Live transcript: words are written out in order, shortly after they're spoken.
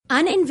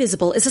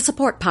Uninvisible is a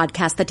support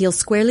podcast that deals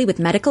squarely with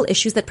medical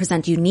issues that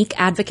present unique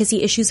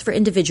advocacy issues for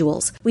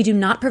individuals. We do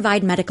not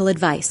provide medical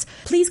advice.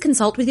 Please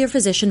consult with your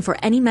physician for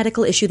any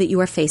medical issue that you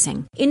are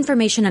facing.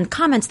 Information and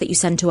comments that you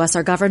send to us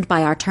are governed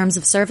by our terms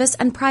of service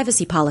and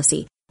privacy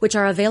policy, which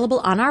are available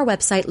on our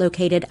website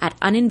located at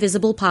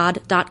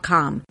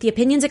uninvisiblepod.com. The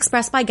opinions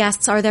expressed by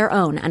guests are their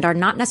own and are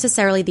not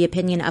necessarily the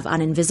opinion of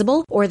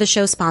Uninvisible or the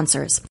show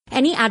sponsors.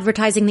 Any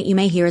advertising that you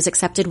may hear is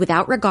accepted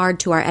without regard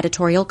to our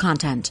editorial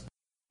content.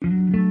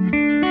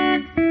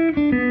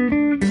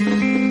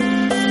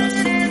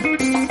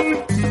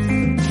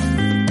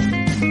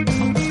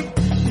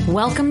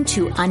 Welcome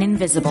to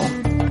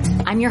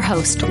Uninvisible. I'm your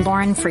host,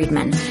 Lauren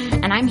Friedman,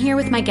 and I'm here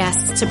with my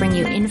guests to bring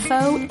you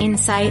info,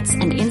 insights,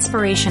 and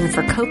inspiration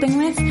for coping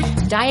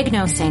with,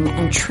 diagnosing,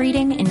 and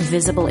treating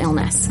invisible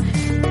illness.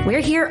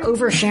 We're here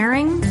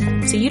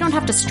oversharing, so you don't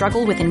have to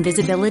struggle with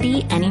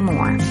invisibility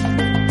anymore.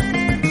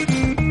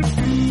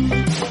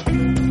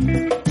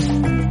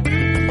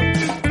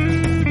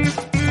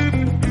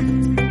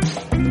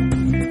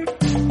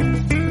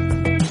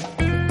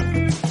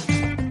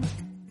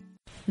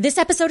 This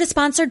episode is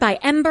sponsored by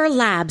Ember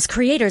Labs,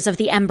 creators of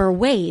the Ember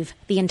Wave,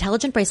 the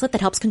intelligent bracelet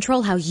that helps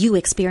control how you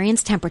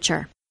experience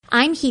temperature.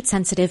 I'm heat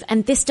sensitive,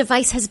 and this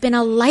device has been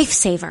a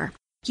lifesaver.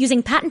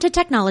 Using patented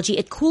technology,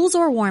 it cools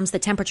or warms the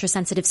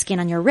temperature-sensitive skin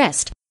on your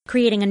wrist,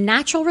 creating a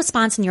natural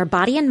response in your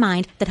body and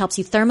mind that helps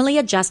you thermally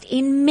adjust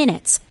in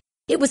minutes.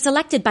 It was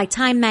selected by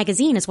Time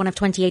magazine as one of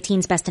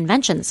 2018's best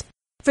inventions.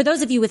 For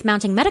those of you with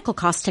mounting medical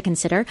costs to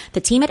consider,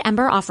 the team at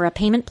Ember offer a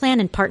payment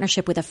plan in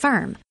partnership with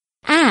Affirm.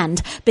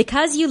 And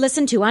because you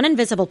listen to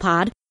Uninvisible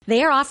Pod,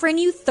 they are offering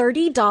you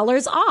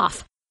 $30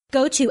 off.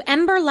 Go to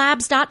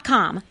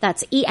emberlabs.com,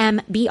 that's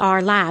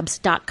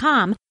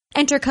EMBRlabs.com,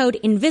 enter code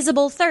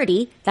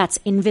INVISIBLE30, that's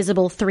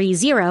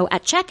INVISIBLE30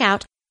 at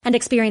checkout, and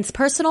experience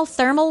personal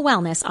thermal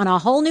wellness on a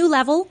whole new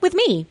level with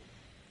me.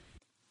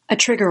 A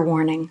trigger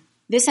warning.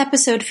 This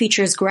episode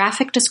features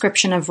graphic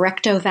description of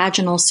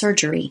rectovaginal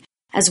surgery,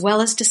 as well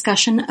as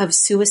discussion of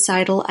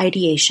suicidal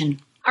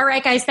ideation. All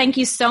right, guys, thank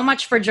you so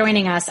much for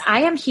joining us.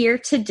 I am here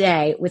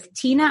today with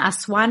Tina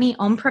Aswani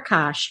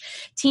Omprakash.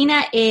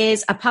 Tina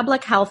is a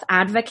public health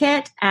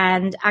advocate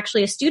and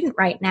actually a student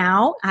right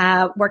now,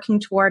 working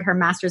toward her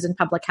master's in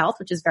public health,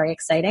 which is very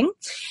exciting.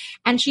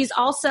 And she's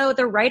also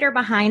the writer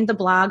behind the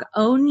blog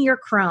Own Your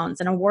Crohn,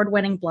 an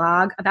award-winning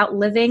blog about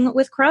living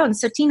with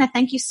Crohn's. So, Tina,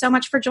 thank you so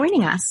much for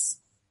joining us.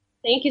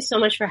 Thank you so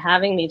much for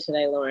having me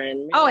today,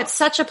 Lauren. Oh, it's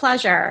such a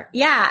pleasure.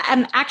 Yeah.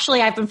 And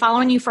actually, I've been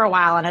following you for a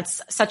while, and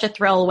it's such a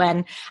thrill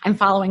when I'm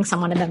following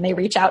someone and then they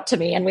reach out to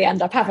me and we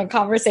end up having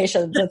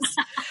conversations.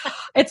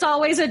 It's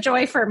always a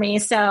joy for me.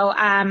 So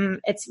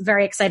it's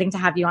very exciting to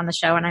have you on the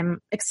show, and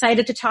I'm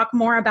excited to talk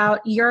more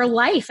about your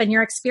life and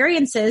your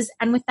experiences.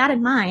 And with that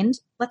in mind,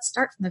 let's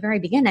start from the very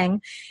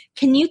beginning.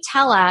 Can you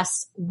tell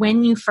us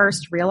when you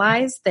first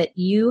realized that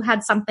you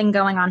had something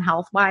going on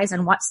health-wise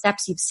and what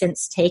steps you've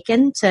since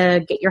taken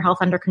to get your health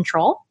under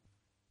control?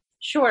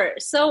 Sure.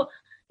 So,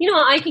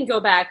 I can go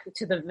back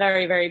to the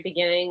very, very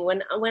beginning.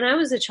 When I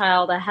was a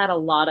child, I had a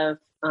lot of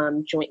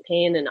joint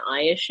pain and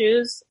eye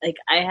issues. Like,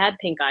 I had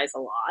pink eyes a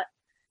lot,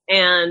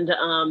 and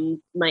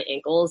my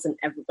ankles and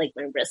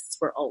my wrists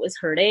were always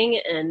hurting.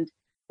 And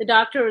the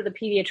doctor or the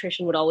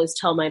pediatrician would always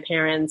tell my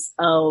parents,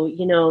 oh,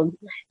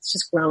 it's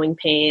just growing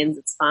pains.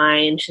 It's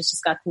fine. She's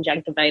just got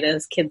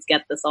conjunctivitis. Kids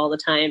get this all the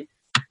time,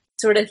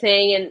 sort of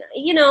thing. And,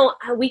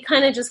 we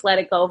kind of just let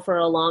it go for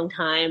a long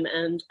time.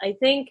 And I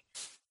think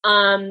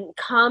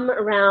come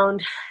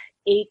around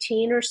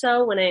 18 or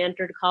so, when I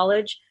entered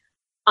college,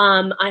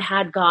 I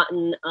had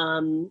gotten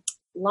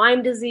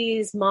Lyme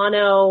disease,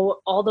 mono,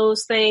 all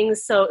those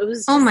things. So it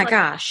was, oh my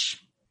gosh.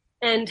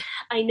 And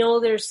I know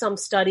there's some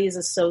studies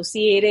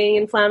associating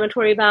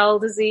inflammatory bowel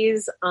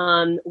disease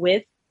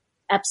with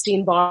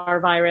Epstein-Barr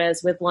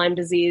virus, with Lyme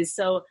disease.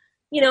 So,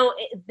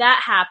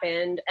 that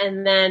happened.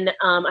 And then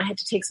I had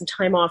to take some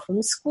time off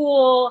from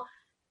school.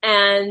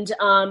 And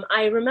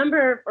I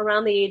remember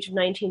around the age of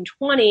 19,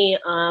 20,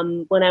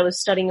 when I was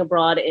studying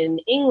abroad in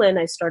England,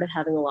 I started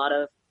having a lot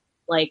of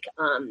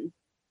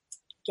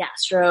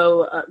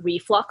gastro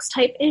reflux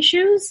type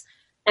issues.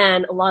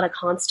 And a lot of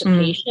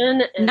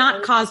constipation. And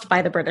not caused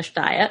by the British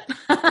diet.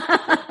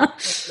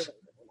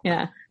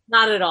 Yeah.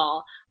 Not at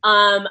all.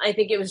 I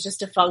think it was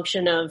just a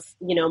function of,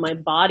 my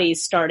body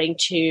starting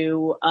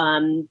to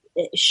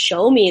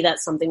show me that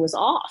something was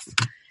off.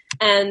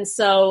 And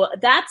so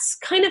that's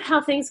kind of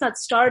how things got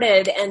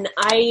started. And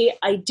I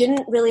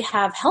didn't really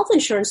have health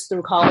insurance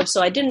through college,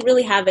 so I didn't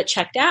really have it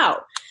checked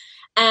out.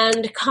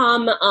 And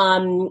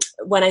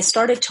when I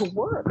started to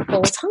work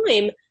full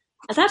time,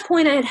 at that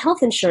point, I had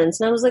health insurance,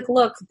 and I was like,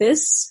 look,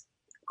 this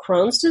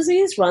Crohn's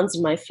disease runs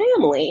in my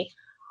family.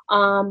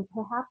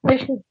 Perhaps I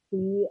should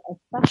see a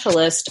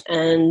specialist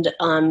and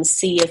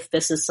see if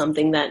this is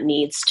something that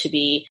needs to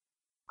be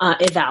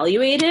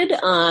evaluated,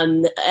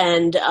 and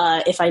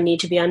if I need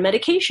to be on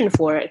medication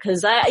for it.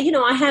 Because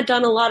I had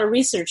done a lot of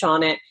research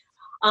on it.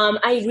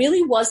 I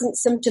really wasn't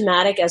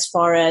symptomatic as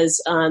far as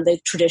the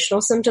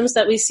traditional symptoms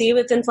that we see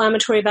with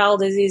inflammatory bowel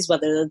disease,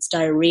 whether it's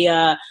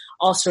diarrhea,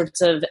 all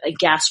sorts of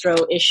gastro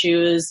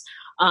issues,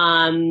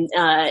 vomiting,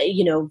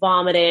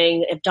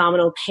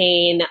 abdominal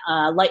pain,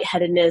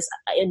 lightheadedness,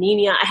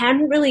 anemia. I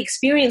hadn't really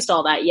experienced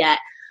all that yet,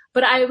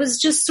 but I was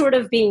just sort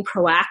of being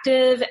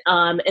proactive.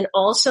 And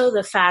also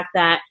the fact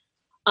that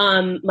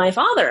my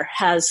father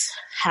has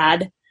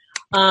had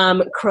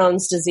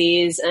Crohn's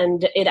disease,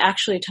 and it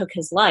actually took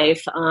his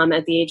life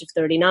at the age of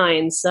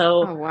 39.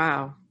 So oh,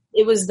 wow.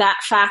 It was that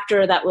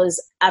factor that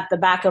was at the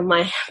back of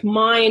my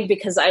mind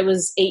because I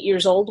was 8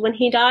 years old when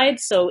he died.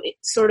 So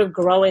sort of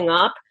growing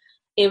up,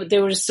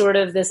 there was sort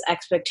of this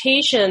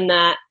expectation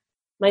that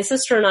my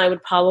sister and I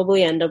would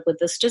probably end up with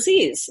this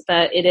disease,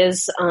 that it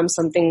is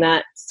something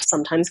that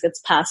sometimes gets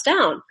passed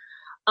down.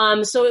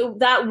 So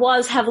that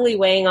was heavily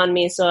weighing on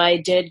me. So I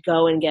did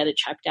go and get it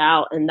checked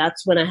out. And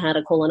that's when I had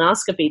a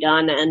colonoscopy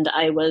done. And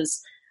I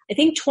was, I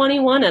think,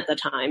 21 at the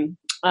time.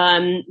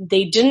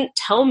 They didn't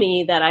tell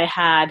me that I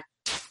had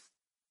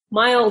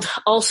mild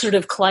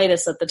ulcerative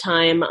colitis at the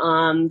time.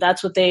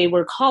 That's what they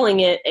were calling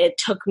it. It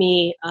took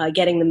me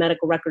getting the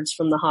medical records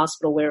from the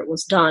hospital where it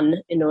was done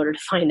in order to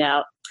find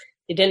out.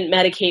 They didn't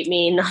medicate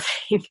me,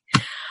 nothing.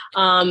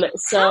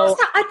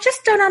 I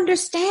just don't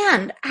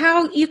understand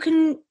how you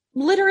can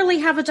literally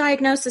have a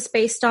diagnosis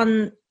based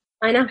on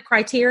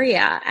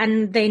criteria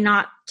and they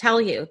not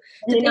tell you.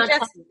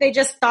 They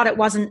just thought it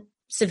wasn't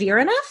severe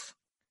enough?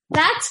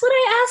 That's what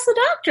I asked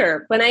the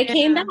doctor when I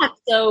came back.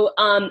 So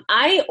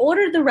I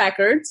ordered the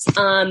records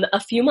a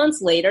few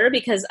months later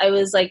because I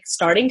was like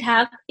starting to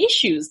have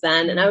issues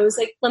then. And I was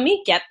like, let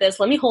me get this.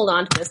 Let me hold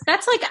on to this.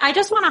 That's like, I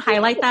just want to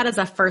highlight that as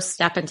a first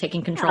step in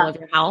taking control of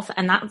your health.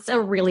 And that's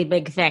a really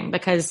big thing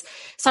because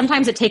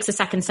sometimes it takes a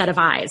second set of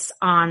eyes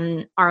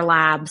on our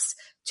labs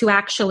to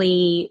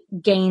actually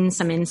gain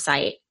some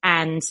insight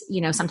and,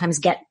 sometimes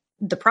get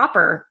the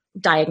proper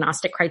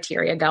diagnostic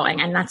criteria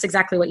going. And that's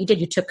exactly what you did.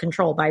 You took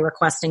control by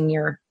requesting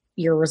your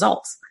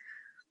results.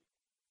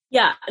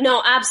 Yeah,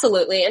 no,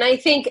 absolutely. And I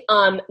think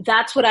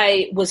that's what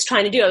I was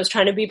trying to do. I was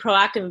trying to be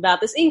proactive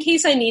about this in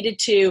case I needed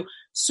to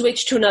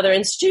switch to another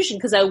institution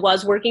because I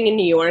was working in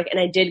New York and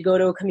I did go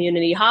to a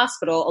community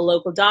hospital, a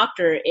local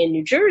doctor in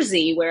New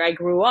Jersey where I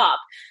grew up.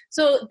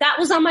 So that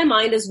was on my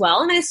mind as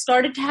well. And I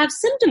started to have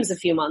symptoms a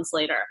few months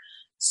later.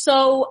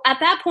 So at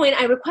that point,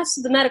 I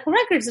requested the medical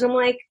records and I'm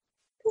like,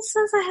 this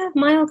says I have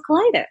mild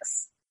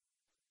colitis.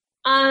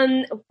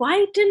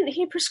 Why didn't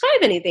he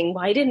prescribe anything?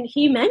 Why didn't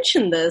he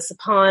mention this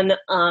upon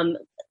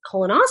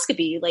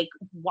colonoscopy? Like,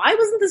 why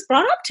wasn't this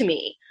brought up to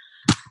me?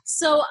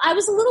 So I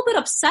was a little bit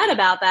upset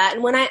about that.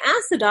 And when I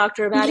asked the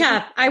doctor about it...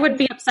 Yeah, I would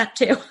be upset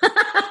too.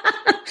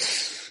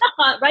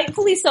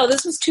 Rightfully so.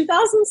 This was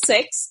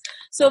 2006,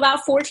 so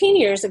about 14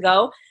 years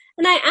ago.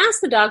 And I asked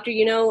the doctor,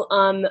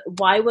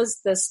 why was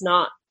this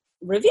not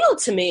revealed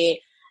to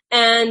me?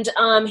 And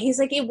he's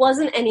like, it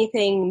wasn't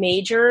anything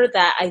major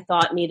that I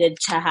thought needed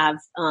to have,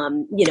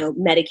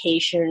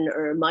 medication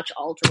or much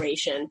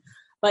alteration.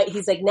 But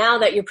he's like, now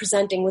that you're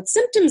presenting with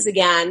symptoms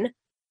again,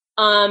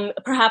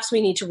 perhaps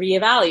we need to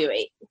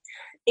reevaluate.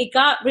 It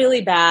got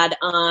really bad.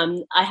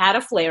 I had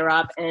a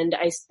flare-up, and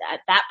at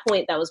that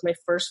point, that was my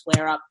first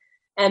flare-up.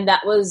 And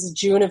that was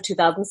June of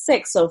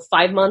 2006, so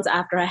 5 months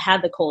after I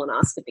had the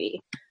colonoscopy.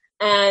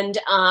 And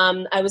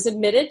I was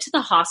admitted to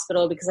the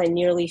hospital because I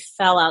nearly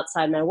fell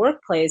outside my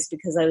workplace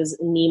because I was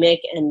anemic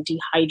and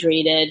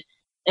dehydrated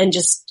and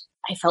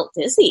I felt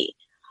dizzy.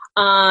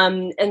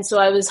 And so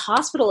I was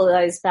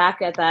hospitalized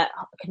back at that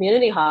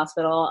community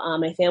hospital.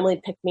 My family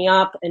picked me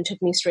up and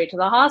took me straight to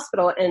the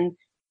hospital. And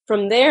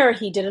from there,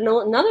 he did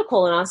another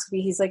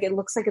colonoscopy. He's like, it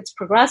looks like it's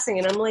progressing.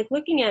 And I'm like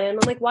looking at it and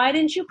I'm like, why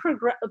didn't you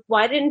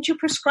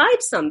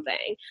prescribe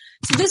something?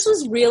 So this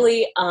was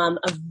really a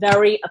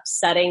very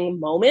upsetting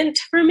moment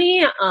for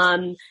me.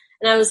 And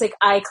I was like,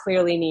 I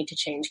clearly need to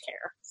change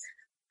care.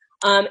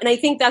 And I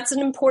think that's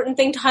an important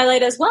thing to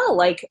highlight as well.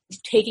 Like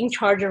taking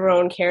charge of our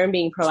own care and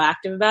being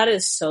proactive about it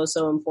is so,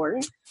 so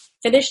important.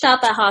 Finished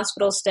out that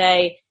hospital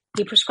stay.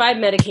 He prescribed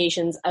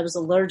medications. I was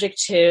allergic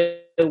to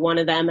one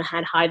of them. I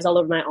had hives all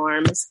over my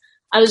arms.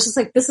 I was just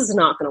like, this is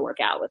not going to work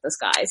out with this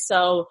guy.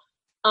 So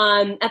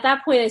at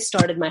that point, I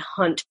started my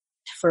hunt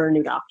for a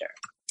new doctor.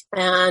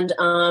 And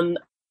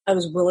I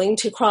was willing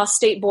to cross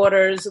state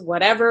borders,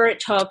 whatever it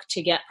took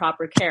to get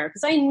proper care,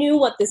 because I knew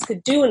what this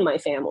could do in my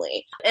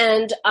family.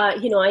 And, I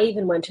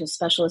even went to a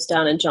specialist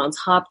down in Johns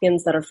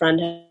Hopkins that a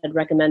friend had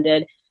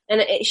recommended.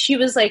 And she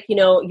was like,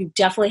 you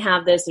definitely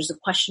have this. There's a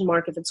question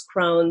mark if it's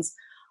Crohn's.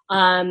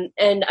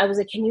 And I was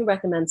like, can you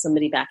recommend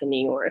somebody back in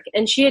New York?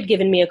 And she had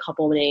given me a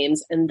couple of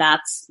names. And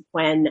that's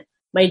when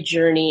my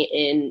journey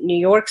in New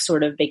York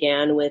sort of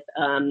began with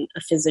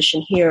a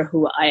physician here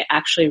who I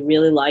actually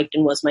really liked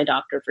and was my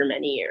doctor for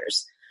many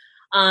years.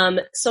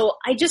 So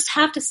I just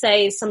have to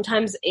say,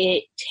 sometimes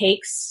it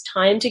takes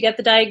time to get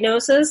the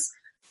diagnosis.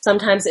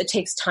 Sometimes it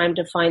takes time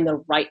to find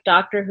the right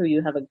doctor who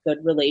you have a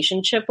good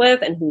relationship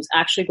with and who's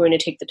actually going to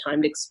take the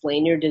time to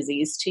explain your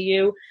disease to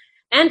you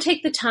and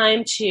take the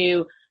time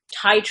to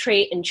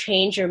titrate and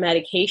change your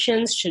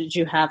medications should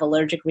you have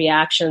allergic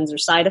reactions or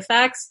side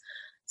effects.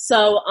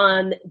 So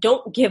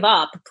don't give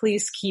up.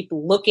 Please keep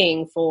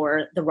looking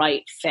for the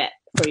right fit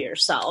for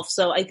yourself.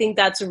 So I think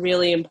that's a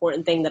really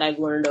important thing that I've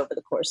learned over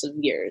the course of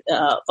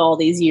all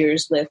these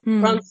years with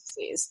Crohn's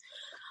disease.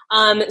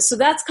 So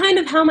that's kind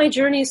of how my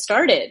journey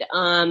started.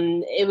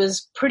 It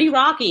was pretty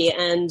rocky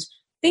and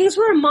things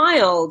were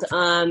mild.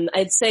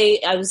 I'd say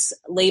I was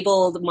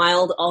labeled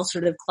mild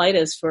ulcerative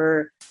colitis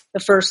for the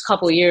first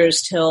couple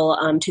years till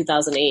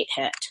 2008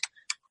 hit.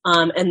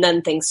 And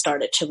then things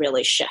started to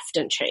really shift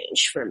and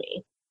change for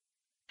me.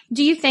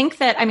 Do you think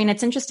that, I mean,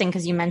 it's interesting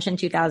because you mentioned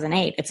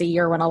 2008. It's a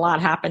year when a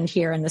lot happened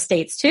here in the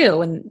States too,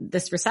 when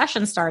this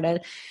recession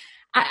started.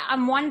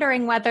 I'm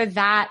wondering whether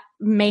that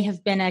may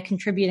have been a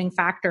contributing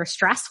factor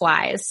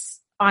stress-wise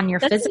on your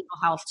physical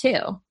health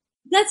too.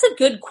 That's a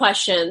good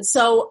question.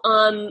 So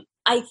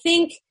I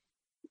think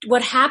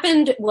what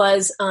happened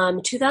was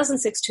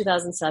 2006,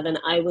 2007,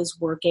 I was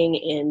working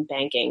in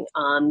banking.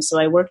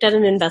 So I worked at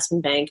an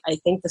investment bank. I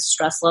think the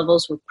stress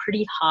levels were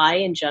pretty high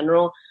in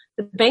general.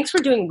 The banks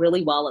were doing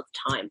really well at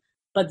the time,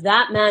 but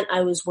that meant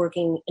I was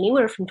working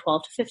anywhere from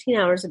 12 to 15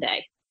 hours a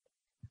day.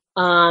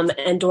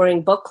 And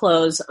during book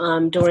close,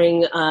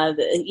 during,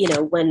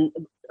 when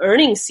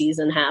earnings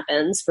season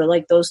happens for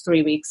like those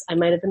 3 weeks, I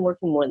might have been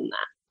working more than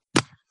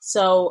that.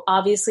 So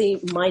obviously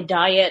my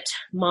diet,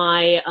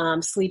 my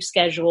sleep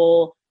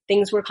schedule,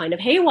 things were kind of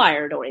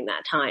haywire during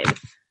that time.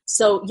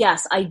 So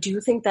yes, I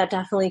do think that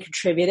definitely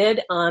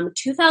contributed.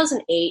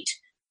 2008,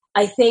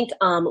 I think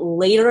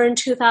later in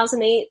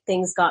 2008,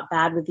 things got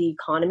bad with the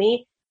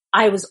economy.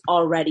 I was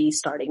already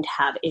starting to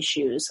have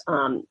issues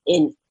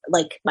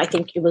I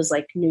think it was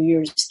like New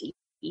Year's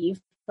Eve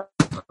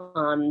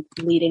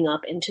leading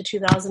up into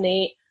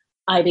 2008.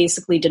 I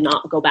basically did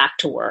not go back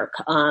to work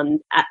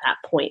at that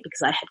point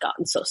because I had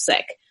gotten so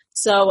sick.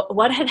 So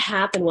what had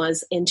happened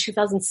was in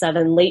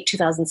 2007, late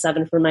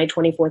 2007, for my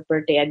 24th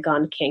birthday, I'd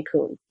gone to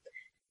Cancun.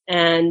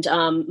 And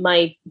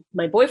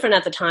my boyfriend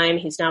at the time,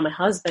 he's now my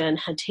husband,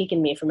 had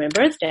taken me for my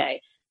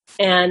birthday.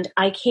 And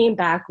I came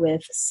back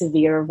with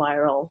severe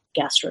viral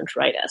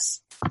gastroenteritis.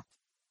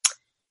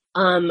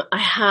 I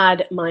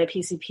had my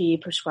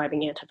PCP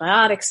prescribing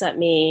antibiotics at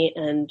me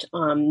and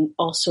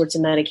all sorts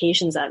of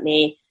medications at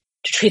me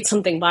to treat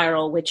something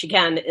viral, which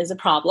again is a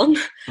problem.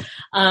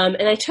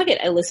 And I took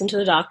it. I listened to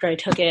the doctor. I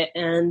took it.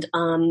 And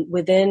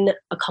within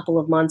a couple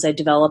of months, I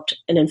developed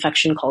an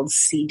infection called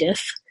C.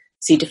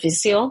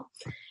 difficile.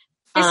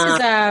 This is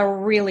a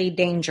really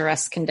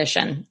dangerous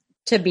condition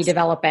to be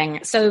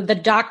developing. So the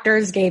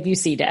doctors gave you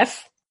C.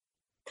 diff?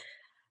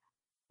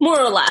 More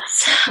or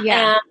less.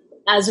 Yeah. And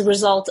as a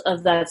result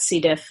of that C.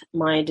 diff,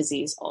 my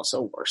disease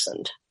also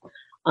worsened,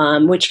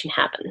 which can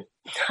happen.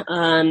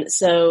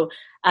 So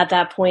at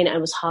that point, I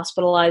was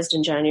hospitalized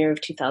in January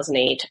of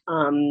 2008.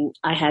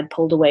 I had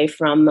pulled away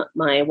from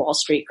my Wall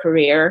Street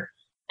career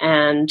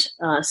and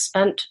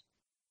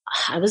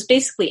I was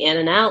basically in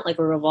and out like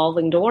a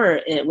revolving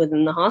door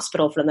within the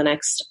hospital for the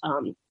next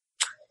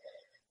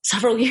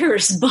several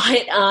years.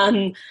 But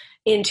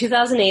in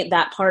 2008,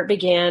 that part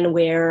began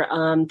where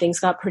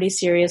things got pretty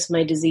serious.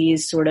 My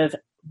disease sort of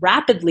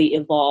rapidly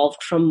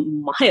evolved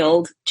from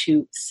mild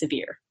to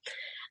severe.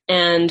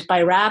 And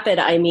by rapid,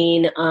 I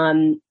mean,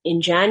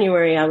 in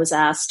January, I was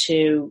asked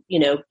to,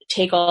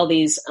 take all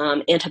these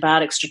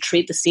antibiotics to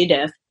treat the C.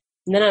 diff.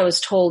 And then I was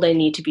told I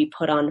need to be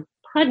put on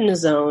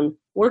prednisone,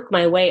 work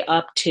my way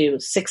up to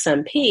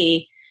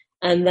 6-MP.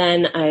 And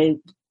then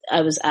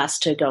I was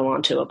asked to go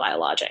on to a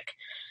biologic.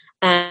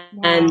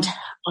 And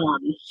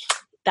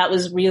that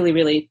was really,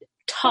 really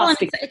tough.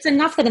 Well, it's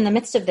enough that in the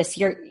midst of this,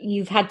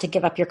 you've had to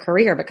give up your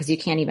career because you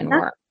can't even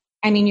work.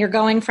 I mean, you're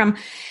going from,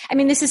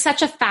 this is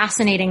such a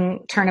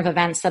fascinating turn of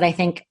events that I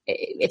think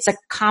it's a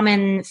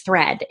common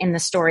thread in the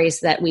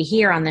stories that we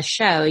hear on this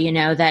show,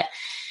 that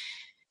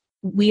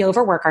we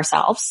overwork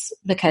ourselves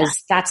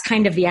because that's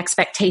kind of the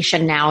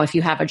expectation now. If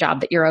you have a job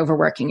that you're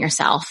overworking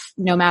yourself,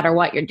 no matter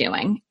what you're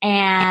doing.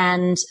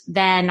 And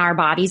then our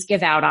bodies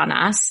give out on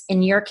us.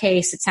 In your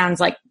case, it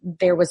sounds like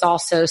there was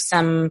also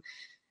some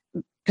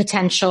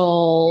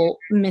potential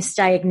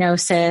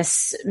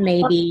misdiagnosis,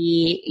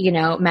 maybe,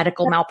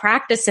 medical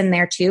malpractice in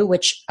there too,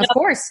 which of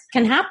course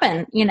can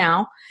happen,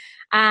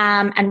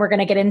 and we're going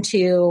to get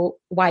into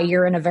why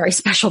you're in a very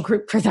special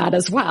group for that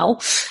as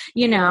well,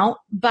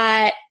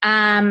 but,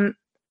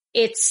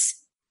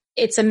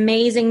 it's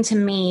amazing to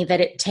me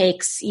that it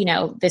takes,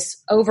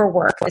 this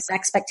overwork, this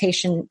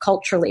expectation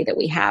culturally that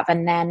we have,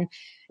 and then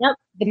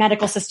the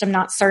medical system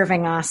not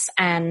serving us.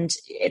 And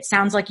it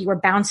sounds like you were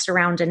bounced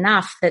around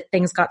enough that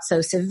things got so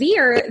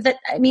severe that,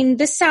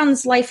 this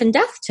sounds life and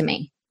death to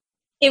me.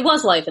 It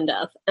was life and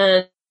death.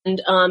 And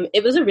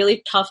it was a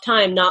really tough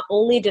time. Not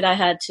only did I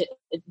have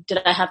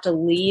to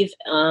leave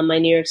my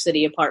New York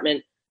City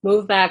apartment,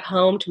 move back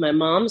home to my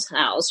mom's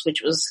house,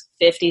 which was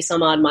 50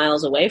 some odd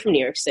miles away from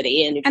New York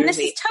City in New Jersey. And this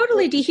is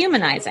totally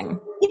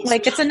dehumanizing.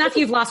 It's enough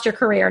you've lost your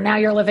career. Now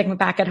you're living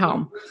back at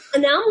home.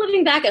 And now I'm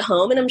living back at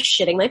home and I'm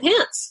shitting my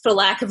pants, for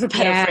lack of a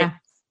better phrase.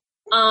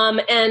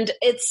 And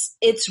it's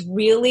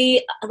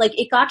really like,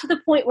 it got to the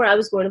point where I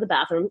was going to the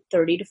bathroom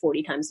 30 to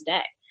 40 times a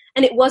day.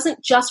 And it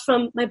wasn't just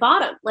from my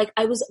bottom. Like,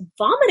 I was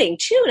vomiting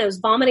too, and I was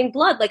vomiting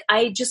blood. Like,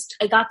 I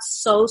got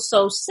so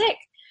sick.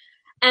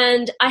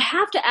 And I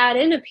have to add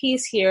in a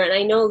piece here. And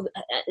I know,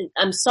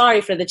 I'm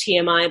sorry for the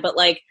TMI, but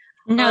like,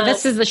 no,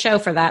 this is the show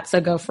for that.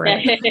 So go for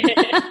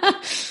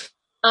it.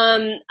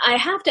 I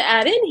have to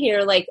add in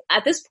here, like,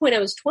 at this point I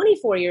was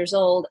 24 years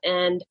old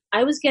and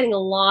I was getting a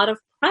lot of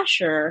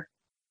pressure.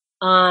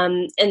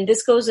 And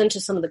this goes into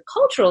some of the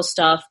cultural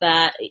stuff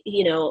that,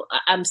 you know,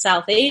 I'm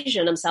South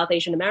Asian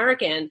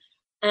American.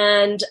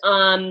 And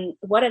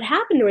what had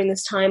happened during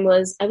this time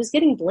was I was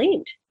getting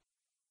blamed.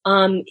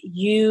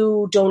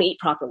 You don't eat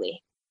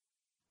properly.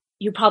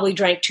 You probably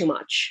drank too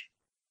much.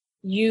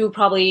 You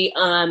probably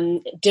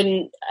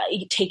didn't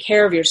take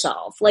care of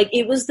yourself. Like,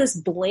 it was this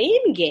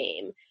blame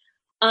game.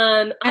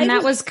 And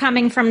that was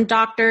coming from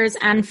doctors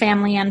and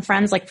family and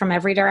friends, like from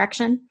every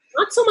direction?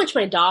 Not so much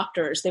my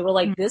doctors. They were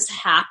like, this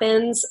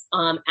happens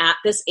at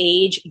this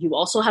age. You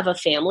also have a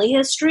family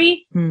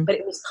history, but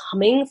it was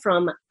coming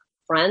from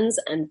friends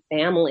and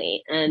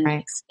family and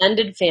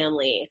extended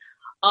family.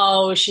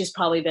 Oh, she's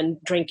probably been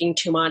drinking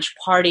too much,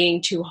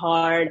 partying too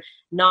hard,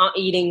 not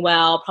eating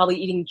well, probably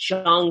eating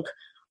junk.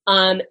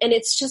 And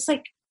it's just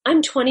like,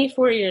 I'm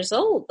 24 years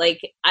old.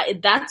 Like,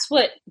 that's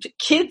what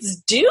kids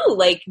do.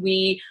 Like,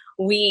 we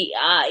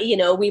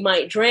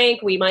might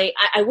drink,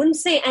 I wouldn't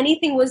say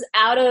anything was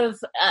out of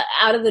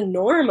the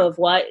norm of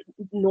what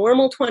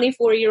normal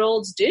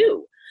 24-year-olds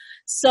do.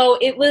 So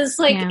it was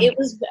like, It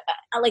was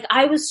like,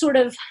 I was sort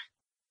of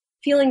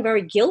feeling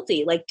very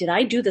guilty. Like, did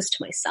I do this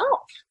to myself?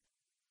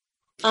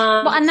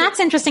 Well, and that's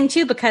interesting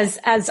too, because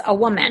as a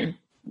woman,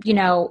 you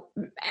know,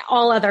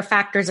 all other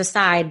factors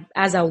aside,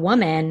 as a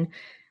woman,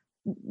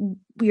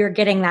 you're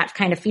getting that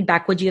kind of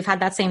feedback. Would you have had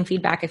that same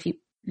feedback if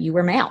you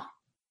were male?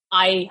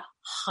 I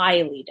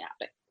highly doubt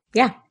it.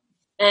 Yeah.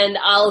 And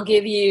I'll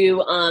give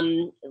you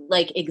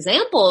like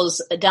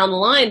examples down the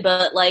line,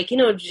 but like, you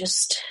know,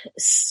 just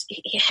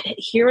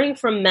hearing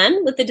from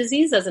men with the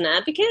disease as an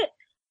advocate,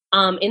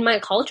 in my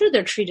culture,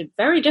 they're treated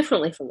very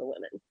differently from the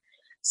women.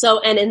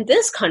 So, and in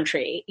this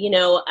country, you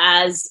know,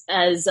 as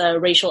a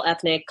racial,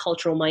 ethnic,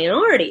 cultural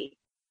minority,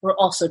 we're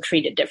also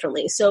treated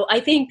differently. So I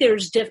think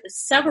there's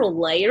several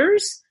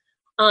layers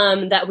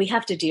that we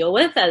have to deal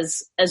with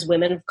as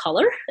women of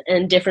color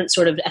and different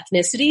sort of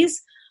ethnicities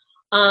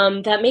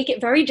that make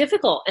it very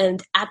difficult.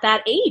 And at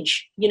that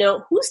age, you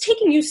know, who's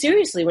taking you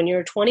seriously when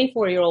you're a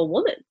 24-year-old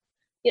woman?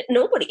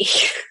 Nobody.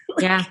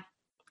 Yeah.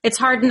 It's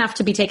hard enough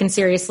to be taken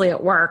seriously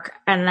at work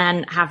and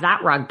then have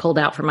that rug pulled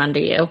out from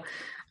under you.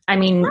 I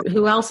mean,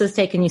 who else is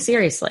taking you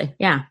seriously?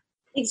 Yeah.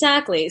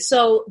 Exactly.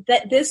 So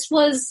that this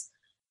was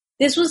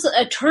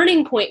a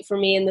turning point for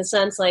me in the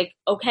sense like,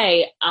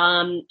 okay,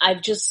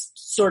 I've just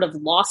sort of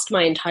lost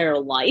my entire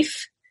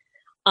life.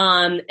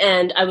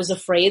 And I was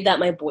afraid that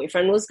my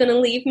boyfriend was going to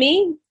leave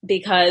me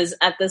because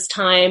at this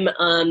time,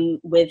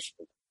 with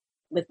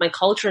my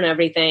culture and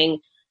everything,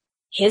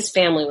 his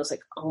family was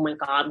like, oh my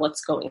God,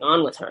 what's going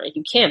on with her?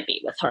 You can't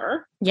be with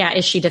her. Yeah.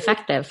 Is she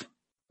defective?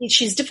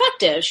 She's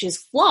defective. She's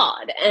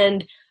flawed.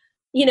 And,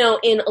 you know,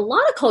 in a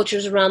lot of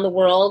cultures around the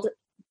world,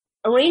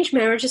 arranged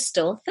marriage is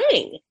still a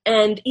thing.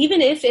 And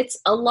even if it's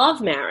a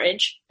love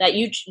marriage that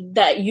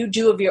you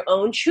do of your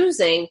own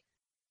choosing,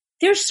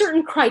 there's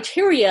certain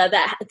criteria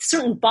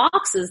certain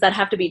boxes that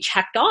have to be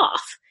checked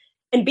off.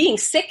 And being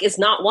sick is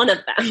not one of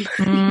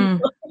them.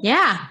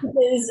 Yeah.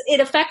 It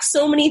affects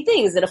so many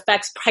things. It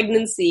affects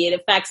pregnancy. It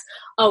affects,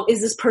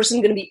 is this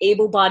person going to be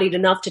able-bodied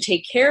enough to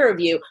take care of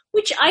you?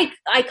 Which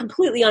I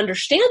completely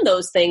understand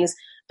those things.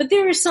 But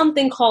there is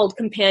something called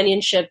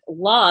companionship,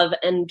 love,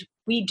 and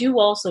we do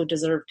also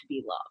deserve to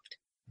be loved.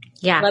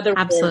 Yeah, whether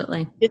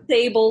absolutely. we're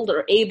disabled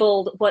or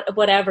abled,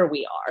 whatever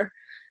we are.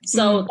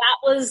 So that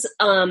was,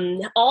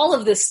 all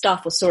of this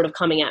stuff was sort of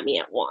coming at me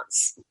at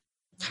once.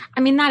 I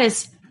mean, that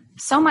is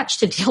so much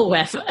to deal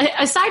with,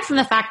 aside from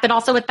the fact that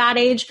also at that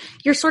age,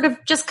 you're sort of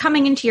just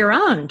coming into your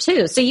own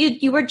too. So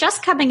you were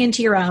just coming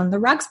into your own, the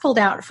rug's pulled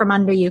out from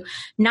under you,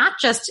 not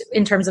just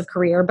in terms of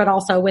career, but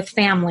also with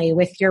family,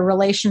 with your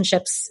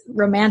relationships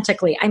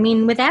romantically. I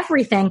mean, with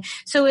everything.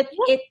 So it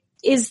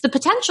is the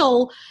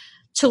potential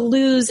to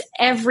lose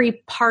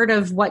every part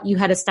of what you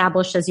had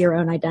established as your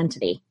own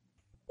identity.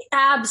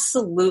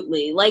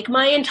 Absolutely. Like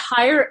my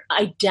entire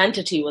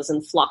identity was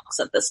in flux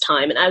at this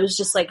time. And I was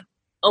just like,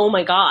 oh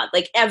my God,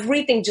 like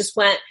everything just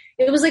went,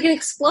 it was like an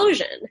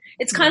explosion.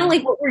 It's kind of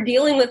like what we're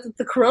dealing with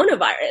the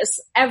coronavirus.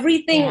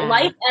 Everything,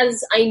 life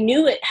as I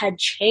knew it had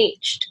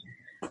changed.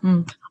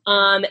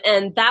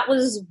 And that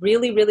was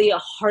really, really a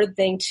hard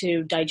thing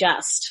to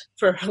digest,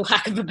 for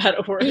lack of a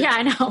better word. Yeah,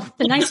 I know.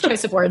 The nice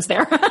choice of words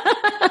there.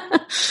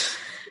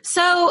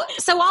 So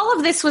all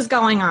of this was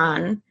going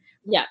on.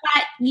 Yeah.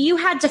 But you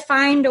had to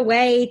find a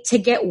way to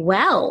get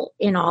well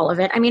in all of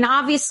it. I mean,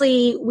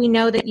 obviously, we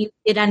know that you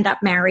did end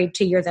up married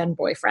to your then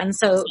boyfriend,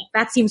 so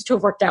that seems to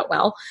have worked out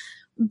well.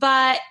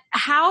 But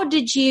how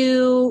did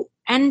you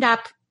end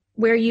up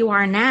where you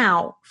are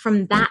now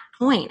from that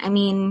point? I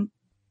mean,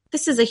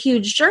 this is a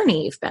huge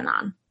journey you've been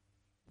on.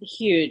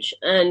 Huge.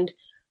 And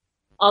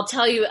I'll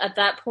tell you, at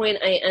that point,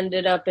 I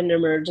ended up in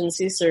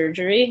emergency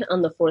surgery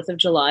on the 4th of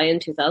July in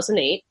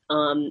 2008.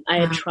 I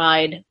had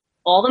tried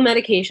all the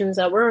medications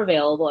that were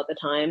available at the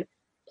time.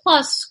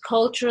 Plus,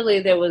 culturally,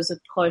 there was a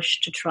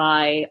push to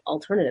try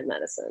alternative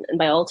medicine. And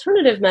by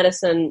alternative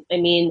medicine, I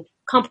mean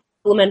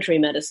complementary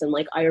medicine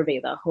like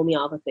Ayurveda,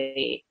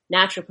 homeopathy,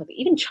 naturopathy,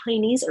 even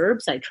Chinese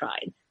herbs I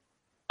tried.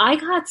 I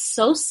got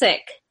so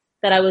sick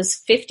that I was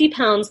 50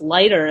 pounds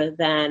lighter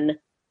than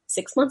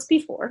 6 months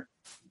before.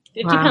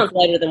 50 pounds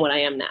lighter than what I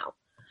am now.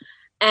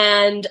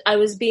 And I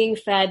was being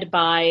fed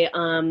by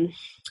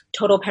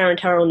total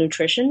parenteral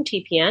nutrition,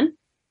 TPN.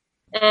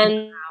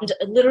 And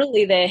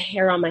literally the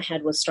hair on my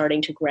head was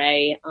starting to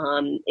gray.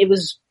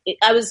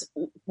 I was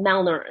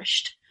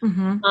malnourished.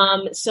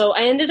 So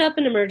I ended up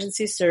in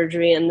emergency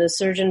surgery, and the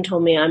surgeon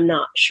told me, I'm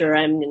not sure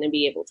I'm going to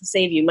be able to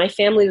save you. My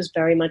family was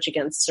very much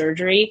against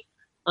surgery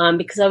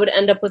because I would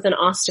end up with an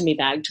ostomy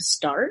bag to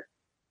start.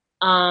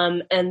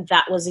 And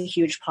that was a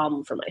huge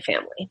problem for my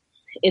family.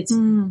 It's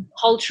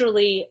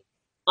culturally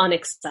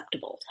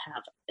unacceptable to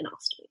have an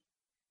ostomy.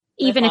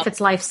 Even if it's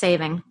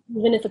life-saving.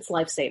 Even if it's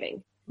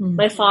life-saving.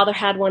 My father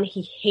had one.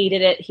 He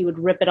hated it. He would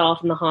rip it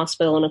off in the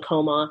hospital in a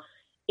coma.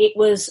 It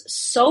was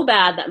so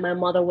bad that my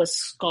mother was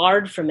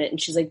scarred from it. And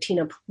she's like,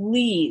 Tina,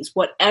 please,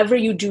 whatever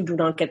you do, do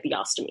not get the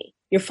ostomy.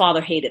 Your father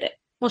hated it.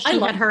 Well, she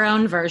had her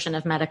own version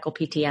of medical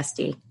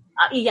PTSD.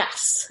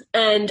 Yes.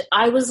 And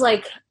I was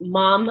like,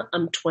 Mom,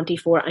 I'm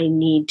 24. I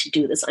need to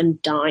do this. I'm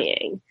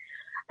dying.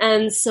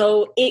 And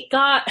so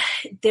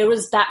there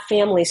was that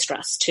family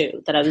stress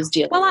too that I was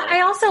dealing with. Well,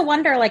 I also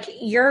wonder, like,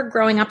 you're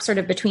growing up sort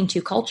of between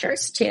two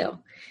cultures too,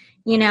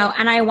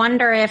 and I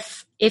wonder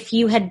if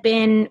you had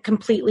been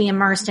completely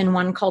immersed in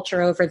one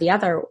culture over the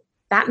other,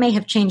 that may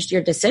have changed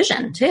your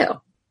decision too.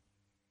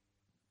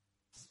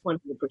 100%.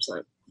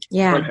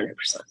 Yeah.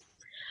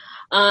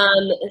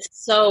 100%.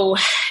 So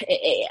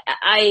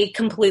I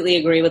completely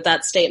agree with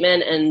that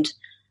statement. And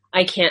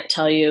I can't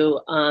tell you,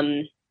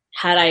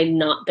 had I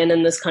not been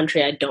in this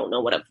country, I don't know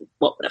what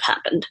would have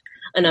happened.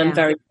 And I'm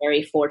very,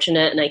 very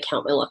fortunate, and I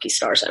count my lucky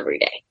stars every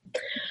day.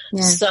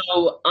 Yeah.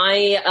 So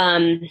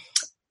I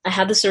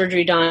had the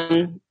surgery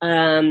done.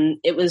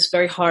 It was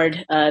very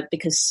hard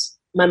because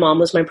my mom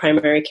was my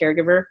primary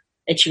caregiver,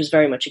 and she was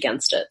very much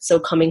against it. So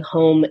coming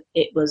home,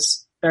 it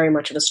was very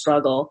much of a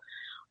struggle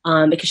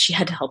because she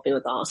had to help me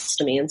with the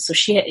ostomy. And so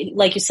she,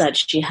 like you said,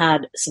 she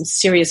had some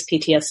serious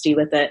PTSD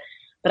with it.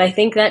 But I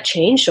think that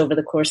changed over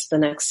the course of the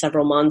next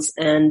several months.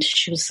 And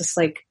she was just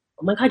like,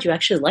 oh my God, you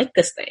actually like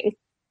this thing.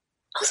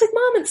 I was like,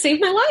 Mom, it saved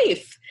my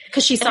life.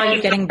 Because she saw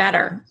you getting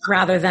better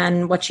rather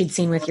than what she'd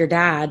seen with your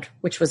dad,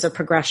 which was a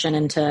progression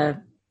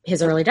into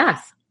his early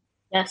death.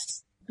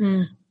 Yes.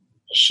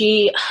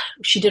 She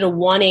did a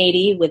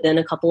 180 within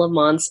a couple of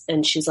months.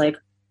 And she's like,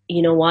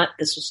 you know what?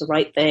 This was the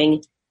right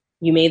thing.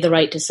 You made the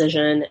right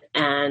decision.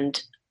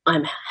 And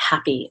I'm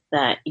happy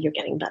that you're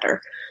getting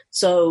better.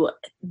 So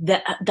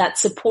that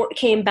support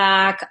came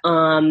back.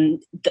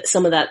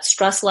 Some of that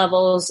stress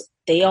levels,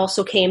 they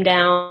also came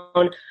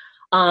down.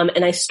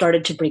 And I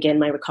started to begin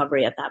my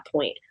recovery at that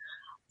point.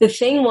 The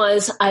thing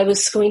was, I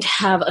was going to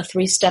have a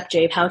 3-step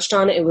J pouch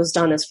done. It was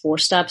done as 4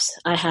 steps.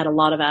 I had a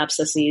lot of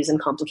abscesses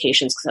and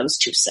complications because I was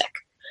too sick.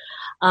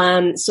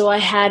 So I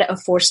had a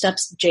 4-step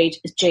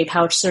J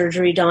pouch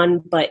surgery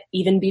done, but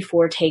even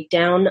before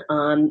takedown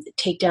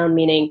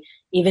meaning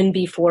even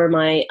before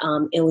my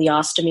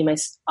ileostomy, my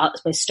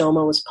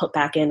stoma was put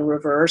back in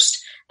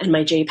reversed, and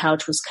my J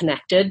pouch was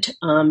connected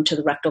to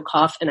the rectal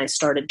cuff, and I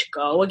started to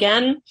go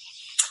again.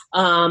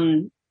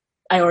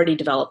 I already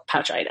developed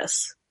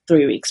pouchitis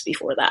 3 weeks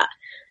before that.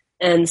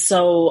 And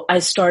so I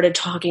started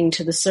talking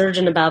to the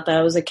surgeon about that.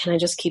 I was like, can I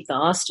just keep the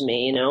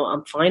ostomy?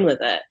 I'm fine with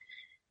it.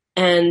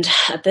 And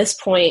at this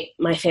point,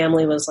 my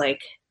family was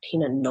like,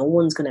 Tina, no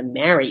one's going to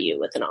marry you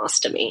with an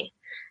ostomy.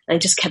 And I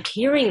just kept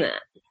hearing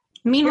that.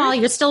 Meanwhile,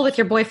 you're still with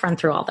your boyfriend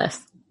through all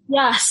this.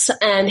 Yes.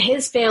 And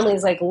his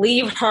family's like,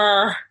 leave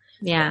her.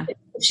 Yeah.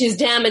 She's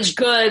damaged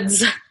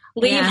goods.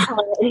 Leave her.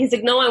 And he's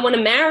like, no, I want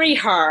to marry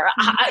her.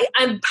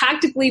 I've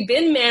practically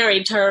been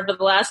married to her for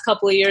the last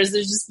couple of years.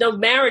 There's just no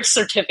marriage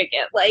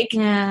certificate. Like,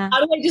 how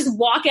do I just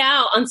walk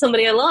out on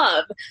somebody I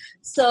love?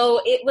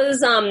 So it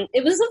was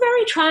a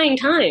very trying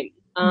time.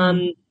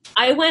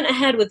 I went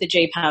ahead with the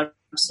J pouch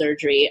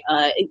surgery,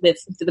 with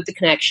the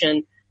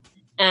connection,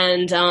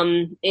 and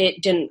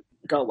it didn't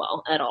go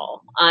well at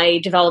all.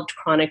 I developed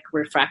chronic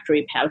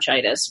refractory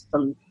pouchitis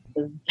from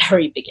the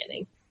very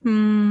beginning.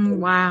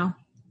 Wow.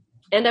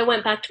 And I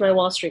went back to my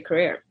Wall Street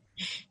career.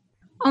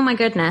 Oh my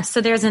goodness. So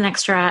there's an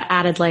extra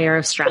added layer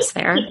of stress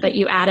there that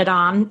you added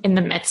on in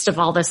the midst of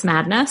all this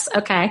madness.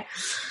 Okay.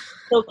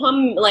 So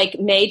come like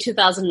May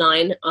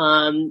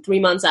 2009, 3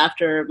 months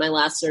after my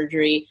last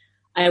surgery,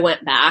 I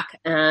went back,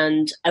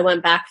 and I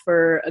went back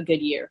for a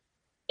good year.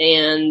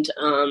 And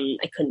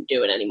I couldn't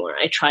do it anymore.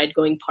 I tried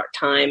going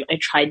part-time. I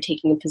tried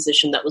taking a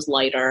position that was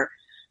lighter.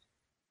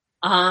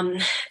 I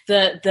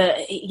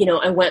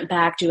went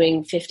back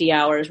doing 50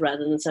 hours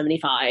rather than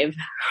 75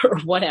 or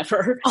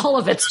whatever. All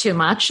of it's too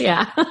much.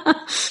 Yeah.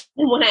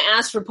 And when I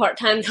asked for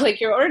part-time, they're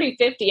like, you're already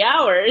 50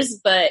 hours,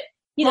 but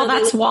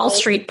that's Wall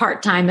Street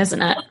part-time,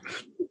 isn't it?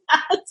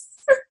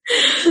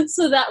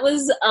 So that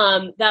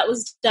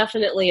was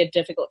definitely a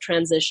difficult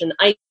transition.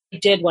 I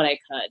did what I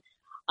could.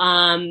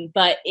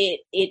 But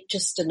it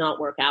just did not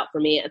work out for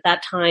me. At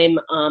that time,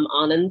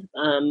 Anand,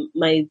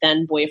 my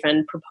then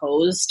boyfriend,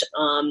 proposed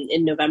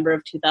in November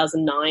of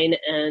 2009,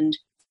 and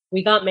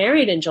we got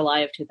married in July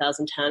of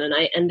 2010. And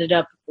I ended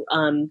up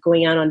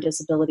going out on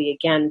disability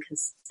again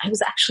because I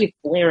was actually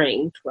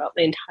flaring throughout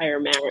the entire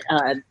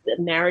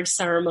marriage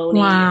ceremony,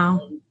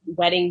 wow.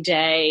 Wedding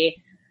day.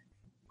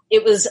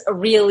 It was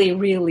really,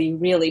 really,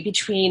 really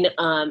between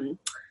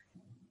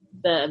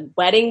the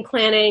wedding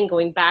planning,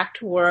 going back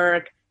to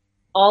work,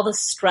 all the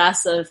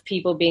stress of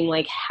people being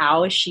like,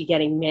 how is she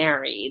getting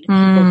married?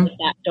 People like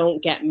that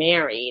don't get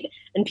married.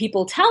 And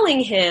people telling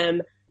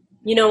him,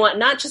 you know what,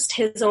 not just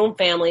his own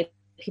family,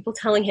 people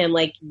telling him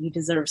like, you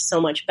deserve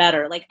so much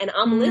better. Like, and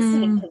I'm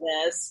listening to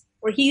this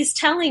where he's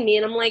telling me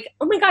and I'm like,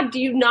 oh my God,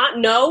 do you not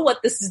know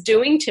what this is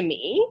doing to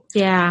me?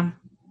 Yeah.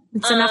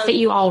 It's enough that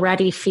you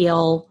already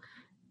feel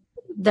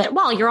that,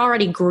 well, you're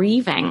already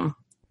grieving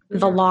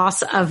the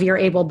loss of your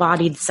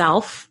able-bodied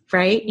self,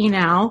 right?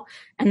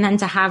 And then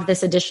to have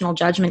this additional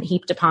judgment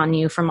heaped upon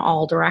you from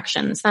all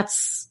directions.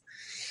 That's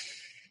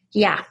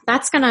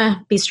going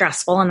to be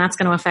stressful and that's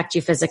going to affect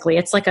you physically.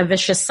 It's like a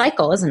vicious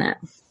cycle, isn't it?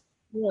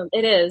 Yeah,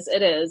 it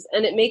is.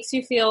 And it makes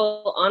you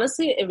feel,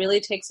 honestly, it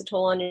really takes a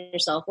toll on your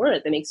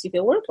self-worth. It makes you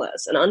feel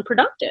worthless and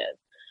unproductive.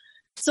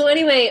 So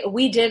anyway,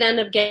 we did end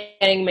up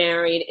getting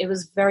married. It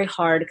was very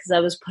hard because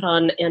I was put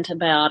on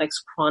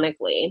antibiotics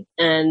chronically.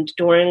 And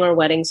during our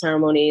wedding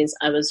ceremonies,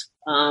 I was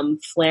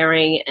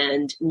flaring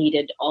and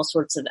needed all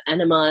sorts of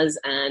enemas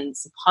and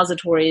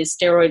suppositories,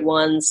 steroid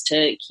ones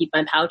to keep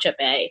my pouch at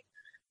bay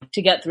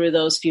to get through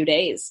those few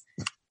days.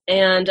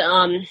 And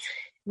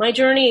my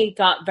journey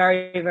got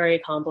very, very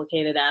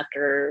complicated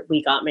after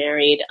we got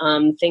married.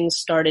 Things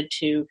started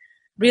to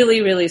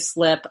really, really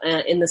slip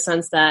in the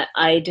sense that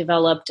I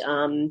developed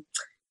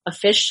a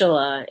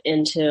fistula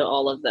into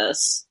all of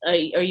this. Are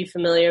you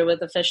familiar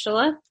with a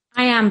fistula?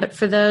 I am, but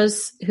for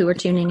those who are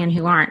tuning in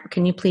who aren't,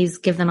 can you please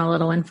give them a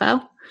little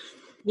info?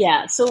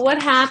 Yeah. So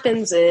what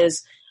happens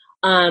is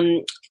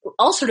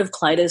ulcerative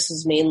colitis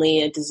is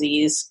mainly a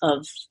disease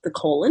of the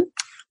colon,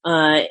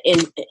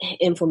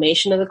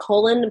 inflammation of the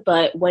colon.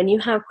 But when you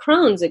have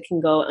Crohn's, it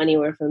can go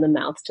anywhere from the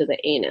mouth to the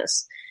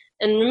anus.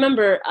 And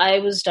remember, I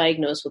was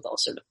diagnosed with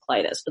ulcerative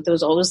colitis, but there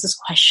was always this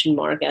question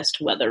mark as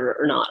to whether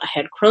or not I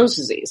had Crohn's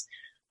disease.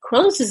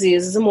 Crohn's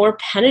disease is a more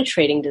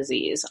penetrating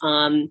disease,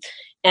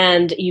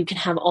 and you can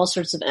have all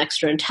sorts of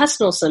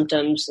extraintestinal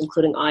symptoms,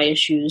 including eye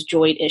issues,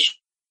 joint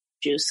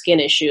issues, skin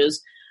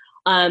issues.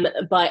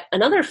 But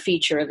another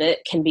feature of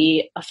it can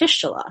be a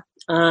fistula.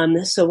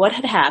 So what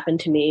had happened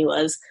to me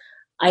was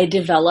I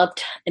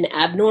developed an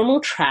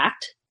abnormal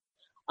tract.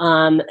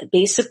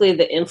 Basically,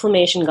 the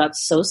inflammation got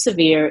so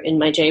severe in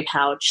my J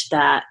pouch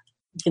that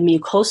the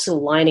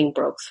mucosal lining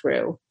broke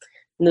through.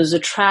 And there was a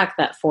tract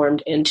that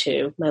formed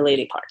into my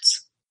lady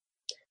parts.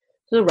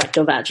 The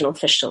rectovaginal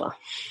fistula.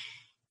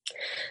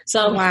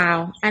 So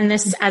wow. And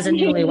this as a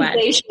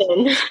newlywed.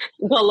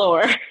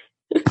 Galore.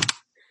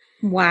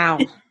 Wow.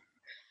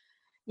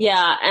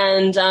 Yeah.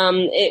 And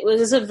it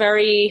was a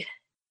very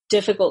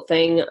difficult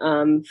thing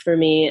for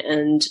me.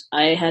 And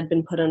I had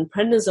been put on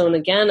prednisone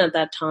again at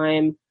that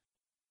time.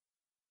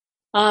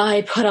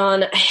 I put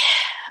on,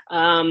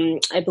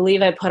 I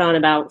believe I put on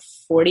about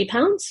 40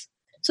 pounds.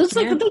 So it's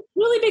like a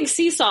really big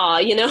seesaw,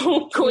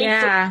 going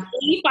from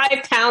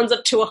 85 pounds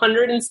up to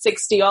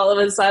 160 all of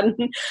a sudden.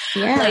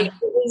 Yeah. Like it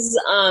was,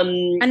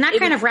 and that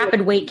kind of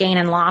rapid weight gain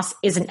and loss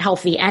isn't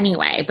healthy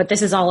anyway, but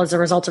this is all as a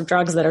result of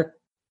drugs that are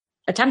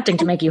attempting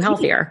to make you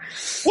healthier.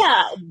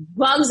 Yeah.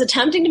 Drugs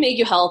attempting to make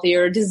you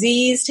healthier,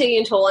 disease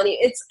taking a toll on you.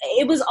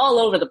 It was all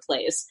over the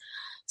place.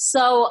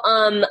 So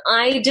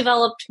I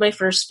developed my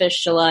first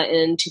fistula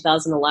in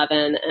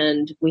 2011,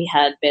 and we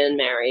had been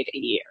married a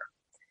year.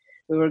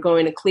 We were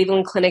going to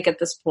Cleveland Clinic at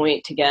this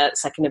point to get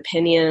second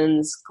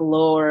opinions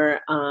galore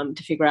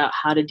to figure out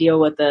how to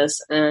deal with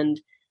this. And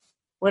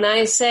when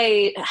I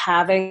say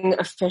having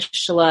a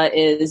fistula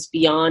is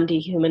beyond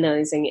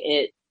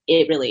dehumanizing,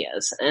 it really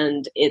is.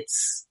 And it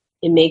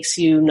makes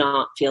you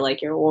not feel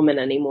like you're a woman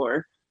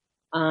anymore.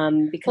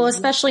 Because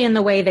especially in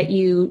the way that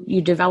you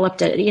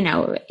developed it,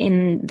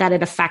 in that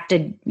it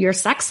affected your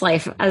sex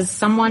life as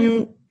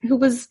someone who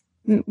was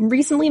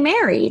recently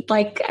married.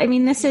 Like, I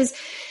mean, this is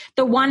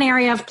the one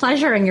area of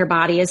pleasure in your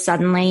body is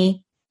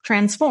suddenly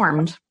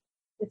transformed.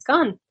 It's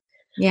gone.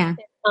 Yeah.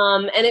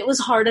 And it was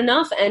hard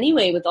enough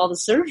anyway with all the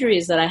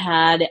surgeries that I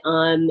had.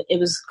 It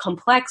was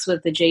complex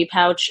with the J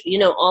pouch.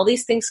 All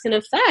these things can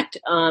affect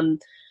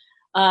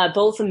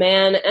both a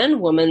man and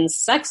woman's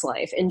sex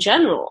life in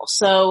general.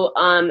 So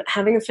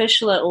having a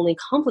fistula only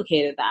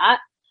complicated that.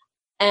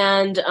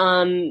 And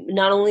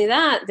not only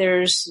that,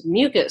 there's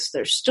mucus,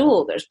 there's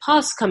stool, there's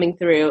pus coming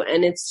through,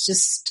 and it's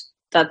just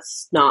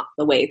that's not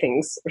the way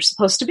things are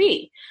supposed to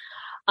be.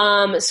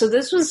 I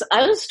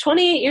was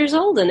 28 years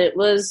old, and it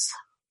was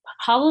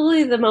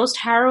probably the most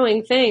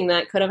harrowing thing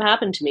that could have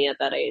happened to me at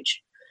that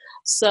age.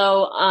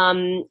 So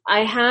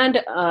I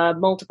had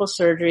multiple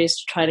surgeries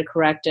to try to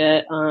correct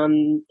it.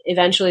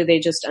 Eventually, they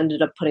just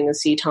ended up putting a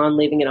ceton,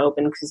 leaving it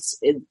open because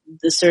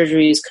the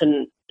surgeries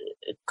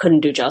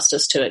couldn't do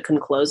justice to it,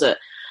 couldn't close it.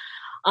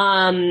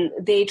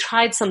 They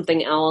tried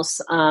something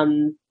else.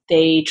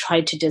 They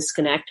tried to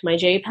disconnect my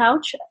J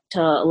pouch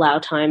to allow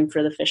time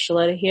for the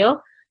fistula to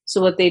heal.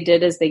 So what they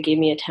did is they gave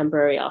me a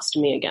temporary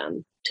ostomy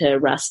again to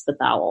rest the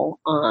bowel.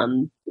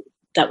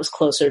 That was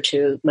closer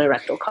to my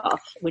rectal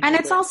cuff. And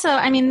it's also,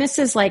 I mean, this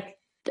is like,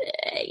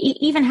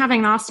 even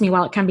having an ostomy,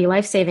 while it can be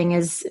life-saving,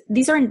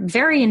 these are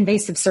very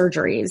invasive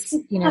surgeries,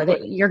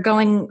 that you're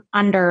going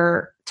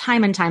under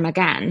time and time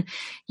again,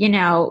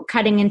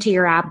 cutting into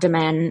your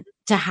abdomen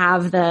to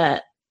have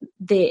the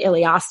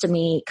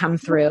ileostomy come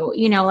through,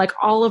 like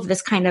all of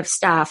this kind of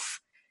stuff.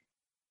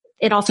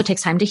 It also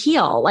takes time to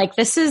heal. Like,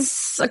 this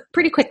is a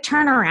pretty quick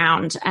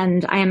turnaround,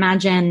 and I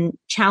imagine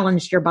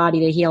challenged your body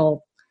to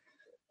heal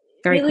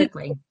very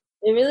quickly.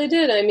 It really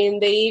did. I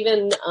mean, they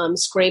even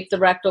scraped the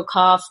rectal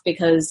cuff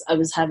because I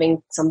was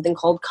having something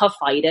called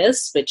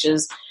colitis, which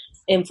is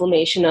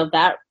inflammation of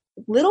that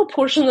little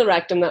portion of the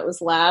rectum that was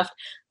left.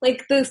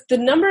 Like, the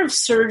number of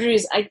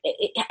surgeries, I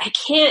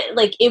can't,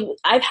 like,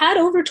 I've had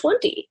over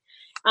 20.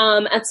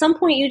 At some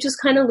point, you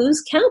just kind of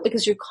lose count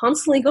because you're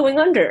constantly going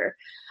under.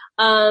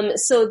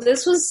 So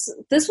this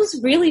was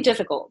really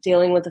difficult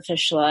dealing with the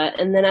fistula.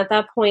 And then at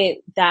that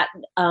point, that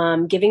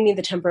giving me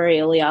the temporary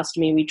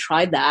ileostomy, we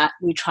tried that.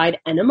 We tried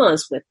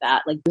enemas with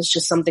that. Like, it was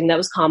just something that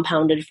was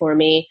compounded for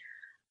me.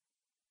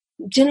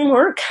 Didn't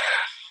work.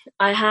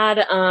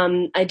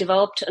 I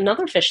developed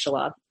another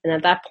fistula. And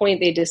at that point,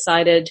 they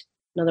decided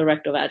another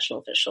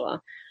rectovaginal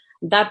fistula.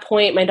 At that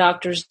point, my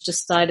doctors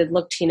decided,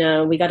 look,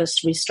 Tina, we got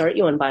to restart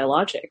you on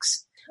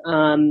biologics.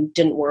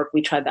 Didn't work.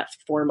 We tried that for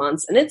 4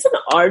 months, and it's an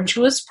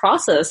arduous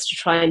process to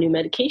try new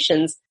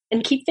medications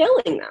and keep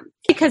failing them.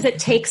 Because it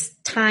takes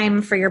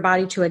time for your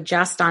body to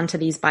adjust onto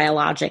these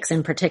biologics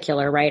in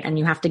particular, right? And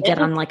you have to get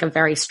on like a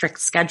very strict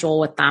schedule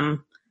with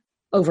them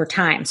over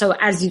time. So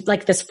as you,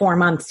 like this 4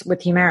 months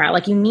with Humira,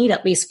 like you need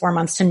at least 4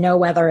 months to know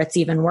whether it's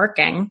even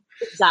working.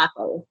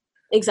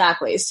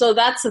 Exactly. So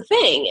that's the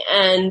thing.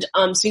 And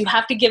so you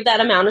have to give that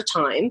amount of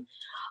time.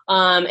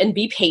 And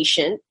be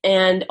patient,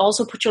 and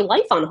also put your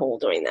life on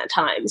hold during that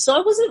time. So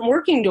I wasn't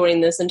working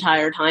during this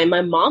entire time.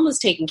 My mom was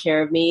taking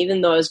care of me,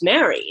 even though I was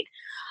married.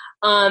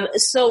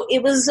 So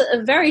it was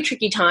a very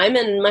tricky time,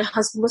 and my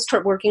husband was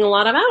working a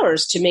lot of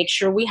hours to make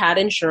sure we had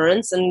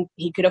insurance and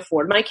he could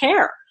afford my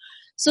care.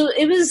 So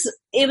it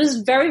was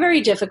very,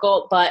 very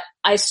difficult, but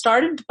I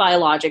started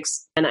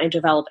biologics and I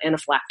developed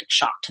anaphylactic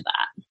shock to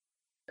that.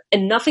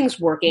 And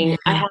nothing's working.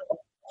 Mm-hmm. I have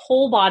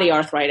whole body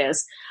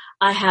arthritis.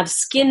 I have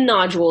skin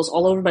nodules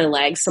all over my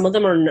legs. Some of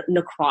them are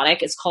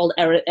necrotic. It's called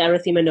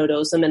erythema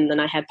nodosum, and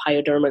then I had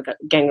pyoderma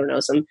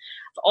gangrenosum.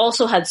 I've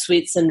also had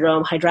Sweet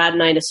syndrome,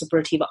 hidradenitis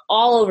suppurativa,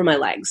 all over my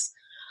legs.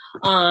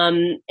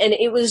 And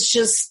it was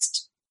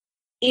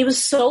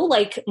so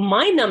like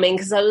mind numbing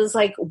because I was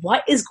like,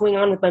 what is going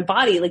on with my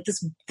body? Like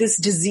this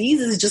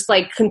disease is just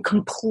like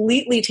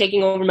completely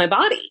taking over my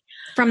body.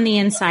 From the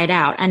inside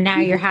out. And now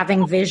you're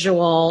having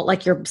visual,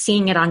 like you're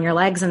seeing it on your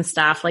legs and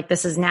stuff. Like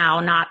this is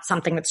now not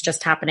something that's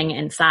just happening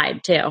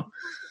inside too.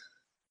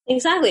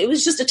 Exactly. It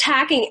was just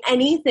attacking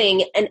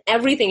anything and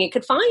everything it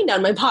could find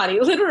on my body,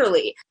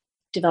 literally.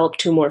 Developed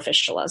 2 more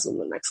fistulas in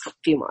the next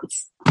few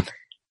months.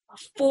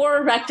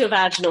 4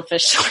 rectovaginal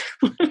fistulas.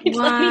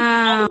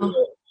 Wow.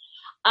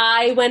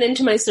 I went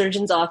into my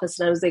surgeon's office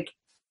and I was like,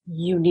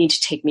 you need to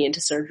take me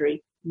into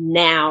surgery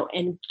now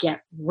and get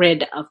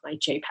rid of my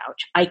J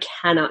pouch. I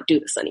cannot do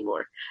this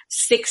anymore.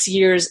 6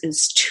 years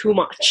is too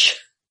much.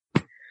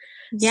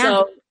 Yeah.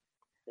 So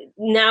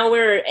now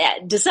we're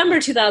at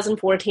December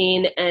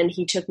 2014, and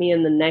he took me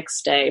in the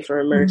next day for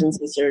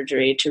emergency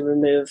surgery to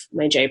remove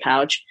my J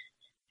pouch.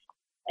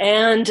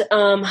 And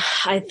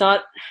I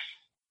thought,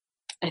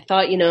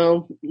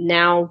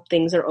 now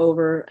things are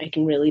over. I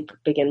can really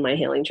begin my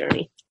healing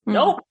journey.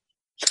 Nope.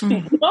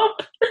 Nope. Wow.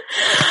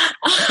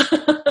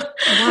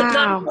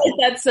 Not quite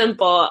that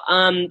simple.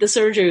 The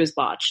surgery was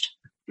botched.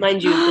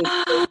 Mind you,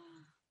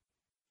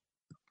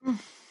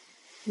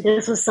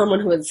 this was someone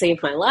who had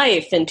saved my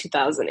life in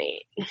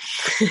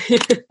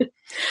 2008.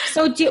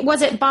 So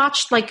was it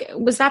botched? Like,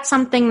 was that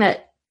something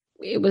that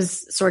it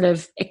was sort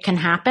of, it can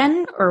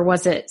happen, or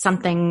was it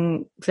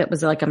something that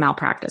was like a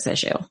malpractice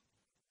issue?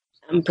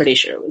 I'm pretty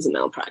sure it was a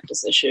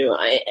malpractice issue.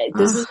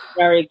 This is a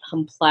very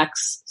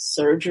complex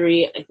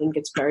surgery. I think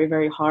it's very,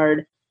 very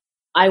hard.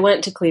 I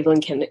went to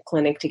Cleveland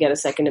Clinic to get a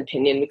second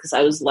opinion because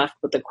I was left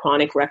with a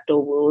chronic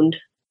rectal wound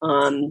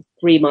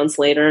 3 months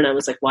later. And I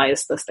was like, why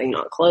is this thing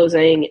not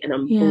closing? And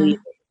I'm bleeding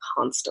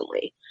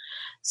constantly.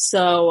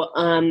 So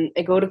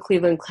I go to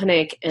Cleveland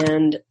Clinic,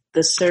 and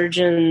the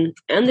surgeon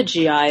and the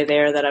GI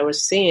there that I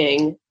was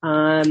seeing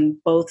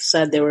both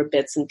said there were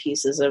bits and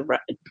pieces of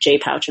J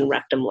pouch and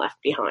rectum left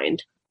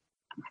behind.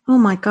 Oh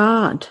my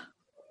God.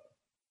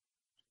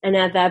 And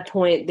at that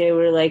point they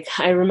were like,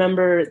 I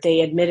remember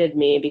they admitted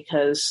me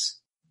because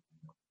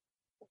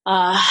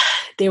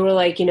they were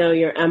like,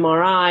 your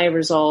MRI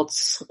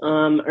results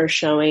are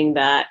showing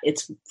that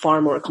it's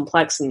far more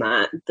complex than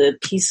that. The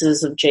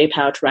pieces of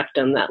J-pouch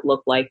rectum that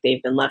look like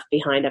they've been left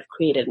behind have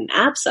created an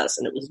abscess,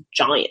 and it was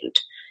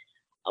giant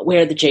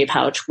where the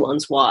J-pouch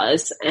once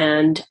was.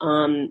 And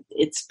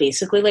it's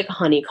basically like a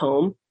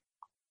honeycomb,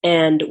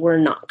 and we're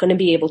not going to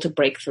be able to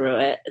break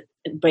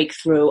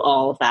through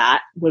all of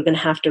that. We're going to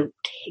have to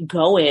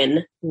go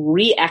in,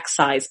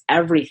 re-excise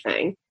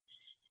everything.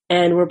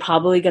 And we're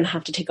probably going to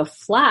have to take a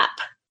flap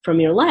from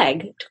your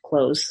leg to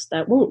close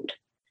that wound.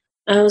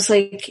 And I was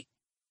like,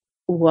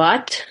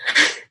 what?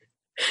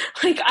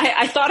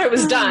 I thought I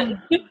was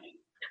done.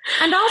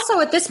 And also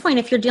at this point,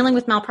 if you're dealing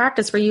with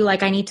malpractice, were you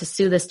like, I need to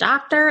sue this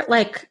doctor?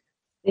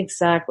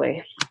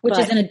 Exactly. Which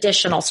is an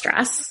additional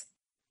stress.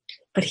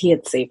 But he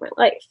had saved my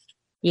life.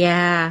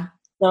 Yeah.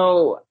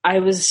 So I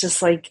was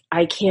just like,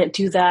 I can't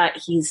do that.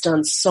 He's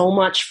done so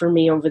much for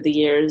me over the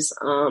years.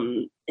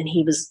 And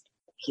he's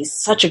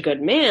such a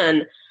good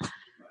man.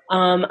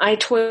 I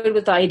toyed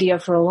with the idea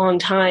for a long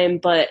time,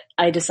 but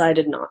I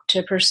decided not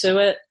to pursue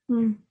it.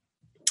 Mm.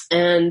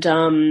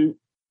 And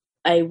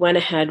I went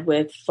ahead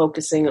with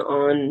focusing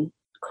on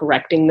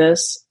correcting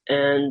this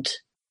and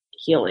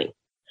healing.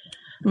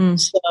 Mm.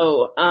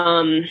 So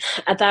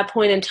at that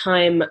point in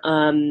time,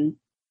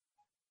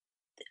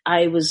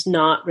 I was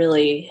not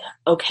really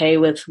okay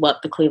with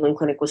what the Cleveland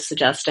Clinic was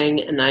suggesting.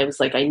 And I was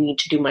like, I need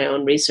to do my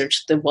own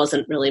research. There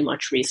wasn't really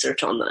much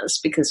research on this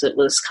because it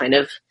was kind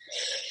of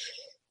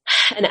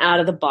an out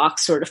of the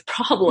box sort of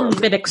problem.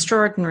 A bit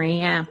extraordinary.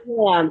 Yeah.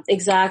 Yeah,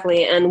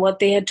 exactly. And what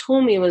they had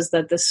told me was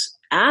that this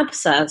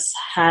abscess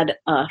had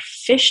a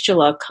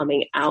fistula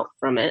coming out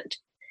from it,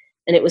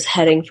 and it was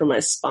heading for my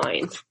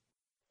spine.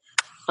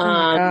 Oh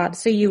my God.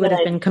 So you would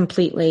have been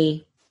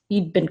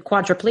you'd been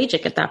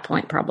quadriplegic at that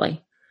point,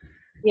 probably.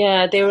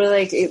 Yeah, they were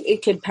like,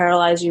 it could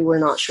paralyze you. We're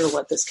not sure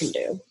what this can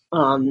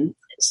do.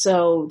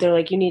 So they're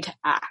like, you need to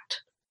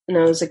act. And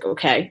I was like,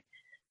 okay.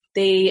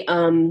 They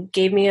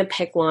gave me a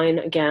PICC line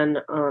again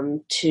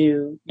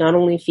to not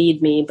only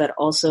feed me, but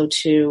also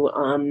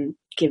to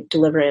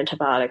deliver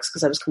antibiotics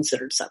because I was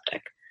considered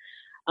septic.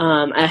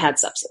 I had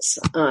sepsis.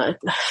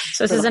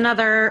 So this is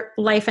another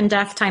life and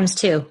death times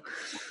 2.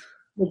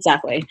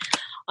 Exactly.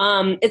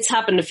 It's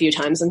happened a few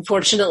times,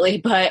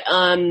 unfortunately, but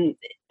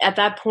at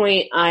that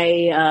point,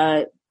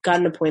 I got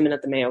an appointment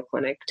at the Mayo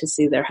Clinic to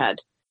see their head.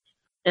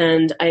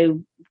 And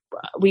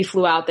we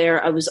flew out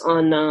there. I was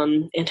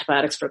on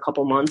antibiotics for a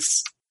couple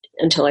months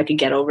until I could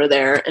get over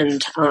there.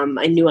 And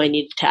I knew I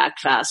needed to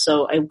act fast.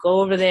 So I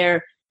go over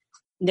there.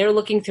 They're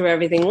looking through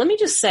everything. Let me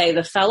just say,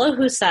 the fellow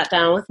who sat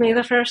down with me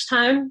the first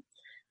time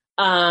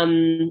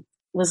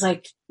was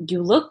like,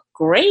 you look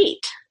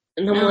great.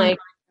 And I'm like,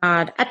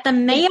 God, at the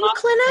Mayo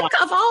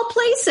Clinic of all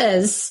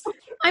places.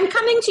 I'm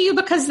coming to you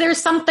because there's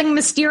something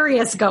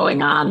mysterious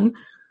going on.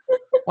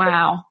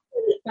 Wow.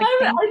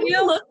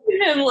 I looked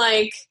at him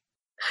like,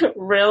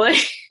 really?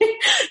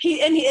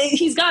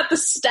 He's got the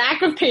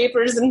stack of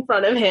papers in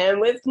front of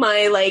him with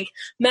my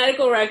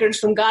medical records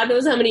from God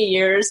knows how many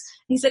years.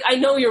 He's like, I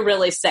know you're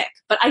really sick,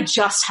 but I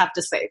just have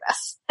to say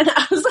this. And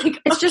I was like,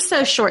 it's just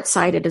so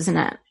short-sighted, isn't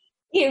it?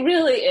 It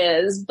really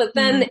is. But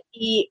then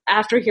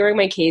after hearing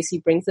my case, he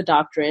brings the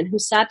doctor in who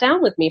sat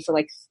down with me for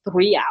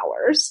 3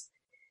 hours.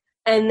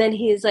 And then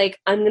he's like,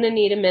 I'm going to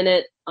need a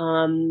minute.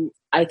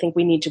 I think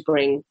we need to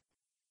bring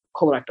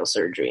colorectal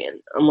surgery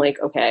in. I'm like,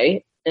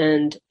 okay.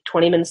 And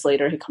 20 minutes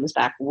later, he comes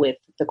back with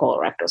the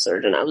colorectal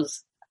surgeon.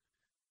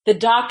 The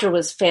doctor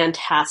was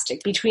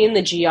fantastic. Between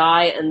the GI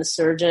and the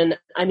surgeon,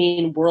 I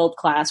mean, world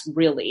class,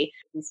 really.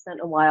 He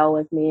spent a while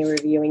with me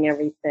reviewing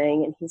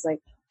everything. And he's like,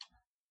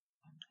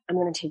 I'm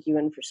going to take you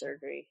in for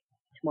surgery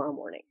tomorrow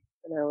morning.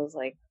 And I was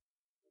like,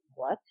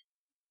 what?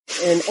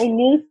 And I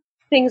knew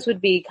things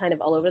would be kind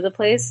of all over the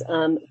place.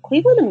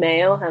 Cleveland and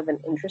Mayo have an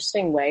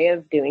interesting way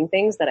of doing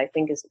things that I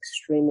think is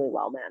extremely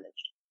well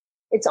managed.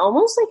 It's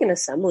almost like an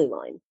assembly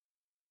line.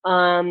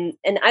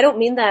 And I don't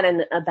mean that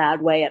in a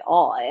bad way at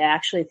all. I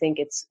actually think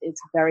it's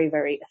very,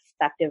 very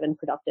effective and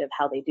productive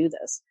how they do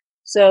this.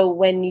 So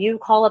when you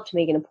call up to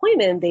make an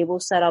appointment, they will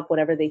set up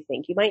whatever they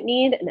think you might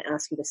need and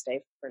ask you to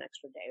stay for an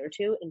extra day or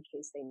two in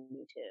case they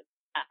need to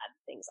add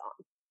things on.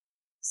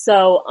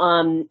 So,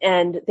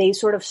 and they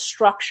sort of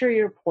structure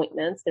your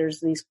appointments. There's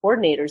these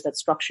coordinators that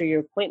structure your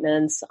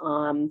appointments,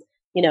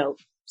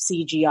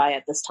 see GI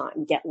at this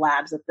time, get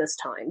labs at this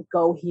time,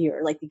 go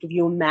here. They give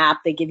you a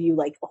map. They give you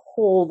a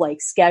whole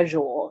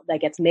schedule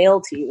that gets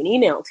mailed to you and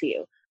emailed to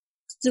you.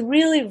 It's a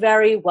really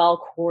very well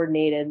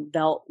coordinated,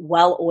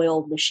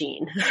 well-oiled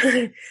machine,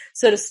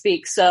 so to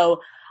speak.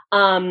 So,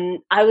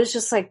 I was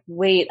just like,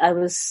 wait, I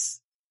was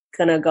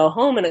going to go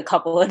home in a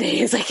couple of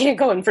days. I can't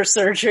go in for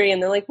surgery.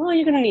 And they're like, well,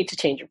 you're going to need to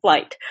change your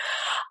flight.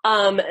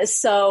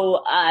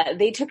 So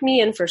they took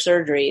me in for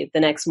surgery the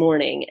next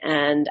morning.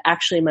 And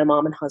actually my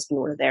mom and husband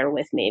were there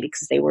with me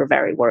because they were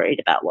very worried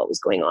about what was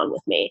going on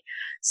with me.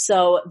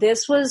 So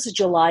this was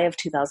July of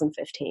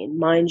 2015.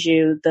 Mind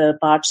you, the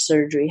botched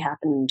surgery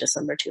happened in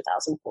December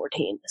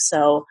 2014.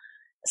 So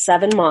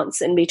 7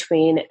 months in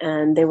between.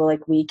 And they were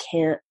like, we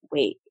can't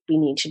wait. We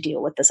need to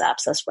deal with this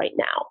abscess right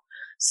now.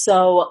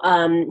 So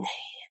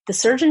the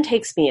surgeon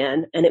takes me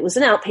in, and it was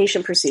an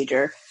outpatient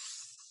procedure.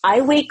 I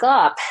wake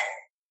up,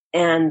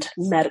 and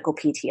medical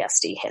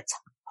PTSD hits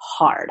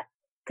hard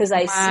because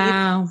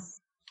I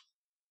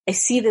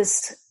see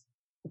this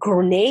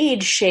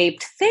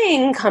grenade-shaped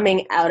thing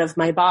coming out of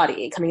my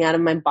body, coming out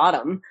of my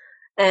bottom,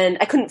 and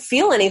I couldn't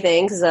feel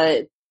anything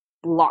because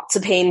lots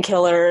of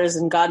painkillers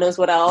and God knows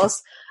what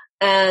else.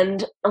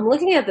 And I'm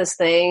looking at this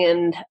thing,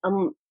 and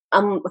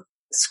I'm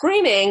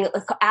screaming,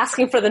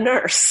 asking for the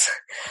nurse.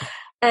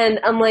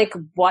 And I'm like,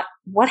 what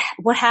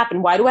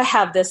happened? Why do I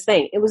have this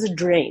thing? It was a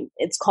drain.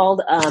 It's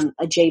called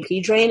a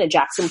JP drain, a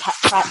Jackson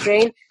Pratt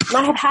drain. And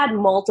I have had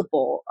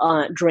multiple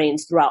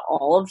drains throughout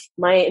all of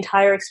my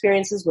entire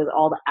experiences with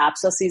all the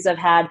abscesses I've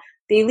had.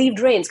 They leave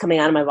drains coming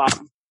out of my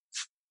bottom.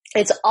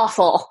 It's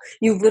awful.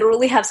 You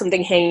literally have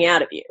something hanging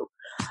out of you.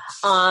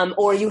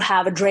 Or you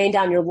have a drain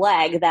down your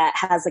leg that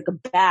has like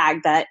a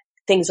bag that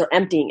things are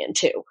emptying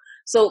into.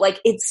 So like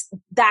it's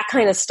that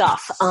kind of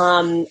stuff,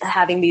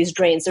 having these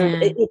drains.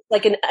 It's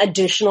like an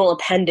additional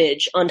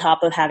appendage on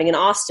top of having an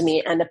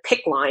ostomy and a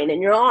PICC line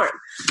in your arm.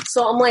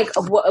 So I'm like,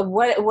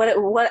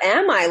 what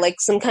am I?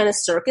 Like some kind of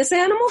circus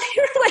animal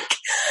here? Like,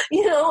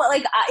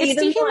 it's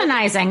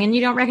dehumanizing and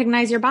you don't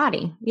recognize your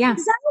body. Yeah.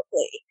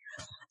 Exactly.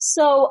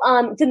 So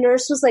the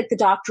nurse was like, the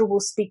doctor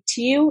will speak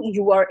to you.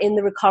 You are in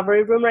the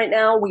recovery room right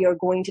now. We are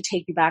going to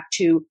take you back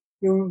to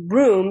your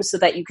room so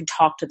that you can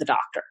talk to the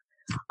doctor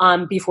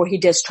before he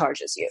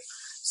discharges you.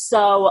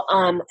 So,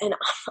 and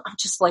I'm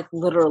just like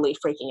literally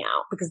freaking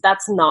out because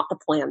that's not the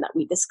plan that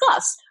we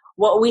discussed.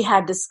 What we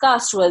had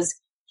discussed was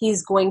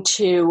he's going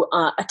to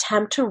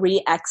attempt to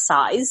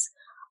re-excise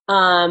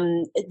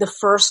the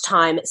first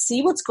time,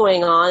 see what's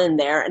going on in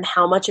there and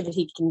how much of it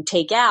he can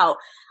take out.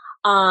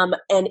 And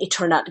it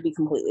turned out to be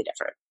completely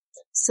different.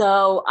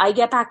 So I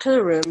get back to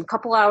the room. A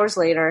couple hours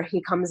later,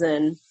 he comes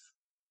in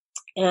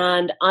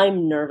and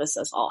I'm nervous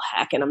as all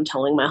heck. And I'm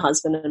telling my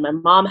husband and my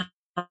mom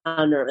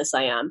how nervous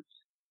I am.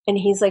 And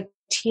he's like,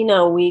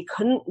 Tina, we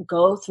couldn't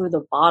go through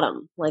the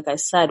bottom like I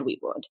said we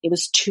would. It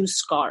was too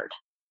scarred.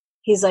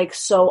 He's like,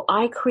 so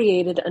I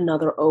created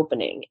another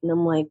opening. And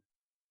I'm like,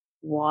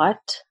 what?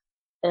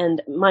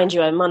 And mind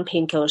you, I'm on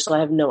painkillers, so I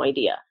have no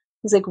idea.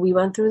 He's like, we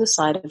went through the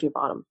side of your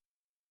bottom.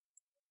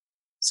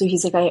 So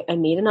he's like, I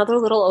made another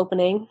little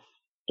opening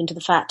into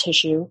the fat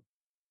tissue.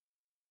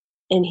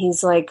 And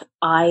he's like,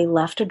 I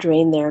left a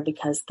drain there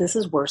because this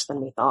is worse than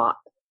we thought.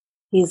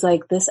 He's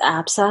like, this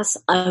abscess,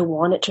 I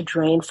want it to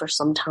drain for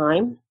some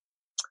time.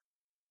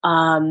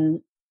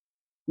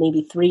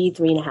 Maybe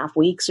 3.5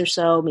 weeks or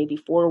so, maybe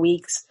 4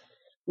 weeks.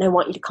 And I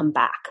want you to come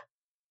back.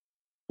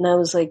 And I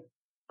was like,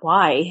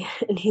 why?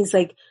 And he's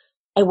like,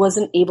 I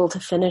wasn't able to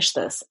finish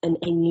this and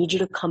I need you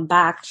to come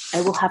back.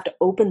 I will have to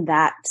open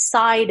that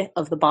side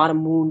of the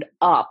bottom wound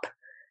up,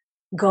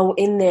 go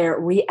in there,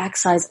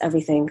 re-excise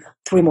everything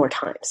 3 more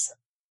times.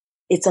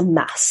 It's a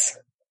mess.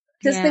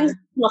 Because things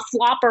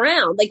flop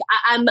around. Like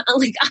I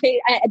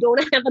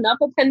don't have enough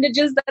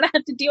appendages that I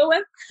have to deal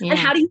with. Yeah. And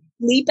how do you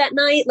sleep at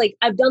night? Like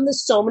I've done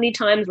this so many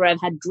times where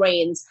I've had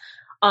drains,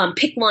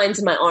 PICC lines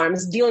in my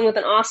arms, dealing with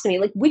an ostomy.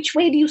 Like which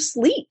way do you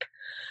sleep?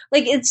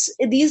 Like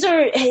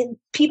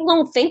people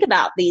don't think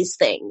about these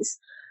things.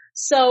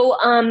 So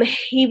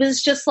he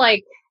was just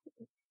like,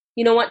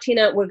 you know what,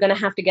 Tina, we're going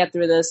to have to get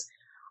through this.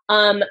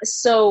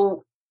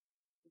 So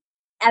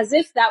as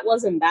if that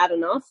wasn't bad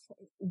enough,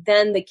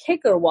 then the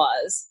kicker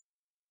was,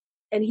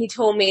 and he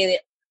told me,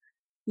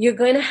 you're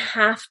going to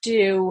have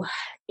to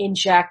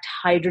inject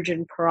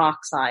hydrogen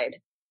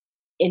peroxide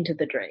into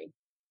the drain.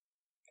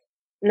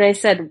 And I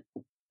said,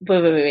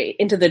 wait,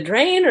 into the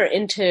drain or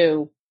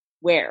into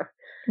where?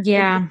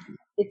 Yeah.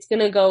 It's going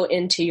to go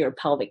into your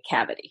pelvic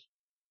cavity.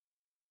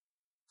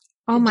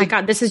 Oh my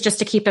God. This is just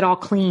to keep it all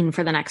clean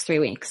for the next 3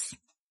 weeks.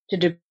 To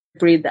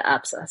debride the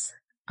abscess.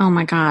 Oh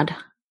my God.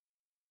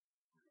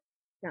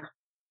 Yeah.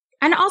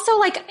 And also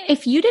like,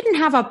 if you didn't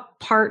have a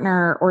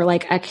partner or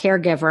like a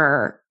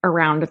caregiver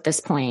around at this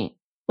point,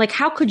 like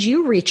how could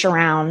you reach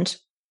around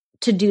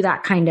to do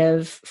that kind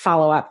of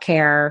follow-up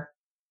care?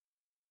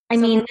 I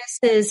mean,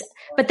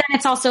 but then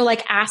it's also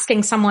like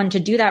asking someone to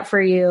do that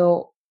for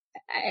you.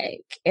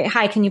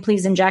 Hi, can you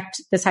please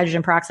inject this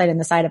hydrogen peroxide in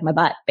the side of my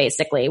butt,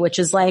 basically, which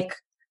is like,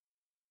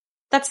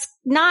 that's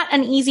not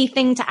an easy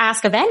thing to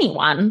ask of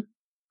anyone.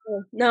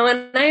 No,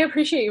 and I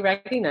appreciate you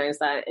recognizing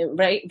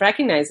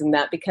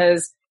that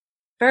because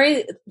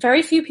very,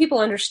 very few people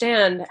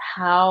understand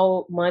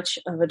how much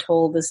of a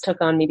toll this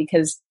took on me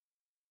because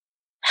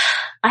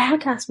I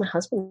had to ask my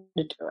husband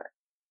to do it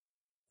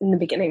in the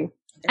beginning.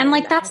 And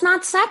like, that's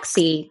not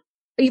sexy.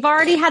 You've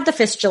already had the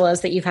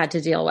fistulas that you've had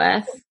to deal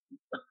with.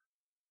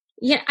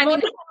 Yeah, I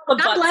mean,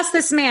 God bless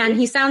this man.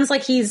 He sounds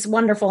like he's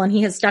wonderful and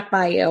he has stuck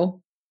by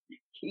you.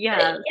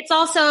 Yeah. It's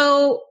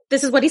also,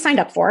 this is what he signed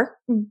up for,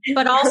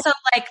 but also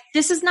like,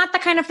 this is not the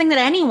kind of thing that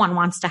anyone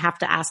wants to have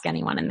to ask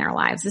anyone in their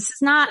lives. This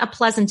is not a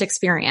pleasant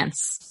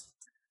experience.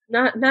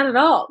 Not at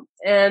all.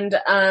 And,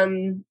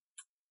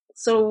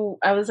 so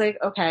I was like,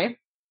 okay.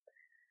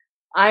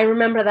 I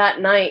remember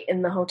that night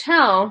in the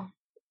hotel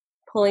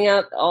pulling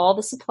out all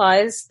the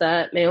supplies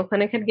that Mayo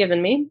Clinic had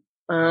given me.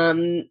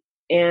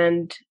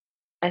 And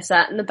I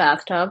sat in the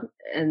bathtub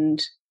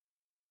and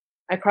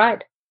I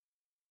cried.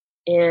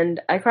 And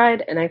I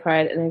cried and I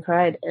cried and I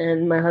cried.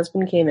 And my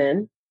husband came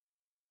in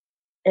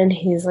and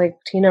he's like,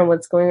 Tina,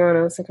 what's going on?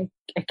 I was like,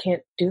 I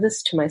can't do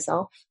this to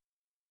myself.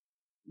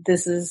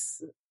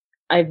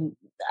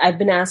 I've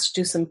been asked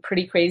to do some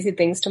pretty crazy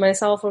things to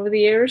myself over the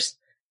years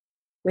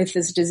with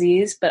this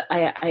disease, but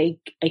I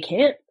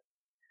can't.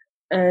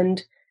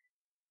 And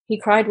he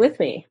cried with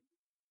me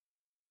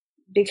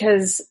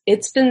because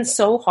it's been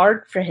so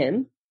hard for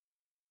him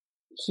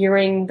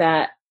hearing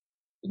that,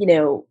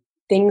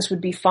 things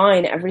would be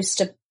fine every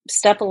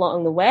step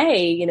along the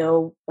way.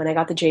 When I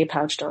got the J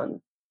pouch done,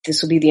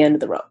 this will be the end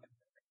of the road.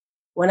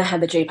 When I had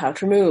the J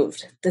pouch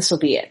removed, this will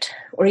be it.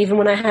 Or even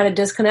when I had it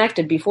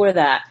disconnected before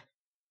that,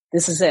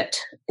 this is it.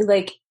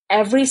 Like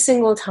every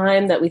single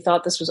time that we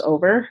thought this was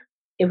over,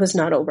 it was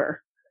not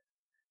over.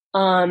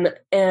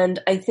 And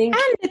I think,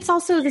 and it's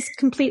also this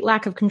complete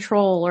lack of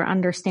control or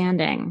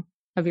understanding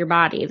of your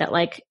body that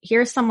like,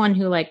 here's someone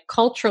who like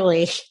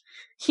culturally,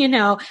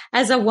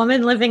 as a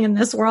woman living in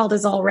this world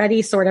is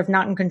already sort of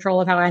not in control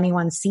of how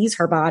anyone sees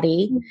her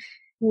body.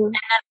 Mm-hmm. And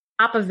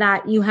on top of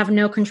that, you have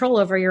no control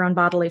over your own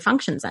bodily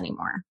functions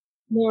anymore.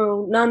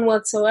 No, none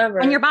whatsoever.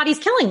 And your body's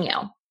killing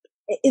you.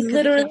 It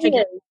literally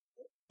is.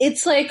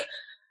 It's like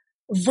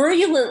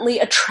virulently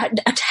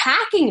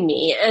attacking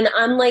me. And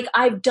I'm like,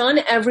 I've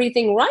done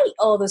everything right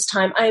all this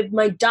time.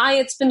 My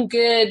diet's been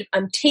good.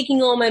 I'm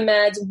taking all my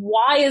meds.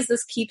 Why does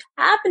this keep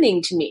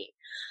happening to me?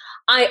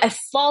 I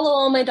follow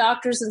all my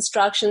doctor's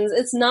instructions.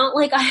 It's not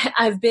like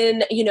I've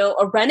been,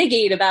 a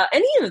renegade about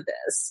any of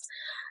this.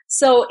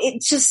 So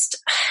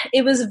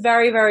it was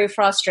very, very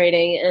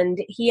frustrating. And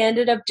he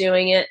ended up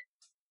doing it,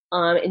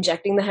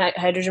 injecting the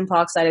hydrogen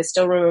peroxide. I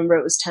still remember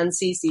it was 10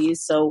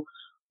 cc's. So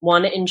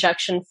one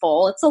injection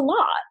full. It's a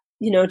lot,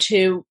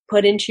 to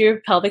put into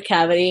your pelvic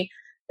cavity.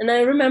 And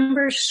I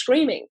remember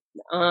screaming,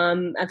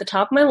 at the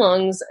top of my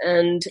lungs.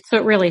 And so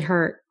it really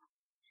hurt.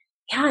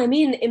 Yeah. I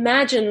mean,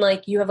 imagine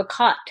like you have a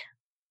cut.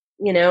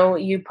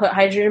 You put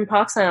hydrogen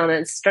peroxide on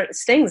it, it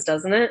stings,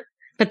 doesn't it?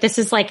 But this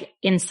is like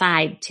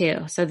inside too.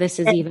 So this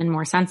is even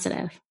more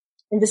sensitive.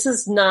 And this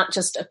is not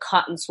just a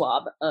cotton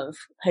swab of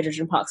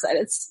hydrogen peroxide.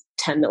 It's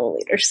 10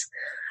 milliliters.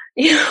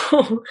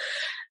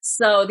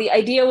 So the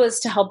idea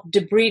was to help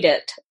debride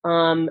it,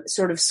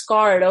 sort of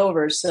scar it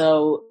over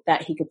so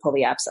that he could pull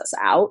the abscess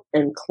out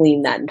and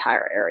clean that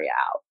entire area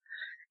out.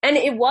 And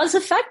it was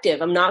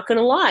effective. I'm not going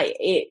to lie.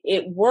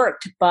 It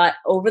worked. But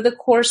over the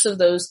course of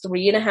those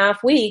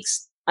 3.5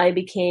 weeks, I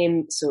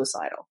became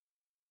suicidal.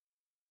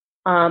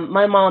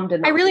 My mom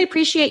did not. I really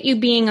appreciate you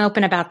being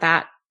open about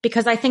that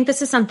because I think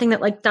this is something that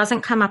like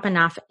doesn't come up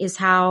enough is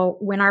how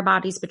when our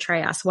bodies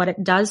betray us, what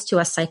it does to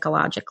us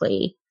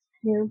psychologically.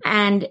 Yeah.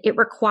 And it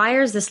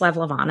requires this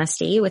level of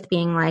honesty with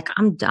being like,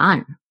 I'm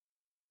done.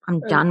 I'm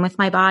done with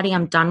my body.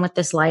 I'm done with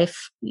this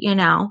life,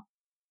 I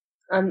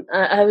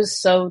was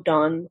so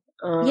done.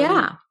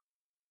 Yeah.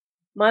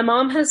 My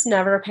mom has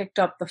never picked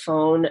up the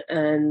phone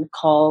and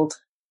called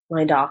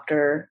my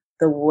doctor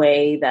the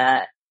way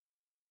that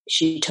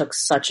she took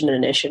such an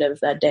initiative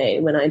that day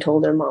when I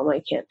told her, Mom,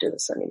 I can't do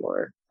this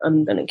anymore.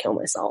 I'm going to kill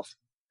myself.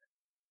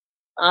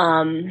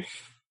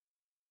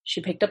 She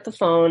picked up the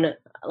phone.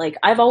 Like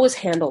I've always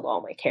handled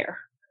all my care.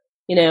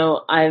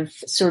 I've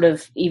sort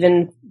of,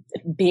 even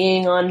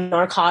being on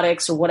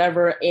narcotics or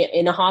whatever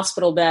in a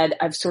hospital bed,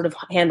 I've sort of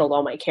handled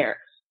all my care.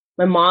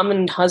 My mom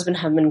and husband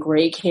have been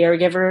great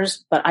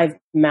caregivers, but I've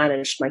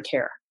managed my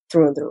care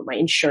through and through, my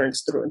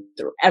insurance through and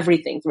through,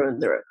 everything through and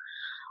through.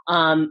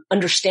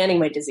 Understanding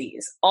my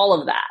disease, all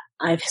of that.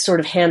 I've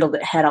sort of handled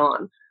it head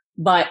on.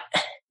 But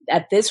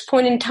at this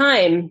point in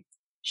time,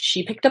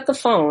 she picked up the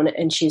phone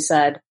and she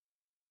said,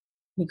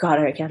 you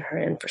gotta get her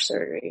in for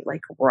surgery,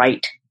 like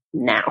right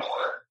now.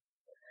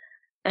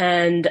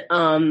 And,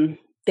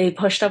 they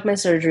pushed up my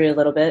surgery a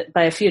little bit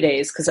by a few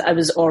days because I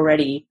was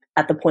already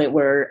at the point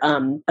where, I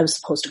was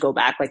supposed to go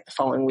back like the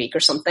following week or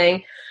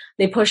something.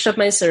 They pushed up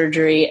my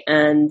surgery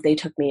and they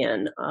took me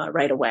in,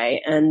 right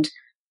away. And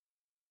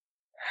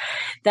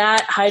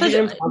that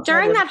hydrogen. So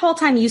during that whole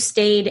time, you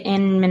stayed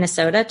in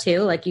Minnesota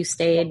too. Like you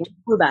stayed.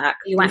 Flew back.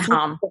 You went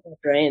home.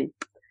 Drain.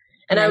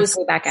 And I was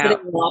back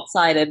out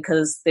lopsided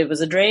because there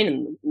was a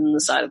drain in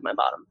the side of my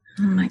bottom.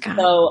 Oh my God.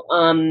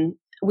 So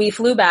we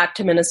flew back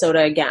to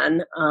Minnesota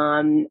again,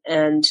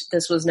 and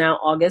this was now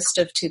August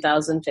of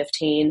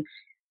 2015.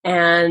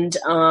 And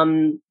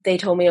they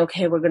told me,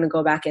 okay, we're going to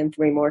go back in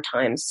 3 more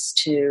times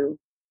to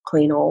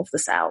clean all of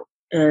this out.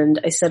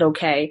 And I said,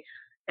 okay.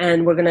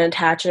 and we're going to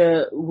attach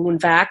a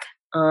wound vac,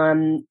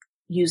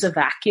 use a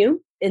vacuum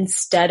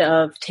instead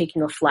of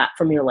taking a flap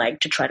from your leg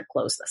to try to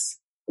close this.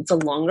 It's a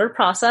longer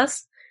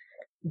process,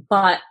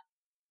 but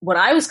what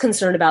I was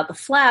concerned about the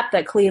flap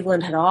that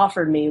Cleveland had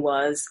offered me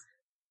was,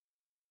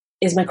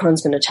 is my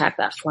Crohn's going to attack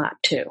that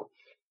flap too?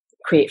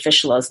 Create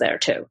fistulas there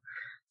too.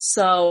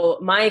 So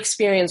my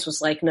experience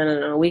was like,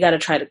 no, we got to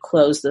try to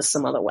close this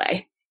some other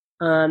way.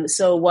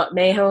 So what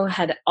Mayo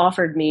had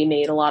offered me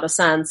made a lot of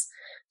sense.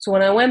 So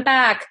when I went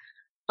back,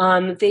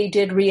 they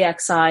did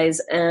re-excise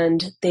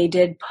and they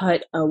did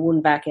put a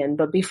wound vac in.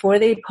 But before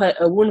they put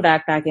a wound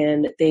vac back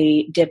in,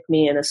 they dipped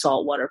me in a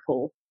saltwater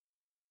pool.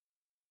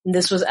 And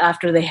this was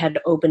after they had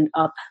opened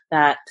up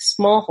that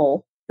small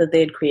hole that they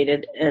had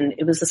created, and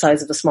it was the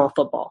size of a small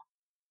football.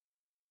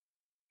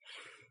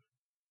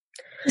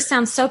 This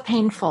sounds so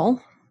painful.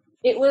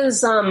 It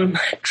was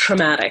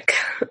traumatic.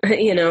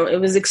 It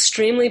was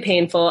extremely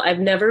painful. I've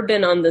never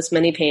been on this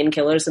many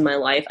painkillers in my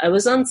life. I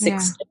was on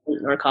 6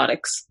 different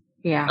narcotics.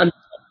 Yeah. I'm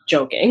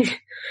joking.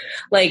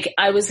 Like,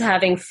 I was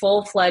having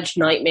full-fledged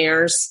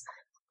nightmares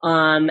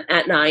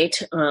at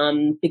night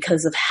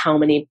because of how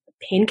many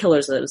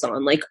painkillers I was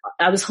on. Like,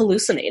 I was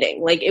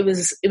hallucinating. Like, it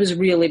was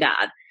really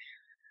bad.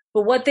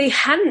 But what they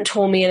hadn't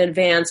told me in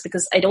advance,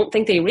 because I don't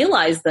think they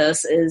realized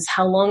this, is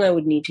how long I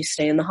would need to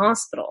stay in the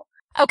hospital.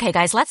 Okay,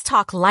 guys, let's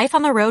talk life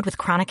on the road with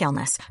chronic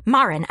illness.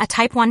 Marin, a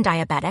type 1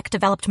 diabetic,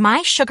 developed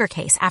My Sugar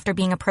Case after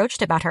being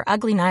approached about her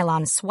ugly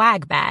nylon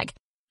swag bag.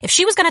 If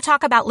she was going to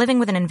talk about living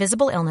with an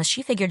invisible illness,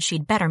 she figured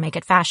she'd better make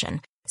it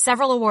fashion.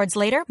 Several awards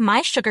later,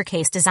 My Sugar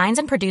Case designs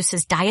and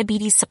produces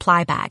diabetes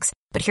supply bags.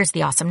 But here's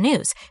the awesome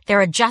news.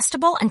 They're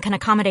adjustable and can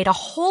accommodate a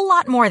whole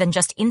lot more than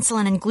just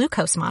insulin and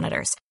glucose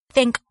monitors.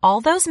 Think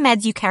all those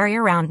meds you carry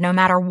around no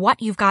matter what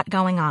you've got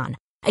going on.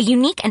 A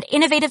unique and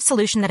innovative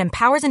solution that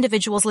empowers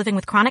individuals living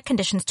with chronic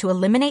conditions to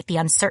eliminate the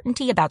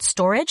uncertainty about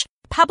storage,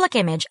 public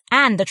image,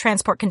 and the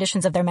transport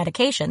conditions of their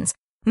medications.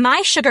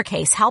 My Sugar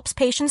Case helps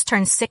patients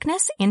turn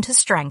sickness into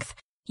strength.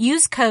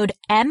 Use code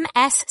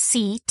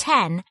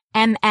MSC10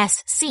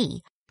 MSC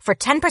for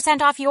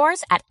 10% off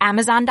yours at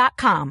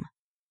Amazon.com.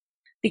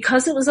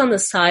 Because it was on the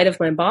side of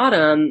my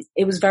bottom,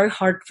 it was very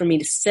hard for me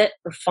to sit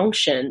or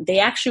function. They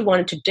actually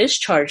wanted to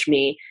discharge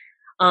me.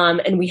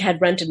 And we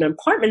had rented an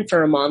apartment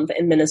for a month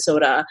in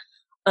Minnesota.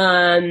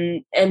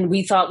 And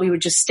we thought we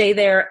would just stay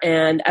there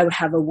and I would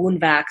have a wound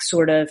vac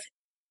sort of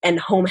and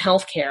home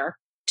health care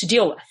to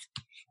deal with.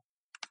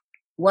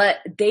 What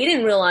they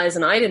didn't realize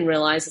and I didn't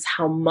realize is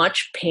how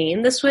much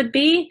pain this would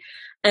be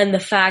and the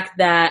fact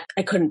that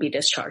I couldn't be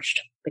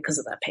discharged because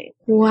of that pain.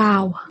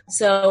 Wow.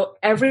 So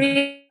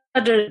every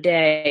other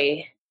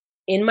day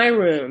in my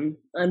room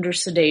under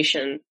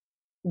sedation,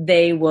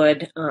 they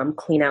would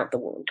clean out the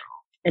wound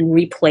and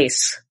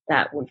replace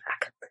that wound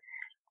vac.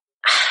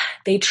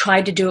 They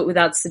tried to do it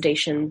without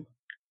sedation.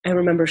 I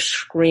remember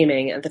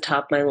screaming at the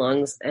top of my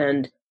lungs.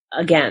 And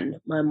again,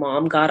 my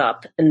mom got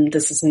up, and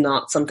this is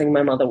not something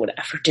my mother would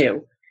ever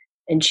do.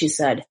 And she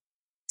said,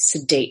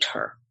 sedate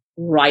her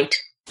right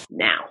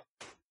now.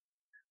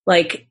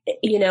 Like,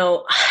 I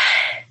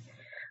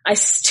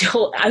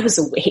was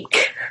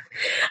awake.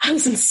 I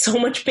was in so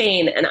much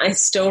pain. And I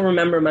still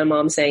remember my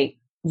mom saying,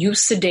 you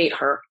sedate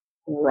her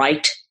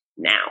right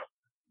now.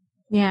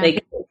 Yeah.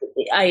 Like,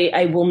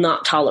 I will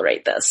not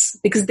tolerate this,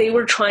 because they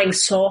were trying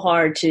so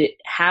hard to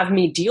have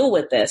me deal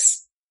with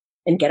this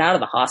and get out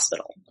of the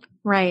hospital.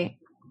 Right.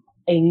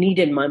 I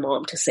needed my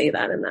mom to say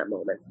that in that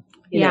moment.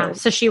 You know?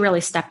 So she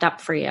really stepped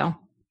up for you.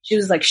 She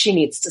was like, she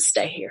needs to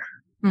stay here.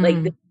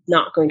 Like, this is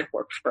not going to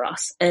work for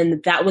us.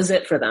 And that was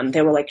it for them.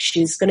 They were like,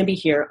 she's going to be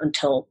here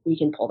until we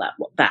can pull that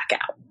back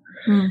out.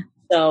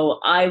 So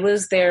I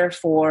was there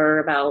for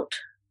about,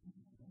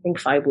 I think,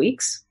 5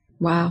 weeks.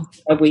 Wow.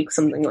 5 weeks,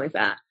 something like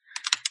that.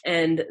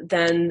 And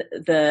then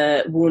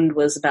the wound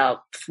was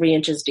about 3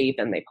 inches deep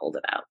and they pulled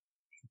it out.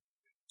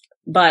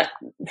 But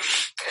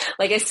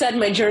like I said,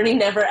 my journey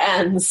never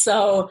ends.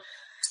 So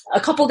a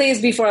couple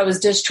days before I was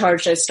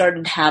discharged, I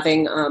started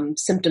having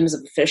symptoms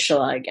of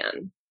fistula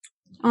again.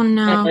 Oh,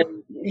 no.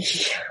 And,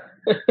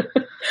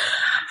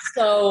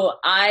 so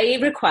I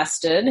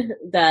requested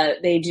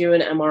that they do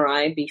an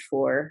MRI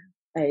before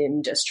I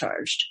am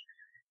discharged.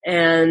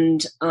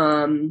 And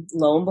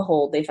lo and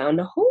behold, they found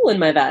a hole in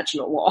my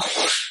vaginal wall.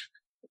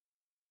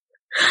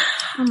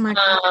 Oh my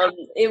God.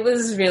 It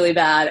was really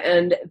bad.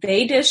 And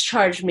they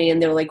discharged me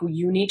and they were like, well,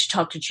 you need to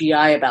talk to GI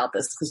about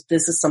this because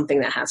this is something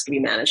that has to be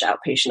managed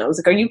outpatient. I was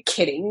like, are you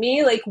kidding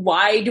me? Like,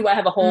 why do I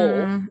have a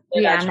hole?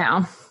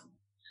 Yeah,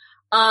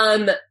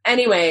 no.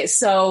 Anyway,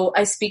 so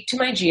I speak to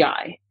my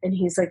GI and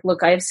he's like,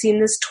 look, I've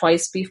seen this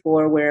twice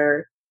before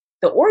where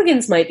the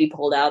organs might be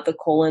pulled out, the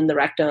colon, the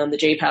rectum, the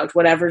J pouch,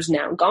 whatever's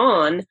now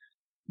gone.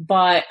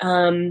 But,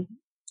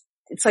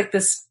 it's like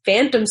this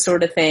phantom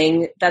sort of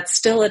thing that's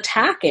still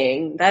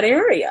attacking that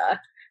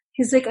area.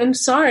 He's like, I'm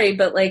sorry,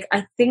 but like,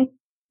 I think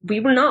we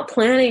were not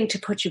planning to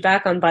put you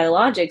back on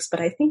biologics,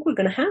 but I think we're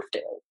going to have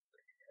to.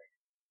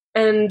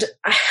 And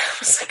I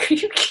was like, are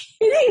you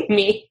kidding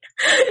me?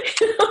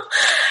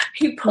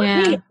 He put me,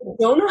 I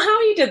don't know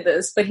how he did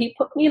this, but he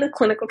put me in a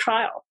clinical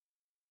trial.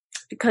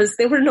 because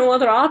there were no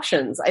other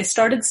options. I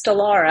started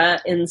Stellara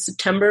in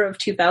September of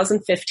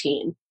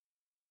 2015,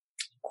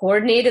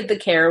 coordinated the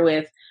care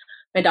with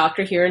my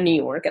doctor here in New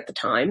York at the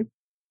time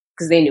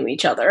because they knew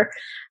each other.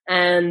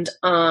 And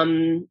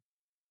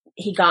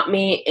he got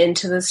me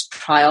into this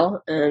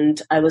trial,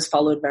 and I was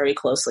followed very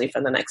closely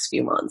for the next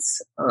few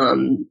months.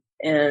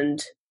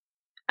 And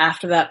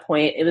after that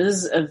point, it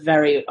was a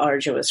very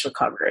arduous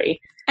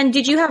recovery. And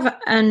did you have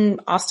an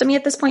ostomy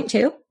at this point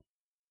too?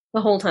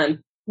 The whole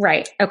time.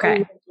 Right.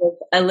 Okay.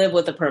 I live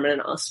with a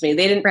permanent ostomy.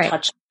 They didn't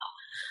touch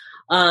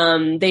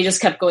that. They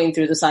just kept going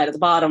through the side of the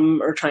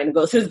bottom or trying to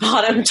go through the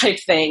bottom type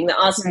thing. The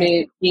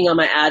ostomy being on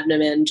my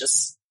abdomen,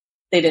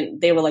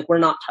 they were like, we're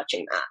not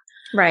touching that.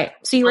 Right.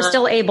 So you were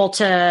still able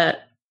to,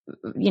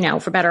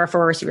 for better or for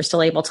worse, you were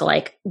still able to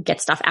like get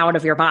stuff out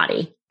of your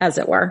body, as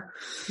it were.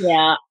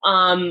 Yeah.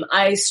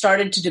 I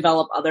started to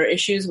develop other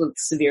issues with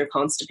severe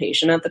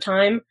constipation at the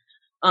time,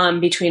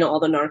 between all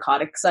the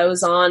narcotics I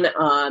was on.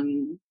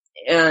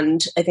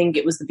 And I think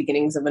it was the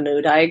beginnings of a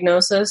new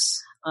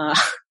diagnosis. I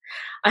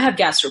have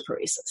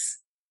gastroparesis.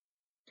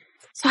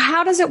 So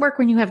how does it work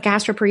when you have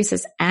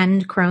gastroparesis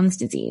and Crohn's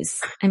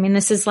disease? I mean,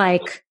 this is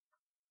like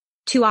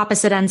two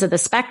opposite ends of the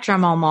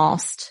spectrum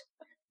almost.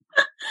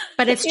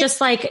 But it's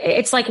just like,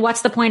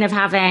 what's the point of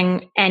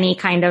having any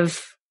kind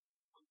of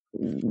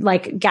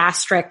like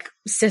gastric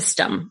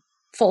system,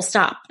 full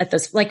stop at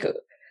this? Like,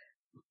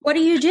 what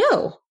do you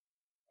do?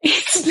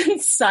 It's been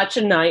such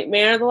a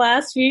nightmare the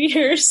last few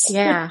years.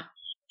 Yeah.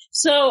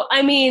 So,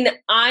 I mean,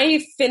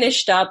 I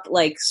finished up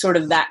like sort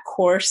of that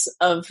course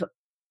of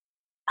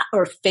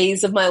or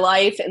phase of my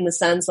life in the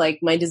sense like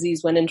my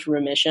disease went into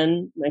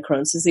remission. My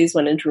Crohn's disease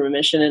went into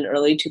remission in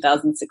early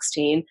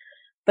 2016.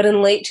 But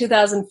in late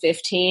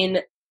 2015,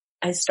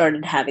 I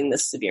started having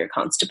this severe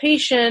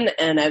constipation,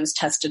 and I was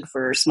tested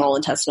for small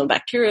intestinal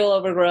bacterial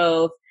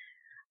overgrowth.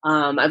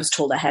 I was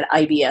told I had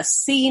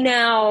IBS-C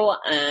now,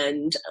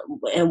 and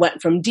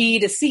went from D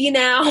to C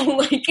now,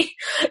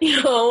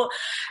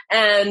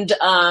 and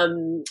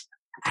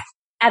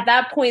at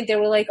that point they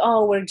were like,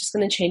 oh, we're just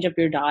going to change up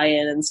your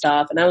diet and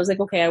stuff. And I was like,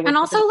 okay. And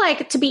also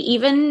like to be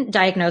even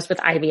diagnosed with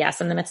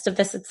IBS in the midst of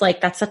this, it's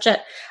like, that's such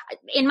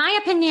in my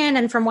opinion,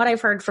 and from what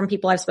I've heard from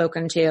people I've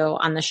spoken to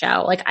on the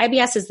show, like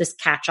IBS is this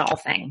catch-all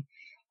thing.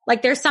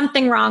 Like there's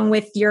something wrong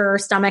with your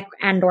stomach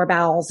and or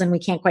bowels and we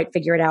can't quite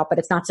figure it out, but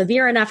it's not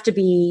severe enough to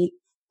be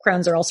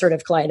Crohn's or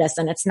ulcerative colitis,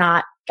 and it's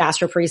not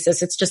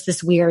gastroparesis. It's just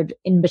this weird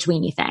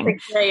in-betweeny thing.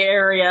 The gray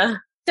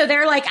area. So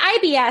they're like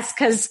IBS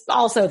because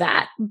also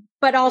that,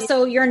 but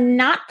also you're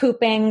not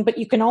pooping, but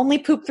you can only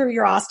poop through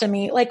your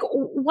ostomy. Like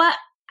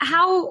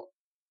how,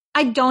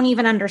 I don't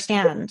even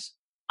understand.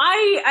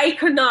 I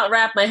could not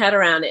wrap my head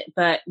around it,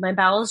 but my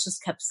bowels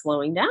just kept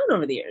slowing down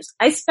over the years.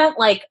 I spent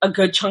like a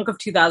good chunk of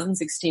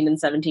 2016 and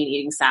 17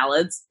 eating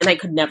salads, and I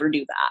could never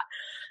do that.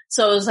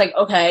 So I was like,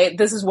 okay,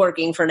 this is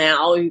working for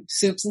now.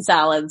 Soups and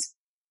salads.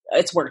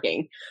 It's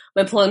working.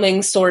 My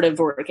plumbing's sort of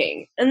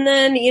working. And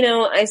then,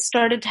 I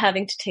started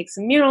having to take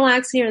some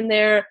Miralax here and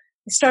there.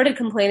 I started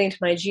complaining to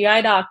my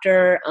GI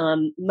doctor.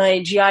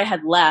 My GI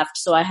had left,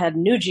 so I had a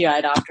new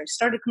GI doctor. I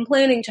started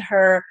complaining to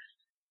her,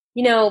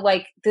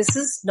 this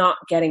is not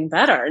getting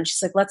better. And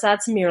she's like, let's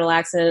add some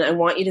Miralax in. I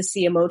want you to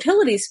see a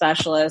motility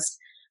specialist.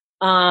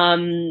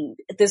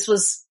 This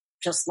was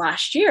just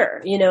last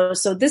year,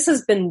 so this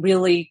has been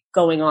really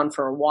going on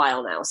for a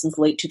while now, since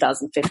late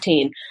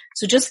 2015.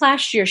 So just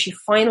last year, she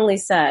finally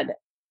said,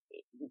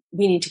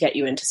 we need to get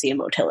you in to see a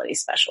motility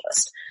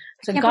specialist.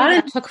 So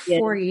it took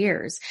 4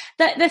 years.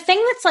 The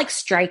thing that's like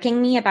striking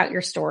me about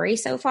your story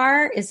so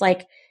far is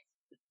like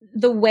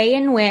the way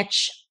in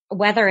which,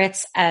 whether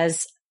it's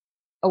as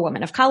a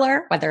woman of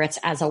color, whether it's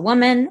as a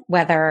woman,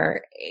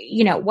 whether,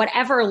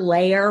 whatever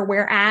layer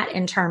we're at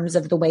in terms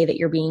of the way that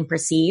you're being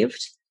perceived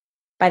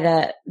by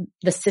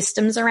the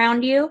systems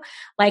around you,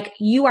 like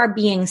you are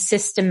being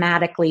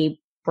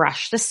systematically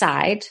brushed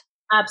aside.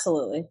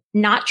 Absolutely.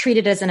 Not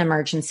treated as an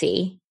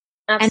emergency.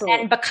 Absolutely.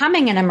 And then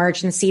becoming an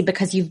emergency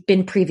because you've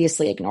been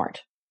previously ignored.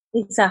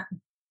 Exactly.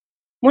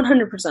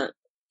 100%.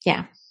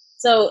 Yeah.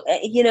 So,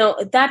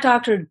 that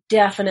doctor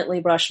definitely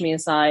brushed me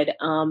aside,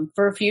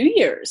 for a few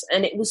years,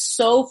 and it was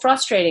so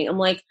frustrating. I'm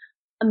like,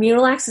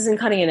 Miralax isn't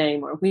cutting it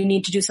anymore. We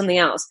need to do something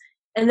else.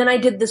 And then I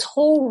did this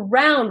whole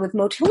round with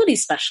motility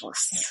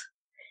specialists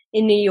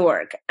in New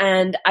York,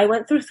 and I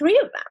went through 3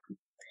 of them.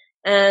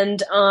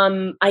 And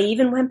I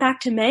even went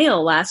back to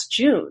Mayo last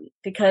June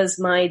because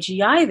my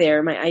GI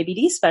there, my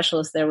IBD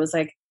specialist there, was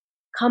like,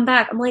 come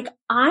back. I'm like,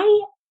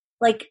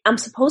 I'm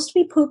supposed to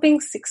be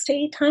pooping 6 to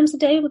 8 times a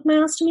day with my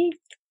ostomy.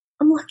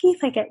 I'm lucky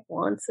if I get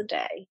once a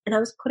day. And I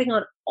was putting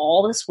on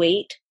all this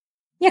weight.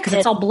 Yeah, because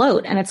it's all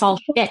bloat and it's all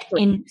shit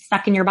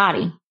stuck in your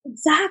body.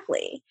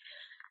 Exactly.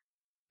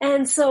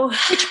 And so,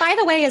 which by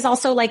the way is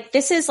also like,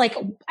 this is like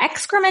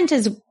excrement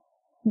is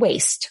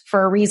waste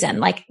for a reason.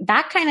 Like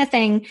that kind of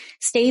thing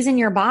stays in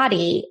your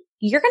body.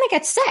 You're going to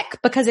get sick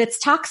because it's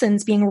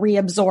toxins being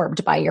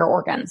reabsorbed by your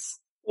organs.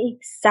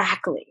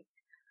 Exactly.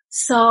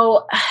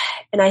 So,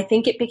 and I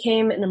think it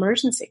became an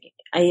emergency.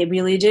 I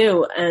really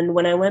do. And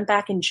when I went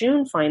back in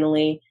June,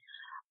 finally,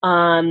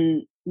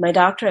 my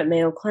doctor at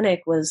Mayo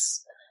Clinic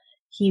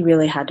he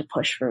really had to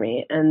push for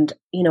me. And,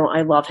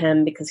 I love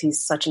him because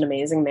he's such an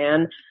amazing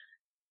man.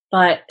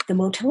 But the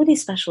motility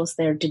specialist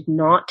there did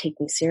not take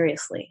me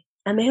seriously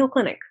at Mayo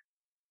Clinic.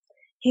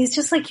 He's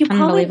just like, you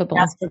probably have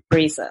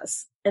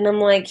gastroparesis. And I'm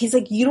like, he's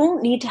like, you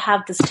don't need to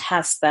have this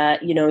test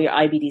that, your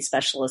IBD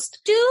specialist.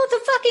 Do the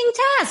fucking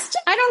test.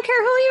 I don't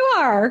care who you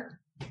are.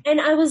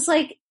 And I was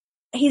like,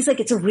 he's like,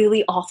 it's a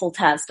really awful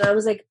test. And I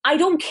was like, I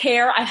don't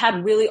care. I've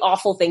had really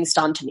awful things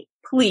done to me.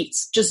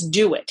 Please just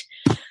do it.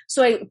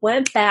 So I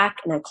went back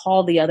and I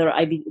called the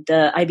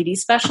IBD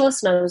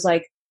specialist, and I was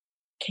like,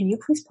 can you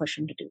please push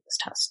him to do this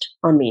test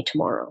on me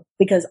tomorrow?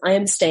 Because I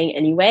am staying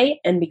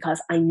anyway, and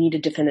because I need a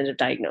definitive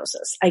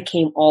diagnosis. I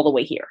came all the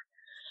way here.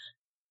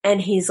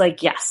 And he's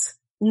like, yes.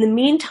 In the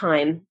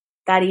meantime,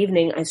 that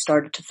evening, I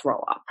started to throw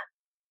up.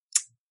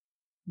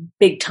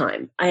 Big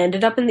time. I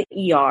ended up in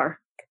the ER.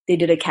 They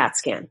did a CAT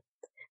scan.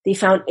 They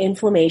found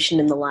inflammation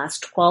in the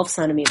last 12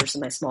 centimeters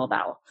of my small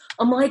bowel.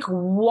 I'm like,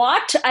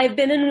 what? I've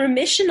been in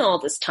remission all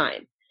this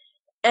time.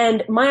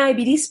 And my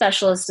IBD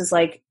specialist is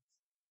like,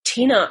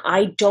 Tina,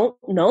 I don't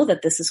know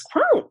that this is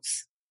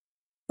Crohn's.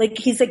 Like,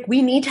 he's like,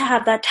 we need to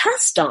have that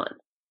test done.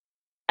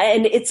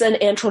 And it's an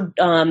antral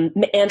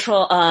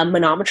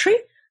manometry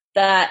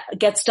that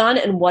gets done.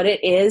 And what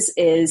it is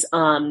it's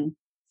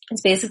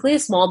basically a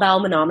small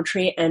bowel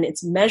manometry, and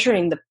it's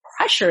measuring the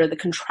pressure, the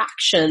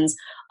contractions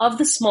of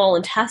the small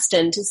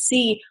intestine to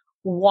see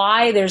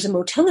why there's a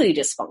motility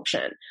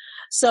dysfunction.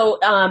 So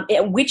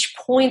at which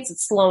points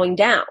it's slowing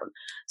down.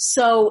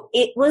 So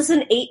it was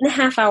an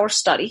 8.5-hour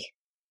study,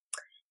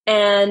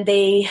 and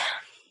they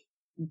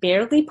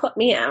barely put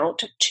me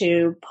out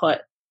to put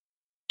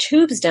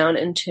tubes down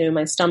into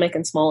my stomach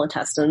and small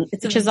intestine.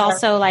 Which is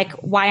also like,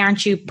 why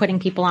aren't you putting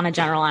people on a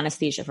general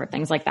anesthesia for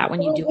things like that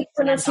when you do it's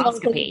going to slow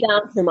things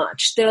down too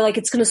much. They're like,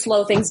 it's going to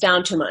slow things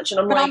down too much.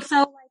 And I'm like,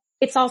 also,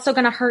 it's also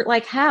going to hurt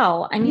like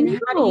hell. I mean,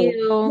 how do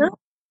you? No,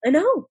 I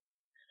know.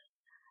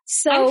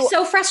 So I'm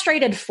so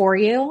frustrated for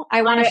you.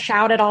 I want to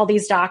shout at all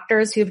these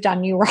doctors who've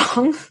done you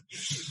wrong.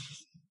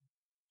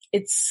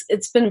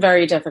 It's been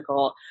very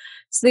difficult.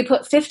 So they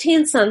put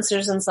 15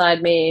 sensors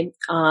inside me.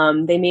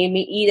 They made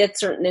me eat at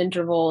certain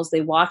intervals.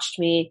 They watched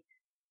me.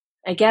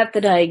 I get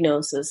the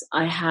diagnosis.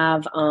 I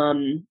have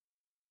antral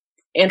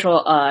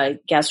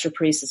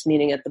gastroparesis,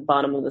 meaning at the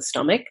bottom of the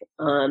stomach.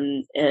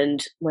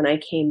 And when I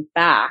came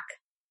back,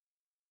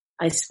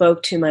 I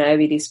spoke to my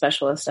IBD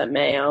specialist at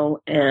Mayo,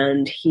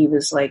 and he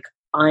was like,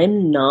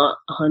 I'm not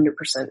 100%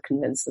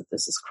 convinced that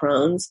this is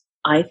Crohn's.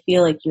 I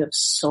feel like you have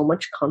so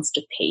much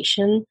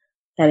constipation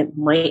that it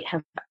might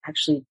have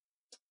actually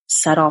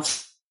set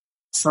off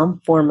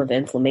some form of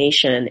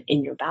inflammation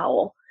in your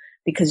bowel,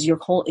 because your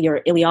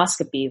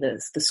ileoscopy,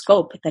 the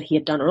scope that he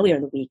had done earlier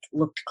in the week,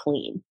 looked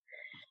clean.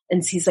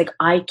 And he's like,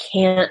 I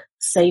can't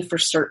say for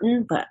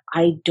certain, but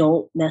I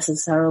don't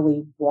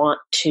necessarily want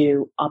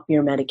to up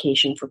your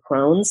medication for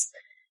Crohn's.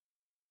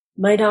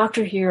 My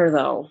doctor here,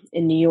 though,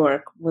 in New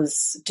York,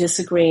 was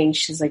disagreeing.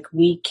 She's like,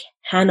 we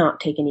cannot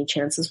take any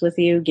chances with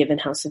you, given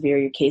how severe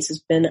your case has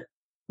been.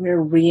 We're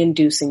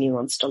re-inducing you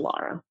on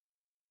Stelara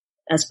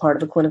as part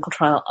of a clinical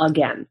trial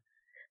again.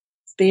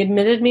 They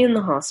admitted me in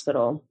the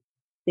hospital.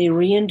 They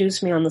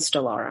re-induced me on the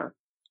Stelara.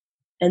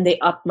 And they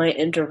upped my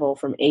interval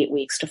from 8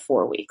 weeks to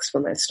 4 weeks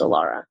for my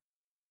Stelara.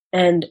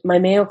 And my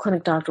Mayo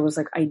Clinic doctor was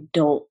like, I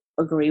don't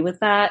agree with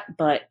that,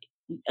 but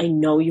I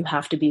know you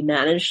have to be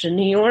managed in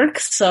New York,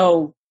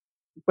 so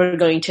we're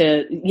going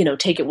to,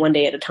 take it one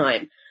day at a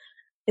time.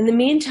 In the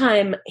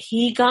meantime,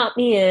 he got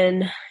me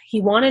in. He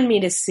wanted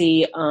me to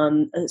see a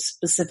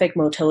specific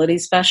motility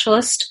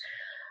specialist,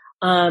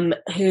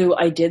 who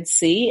I did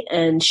see,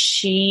 and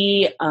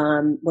she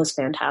was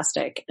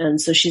fantastic. And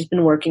so she's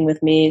been working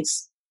with me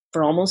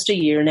for almost a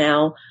year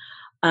now,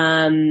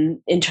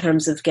 in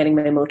terms of getting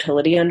my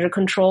motility under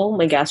control,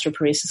 my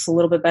gastroparesis a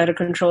little bit better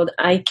controlled.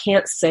 I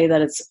can't say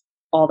that it's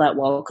all that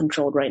well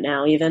controlled right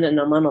now even, and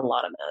I'm on a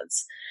lot of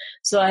meds.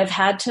 So I've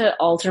had to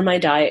alter my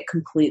diet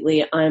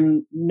completely.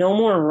 I'm no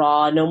more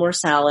raw, no more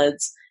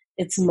salads.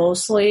 It's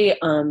mostly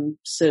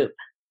soup.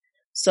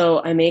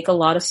 So I make a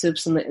lot of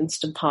soups in the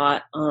Instant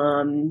Pot.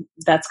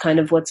 That's kind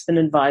of what's been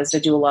advised. I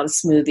do a lot of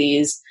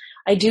smoothies.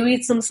 I do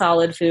eat some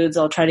solid foods.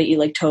 I'll try to eat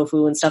like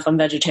tofu and stuff. I'm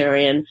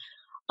vegetarian.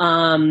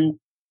 So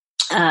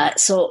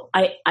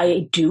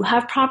I do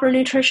have proper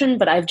nutrition,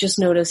 but I've just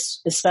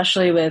noticed,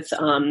 especially with,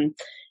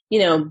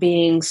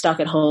 being stuck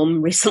at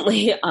home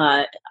recently,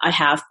 I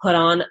have put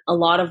on a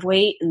lot of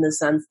weight in the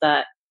sense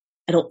that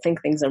I don't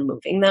think things are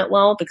moving that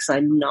well because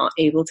I'm not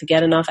able to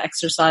get enough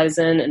exercise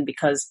in, and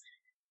because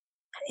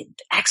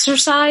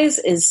exercise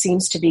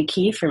seems to be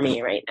key for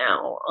me right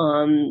now,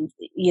 and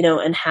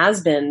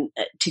has been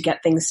to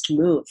get things to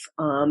move.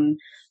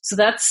 So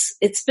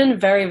it's been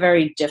very,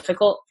 very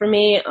difficult for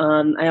me.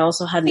 I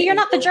also had,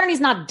 the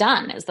journey's not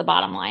done is the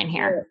bottom line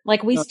here.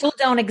 Like we still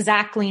don't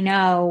exactly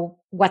know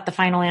what the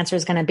final answer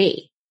is going to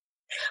be.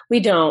 We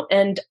don't.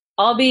 And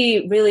I'll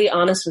be really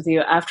honest with you.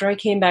 After I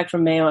came back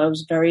from Mayo, I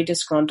was very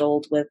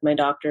disgruntled with my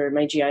doctor,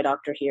 my GI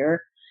doctor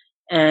here.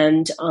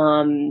 and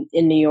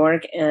in New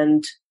York.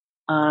 And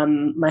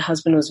my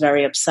husband was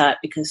very upset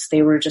because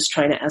they were just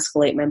trying to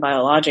escalate my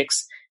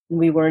biologics. And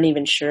we weren't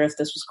even sure if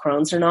this was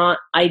Crohn's or not.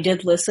 I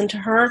did listen to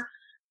her,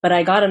 but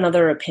I got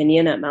another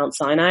opinion at Mount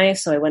Sinai.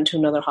 So I went to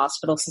another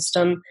hospital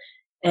system,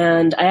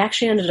 and I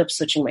actually ended up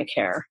switching my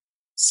care.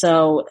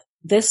 So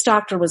this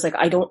doctor was like,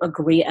 I don't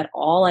agree at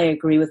all. I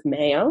agree with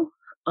Mayo.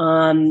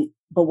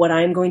 But what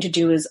I'm going to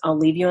do is I'll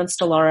leave you on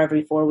Stelara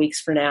every 4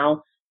 weeks for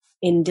now.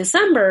 In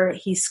December,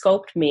 he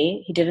scoped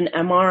me. He did an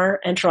MR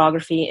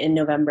enterography in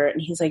November,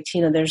 and he's like,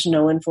 Tina, there's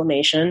no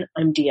inflammation.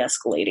 I'm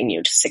de-escalating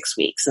you to 6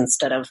 weeks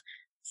instead of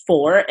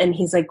 4. And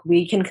he's like,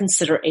 we can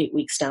consider 8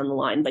 weeks down the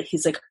line. But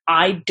he's like,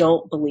 I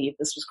don't believe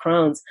this was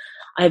Crohn's.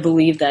 I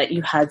believe that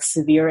you had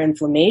severe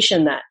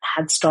inflammation that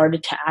had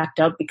started to act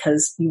up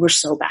because you were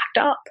so backed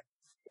up.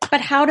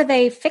 But how do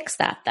they fix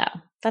that,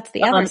 though? That's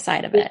the other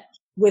side of it.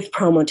 With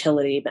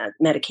promotility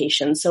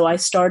medication. So I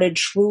started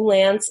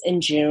Trulance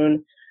in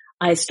June.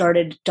 I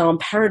started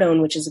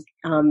domperidone, which is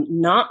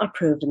not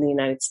approved in the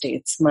United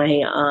States.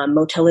 My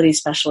motility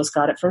specialist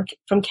got it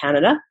from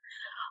Canada.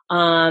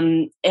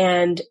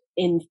 And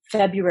in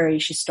February,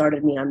 she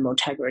started me on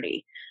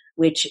Motegrity,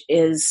 which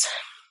is...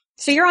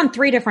 So you're on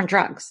 3 different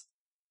drugs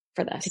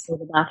for this. To go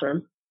to the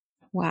bathroom.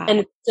 Wow. And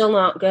it's still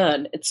not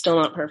good. It's still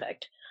not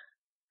perfect.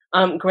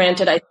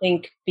 Granted, I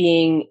think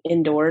being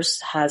indoors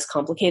has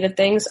complicated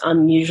things.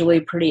 I'm usually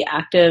pretty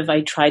active.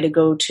 I try to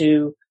go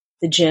to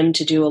the gym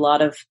to do a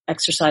lot of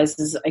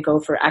exercises. I go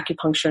for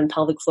acupuncture and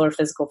pelvic floor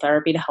physical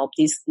therapy to help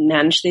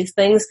manage these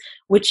things,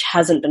 which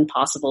hasn't been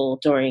possible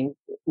during,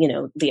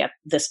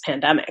 this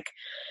pandemic.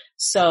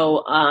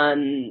 So,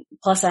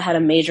 plus I had a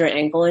major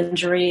ankle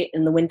injury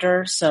in the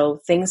winter. So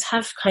things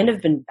have kind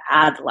of been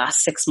bad the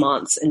last 6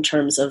 months in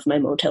terms of my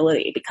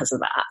motility because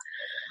of that.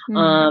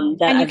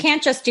 And you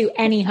can't just do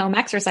any home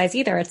exercise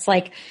either. It's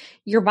like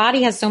your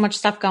body has so much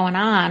stuff going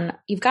on.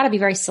 You've got to be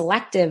very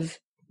selective.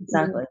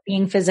 Exactly.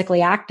 Being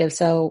physically active.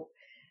 So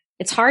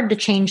it's hard to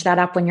change that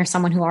up when you're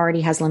someone who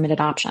already has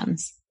limited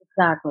options.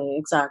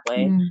 Exactly.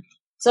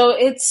 So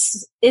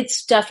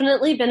it's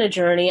definitely been a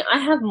journey. I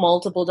have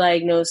multiple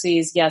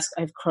diagnoses. Yes,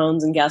 I have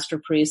Crohn's and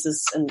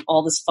gastroparesis and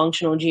all this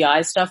functional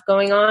GI stuff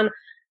going on.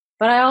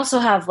 But I also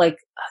have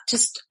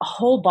just a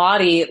whole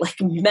body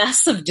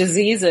mess of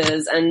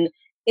diseases. And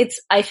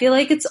I feel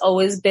like it's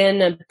always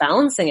been a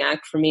balancing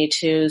act for me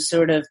to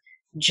sort of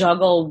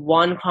juggle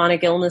one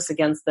chronic illness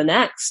against the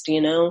next,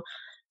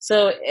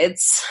 So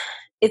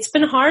it's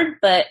been hard,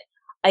 but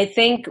I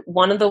think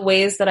one of the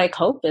ways that I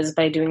cope is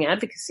by doing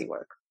advocacy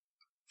work.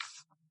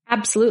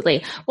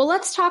 Absolutely. Well,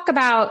 let's talk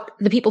about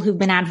the people who've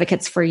been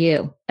advocates for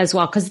you as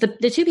well, because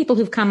the 2 people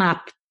who've come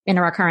up in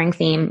a recurring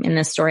theme in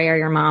this story are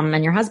your mom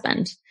and your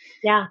husband.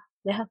 Yeah.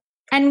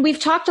 And we've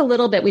talked a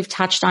little bit, we've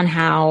touched on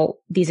how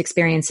these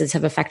experiences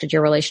have affected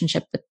your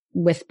relationship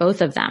with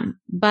both of them.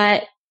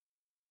 But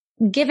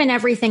given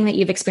everything that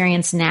you've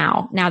experienced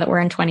now that we're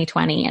in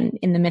 2020 and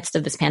in the midst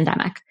of this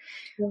pandemic,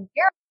 your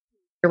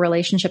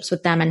relationships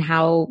with them and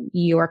how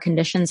your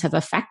conditions have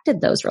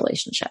affected those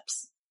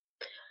relationships.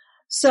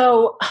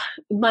 So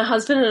my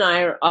husband and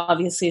I are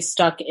obviously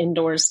stuck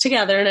indoors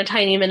together in a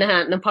tiny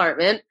Manhattan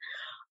apartment.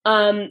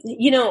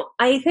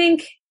 I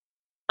think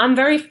I'm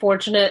very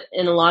fortunate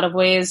in a lot of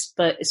ways,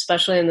 but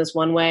especially in this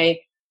one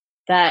way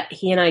that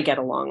he and I get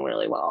along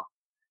really well.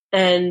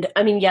 And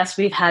I mean, yes,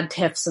 we've had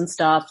tiffs and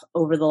stuff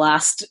over the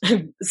last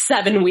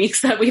 7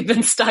 weeks that we've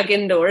been stuck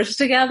indoors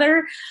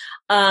together.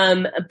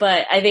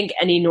 But I think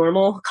any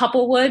normal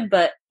couple would,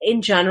 but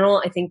in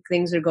general, I think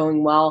things are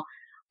going well.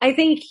 I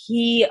think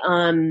he,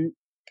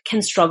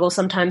 can struggle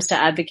sometimes to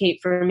advocate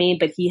for me,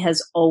 but he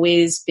has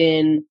always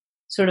been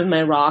sort of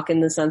my rock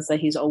in the sense that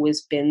he's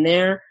always been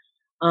there.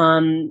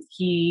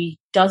 He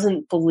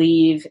doesn't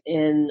believe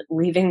in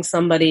leaving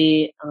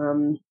somebody,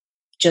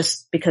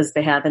 just because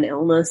they have an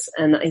illness.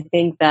 And I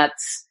think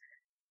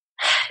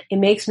it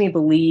makes me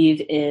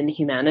believe in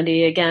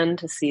humanity again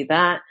to see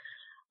that.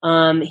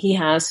 He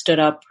has stood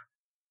up,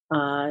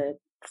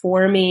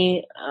 for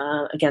me,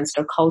 against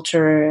our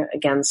culture,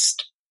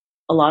 against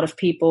a lot of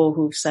people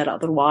who've said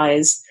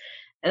otherwise.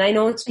 And I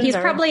know it's been he's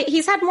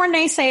had more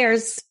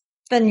naysayers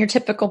than your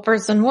typical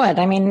person would.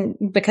 I mean,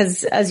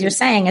 because as you're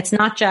saying, it's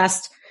not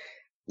just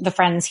the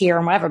friends here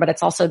and whatever, but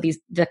it's also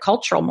the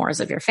cultural mores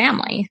of your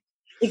family.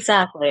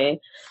 Exactly.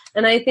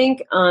 And I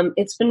think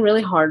it's been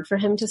really hard for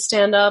him to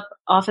stand up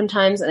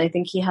oftentimes. And I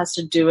think he has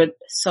to do it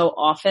so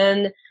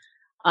often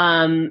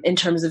in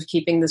terms of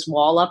keeping this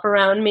wall up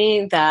around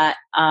me that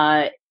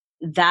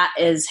that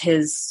is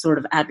his sort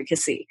of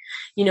advocacy.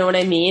 You know what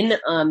I mean?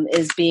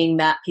 Is being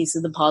that piece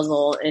of the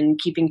puzzle and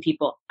keeping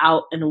people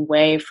out and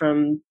away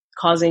from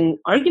causing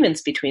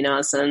arguments between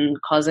us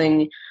and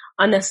causing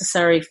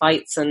unnecessary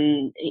fights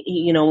and,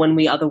 when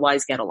we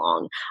otherwise get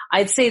along.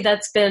 I'd say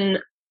that's been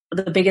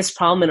the biggest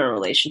problem in our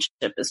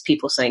relationship is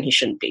people saying he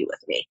shouldn't be with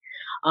me.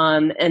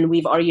 And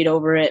we've argued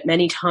over it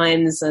many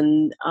times.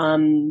 And,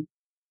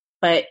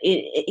 but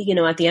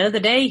at the end of the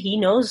day, he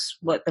knows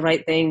what the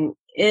right thing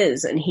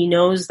is. And he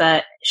knows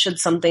that should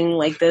something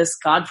like this,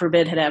 God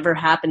forbid, had ever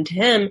happened to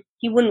him,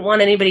 he wouldn't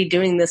want anybody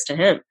doing this to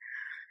him.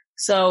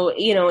 So,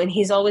 and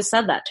he's always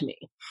said that to me.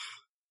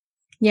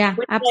 Yeah,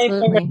 which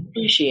absolutely. I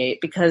appreciate,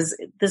 because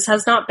this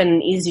has not been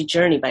an easy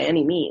journey by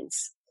any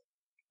means.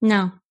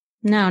 No,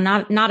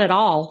 not at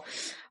all.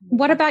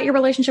 What about your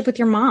relationship with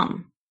your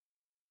mom?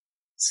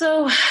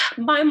 So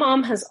my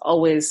mom has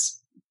always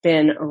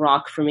been a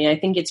rock for me. I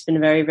think it's been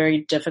very,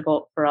 very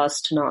difficult for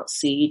us to not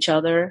see each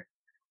other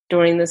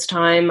during this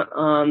time,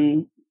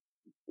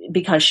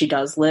 because she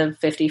does live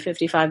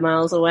 55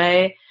 miles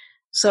away.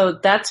 So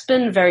that's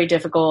been very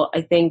difficult.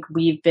 I think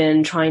we've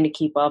been trying to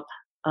keep up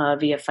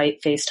via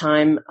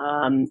FaceTime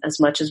as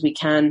much as we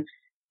can.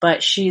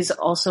 But she's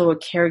also a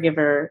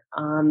caregiver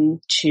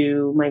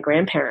to my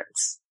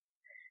grandparents.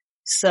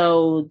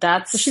 So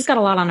she's got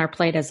a lot on her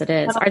plate as it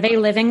is. Are they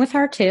living with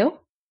her too?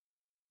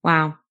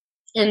 Wow.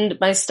 And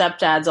my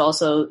stepdad's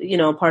also,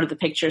 part of the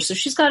picture. So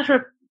she's got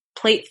her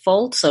plate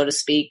full, so to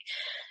speak.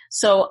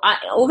 So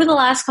over the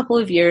last couple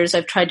of years,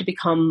 I've tried to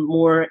become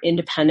more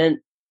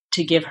independent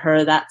to give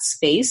her that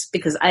space,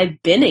 because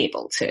I've been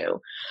able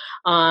to.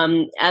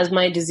 As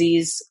my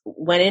disease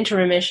went into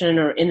remission,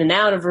 or in and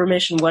out of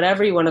remission,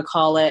 whatever you want to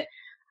call it,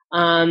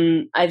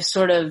 I've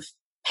sort of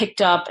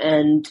picked up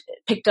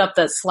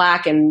that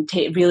slack and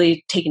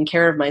really taken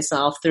care of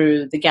myself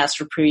through the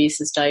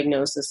gastroparesis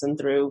diagnosis and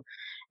through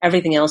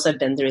everything else I've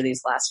been through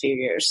these last few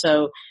years.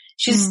 So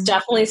she's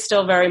definitely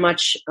still very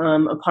much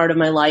a part of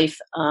my life,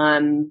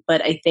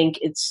 but I think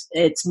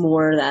it's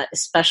more that,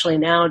 especially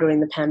now during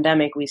the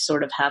pandemic, we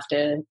sort of have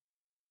to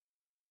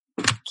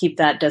keep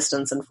that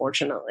distance,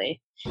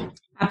 unfortunately.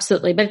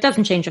 Absolutely. But it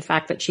doesn't change the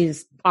fact that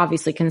she's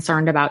obviously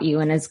concerned about you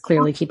and is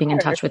clearly keeping in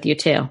touch with you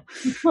too.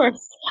 Of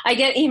course. I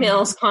get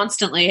emails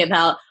constantly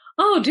about,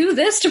 do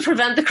this to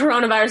prevent the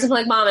coronavirus. I'm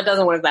like, Mom, it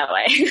doesn't work that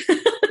way.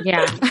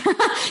 Yeah.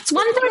 It's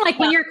one thing, like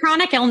when you're a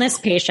chronic illness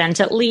patient,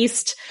 at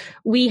least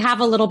we have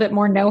a little bit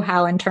more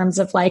know-how in terms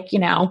of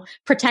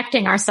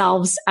protecting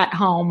ourselves at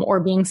home, or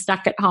being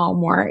stuck at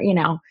home, or,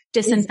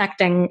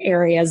 disinfecting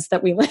areas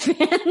that we live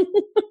in.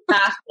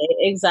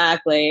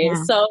 Exactly.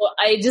 Yeah. So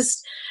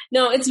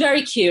it's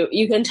very cute.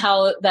 You can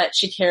tell that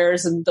she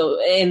cares in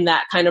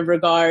that kind of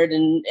regard.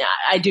 And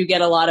I do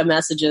get a lot of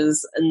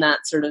messages in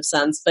that sort of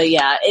sense. But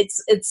yeah,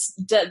 it's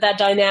that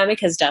dynamic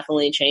has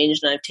definitely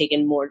changed, and I've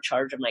taken more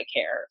charge of my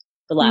care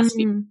the last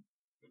few.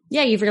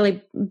 Yeah, you've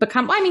really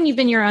become, you've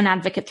been your own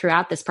advocate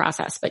throughout this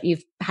process, but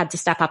you've had to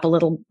step up a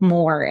little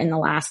more in the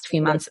last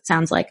few months, it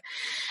sounds like.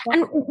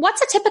 And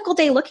what's a typical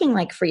day looking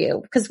like for you?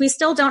 Because we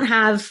still don't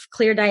have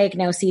clear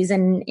diagnoses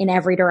in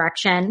every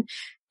direction.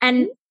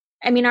 And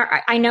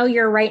I know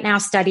you're right now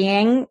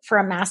studying for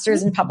a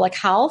master's in public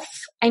health.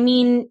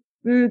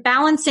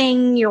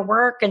 Balancing your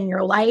work and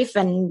your life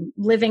and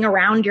living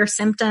around your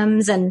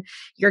symptoms and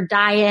your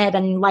diet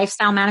and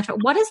lifestyle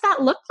management, what does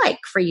that look like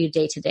for you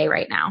day to day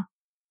right now?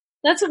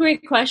 That's a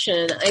great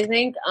question. I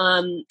think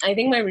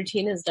my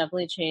routine has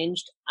definitely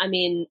changed.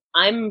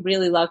 I'm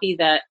really lucky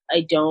that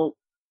I don't,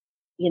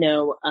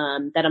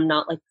 that I'm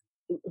not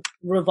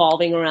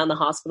revolving around the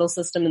hospital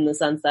system, in the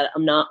sense that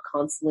I'm not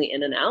constantly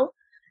in and out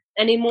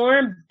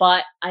anymore,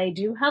 but I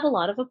do have a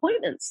lot of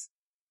appointments.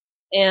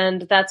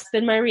 And that's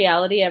been my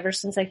reality ever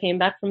since I came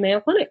back from Mayo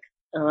Clinic,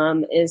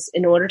 is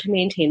in order to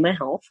maintain my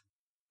health,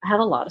 I have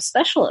a lot of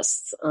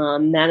specialists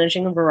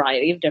managing a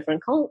variety of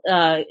different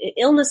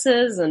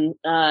illnesses and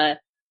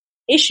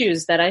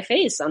issues that I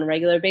face on a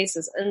regular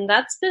basis. And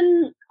that's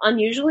been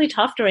unusually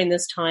tough during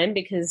this time,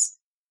 because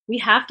we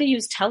have to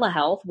use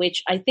telehealth,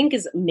 which I think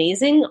is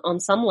amazing on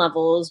some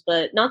levels,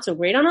 but not so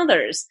great on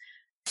others.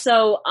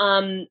 So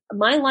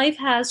my life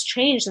has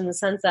changed in the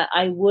sense that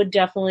I would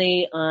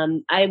definitely,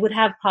 I would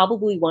have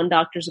probably one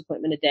doctor's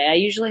appointment a day. I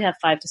usually have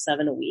 5 to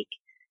 7 a week.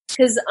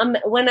 Because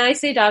when I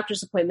say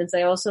doctor's appointments,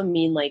 I also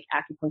mean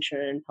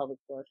acupuncture and pelvic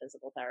floor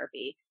physical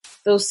therapy.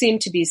 Those seem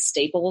to be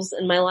staples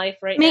in my life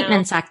right now.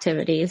 Maintenance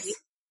activities.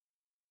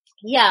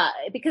 Yeah,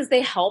 because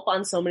they help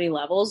on so many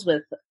levels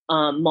with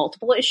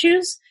multiple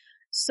issues.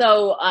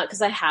 So,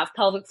 because I have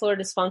pelvic floor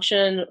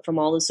dysfunction from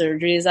all the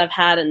surgeries I've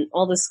had and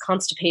all this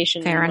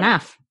constipation. Fair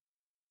enough.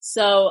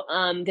 So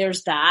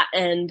there's that,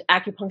 and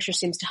acupuncture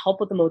seems to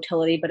help with the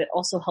motility, but it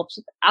also helps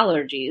with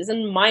allergies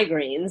and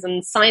migraines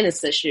and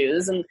sinus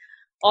issues and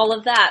all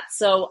of that.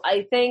 So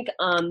I think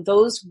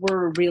those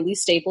were really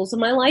staples in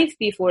my life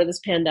before this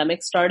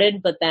pandemic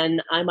started. But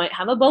then I might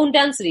have a bone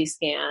density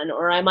scan,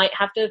 or I might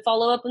have to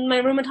follow up with my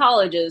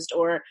rheumatologist,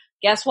 or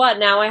guess what?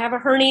 Now I have a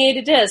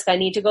herniated disc. I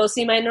need to go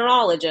see my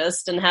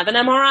neurologist and have an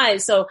MRI.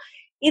 So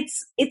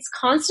it's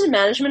constant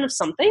management of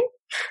something.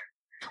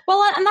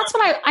 Well, and that's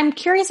what I'm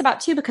curious about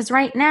too, because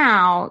right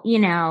now,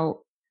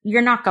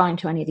 you're not going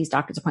to any of these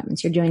doctor's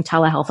appointments. You're doing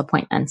telehealth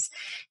appointments.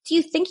 Do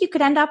you think you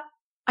could end up,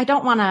 I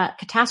don't want to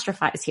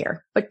catastrophize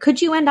here, but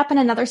could you end up in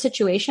another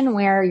situation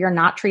where you're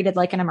not treated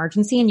like an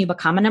emergency and you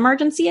become an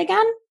emergency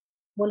again?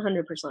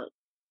 100%.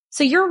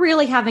 So you're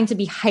really having to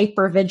be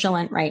hyper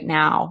vigilant right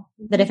now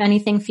that if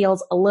anything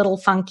feels a little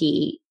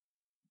funky,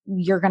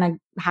 you're going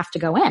to have to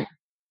go in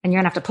and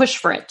you're going to have to push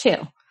for it too.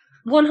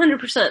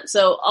 100%.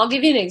 So I'll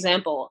give you an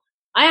example.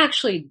 I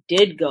actually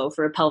did go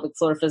for a pelvic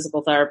floor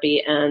physical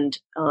therapy and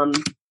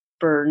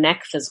for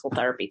neck physical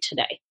therapy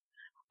today,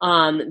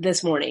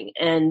 this morning.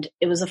 And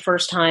it was the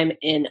first time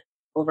in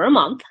over a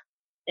month.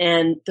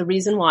 And the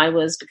reason why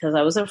was because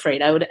I was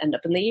afraid I would end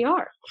up in the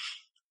ER.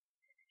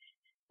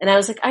 And I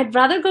was like, I'd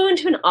rather go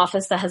into an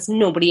office that has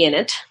nobody in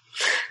it,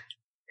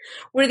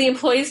 where the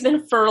employee's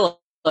been furloughed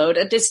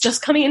and it's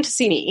just coming in to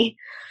see me,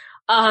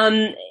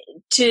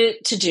 to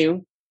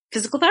do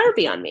physical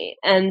therapy on me.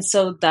 And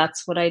so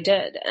that's what I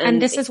did.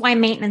 And this is why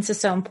maintenance is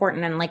so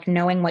important, and like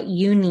knowing what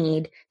you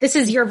need. This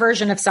is your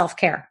version of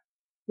self-care.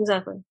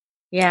 Exactly.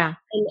 Yeah.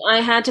 And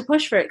I had to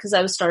push for it because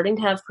I was starting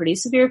to have pretty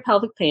severe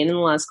pelvic pain in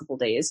the last couple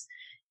of days.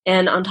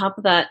 And on top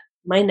of that,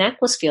 my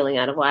neck was feeling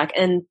out of whack.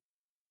 And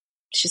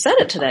she said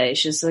it today.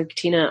 She's like,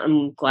 Tina,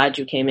 I'm glad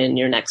you came in.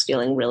 Your neck's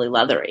feeling really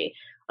leathery.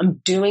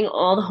 I'm doing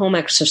all the home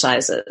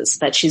exercises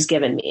that she's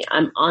given me.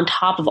 I'm on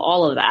top of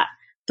all of that.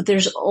 But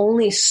there's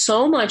only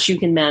so much you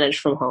can manage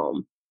from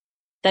home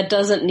that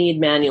doesn't need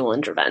manual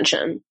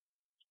intervention.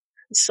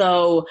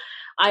 So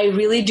I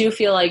really do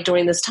feel like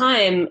during this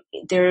time,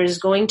 there's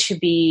going to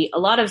be a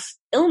lot of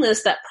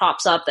illness that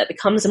props up that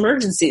becomes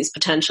emergencies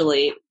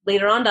potentially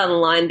later on down the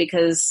line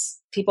because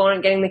people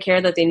aren't getting the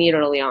care that they need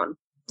early on.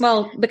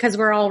 Well, because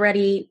we're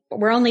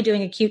only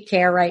doing acute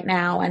care right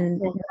now, and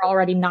we're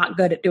already not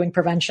good at doing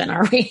prevention,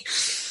 are we?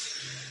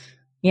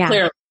 Yeah.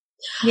 Clearly.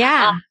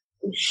 Yeah.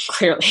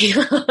 Clearly.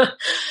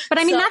 But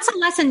I mean, that's a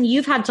lesson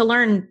you've had to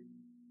learn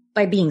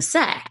by being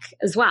sick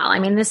as well. I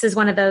mean, this is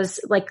one of those,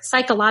 like,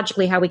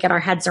 psychologically how we get our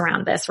heads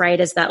around this,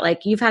 right? Is that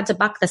like, you've had to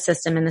buck the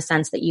system in the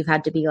sense that you've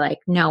had to be like,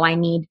 no, I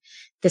need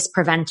this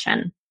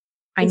prevention.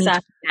 I need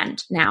to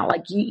prevent now.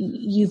 Like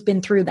you've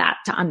been through that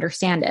to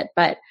understand it.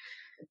 But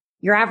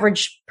your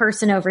average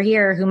person over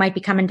here who might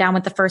be coming down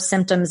with the first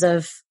symptoms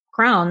of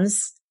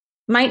Crohn's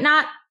might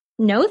not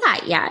know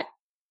that yet.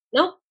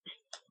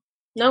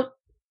 Nope.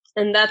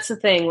 And that's the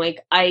thing.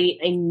 Like, I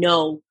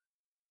know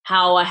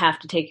how I have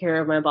to take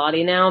care of my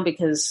body now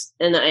because,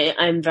 and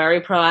I'm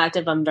very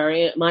proactive. I'm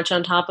very much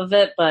on top of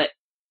it. But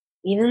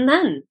even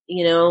then,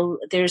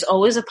 there's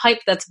always a pipe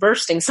that's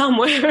bursting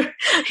somewhere.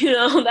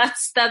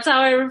 That's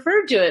how I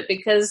refer to it,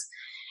 because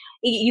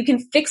you can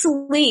fix a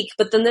leak,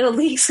 but then the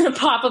leak's going to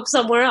pop up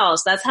somewhere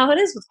else. That's how it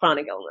is with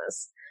chronic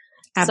illness.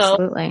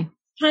 Absolutely. So,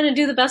 trying to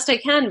do the best I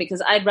can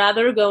because I'd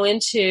rather go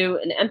into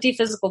an empty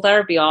physical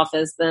therapy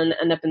office than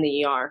end up in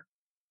the ER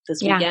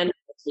this weekend,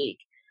 this week.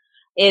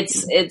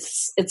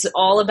 It's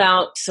all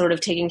about sort of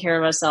taking care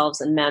of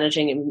ourselves and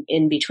managing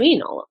in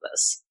between all of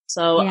this.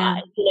 So,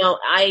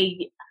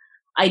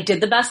 I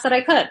did the best that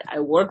I could. I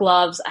wore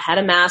gloves. I had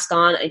a mask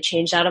on. I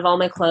changed out of all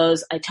my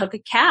clothes. I took a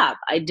cab.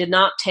 I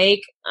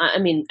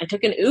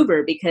took an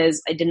Uber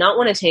because I did not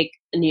want to take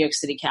a New York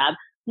City cab,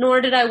 nor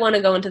did I want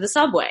to go into the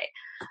subway.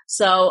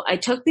 So I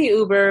took the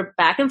Uber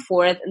back and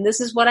forth, and this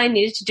is what I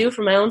needed to do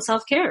for my own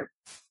self-care.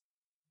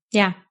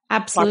 Yeah,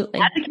 absolutely.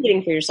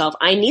 Advocating for yourself.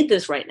 I need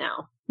this right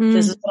now.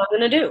 This is what I'm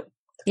going to do.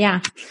 Yeah.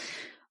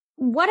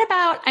 What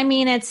about,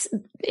 it's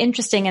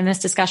interesting in this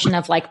discussion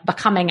of like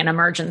becoming an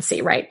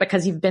emergency, right?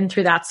 Because you've been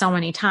through that so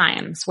many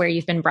times where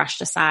you've been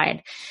brushed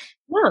aside.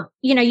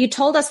 Yeah. You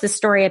told us this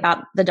story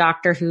about the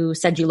doctor who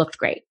said you looked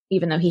great,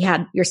 even though he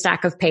had your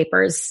stack of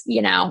papers,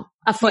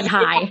 a foot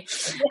high,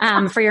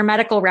 for your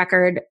medical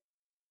record.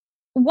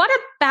 What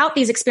about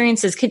these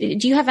experiences?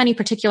 Do you have any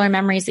particular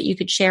memories that you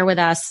could share with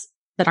us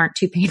that aren't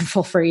too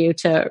painful for you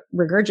to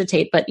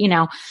regurgitate, but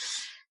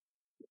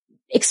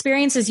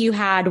experiences you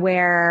had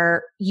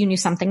where you knew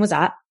something was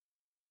up,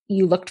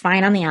 you looked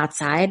fine on the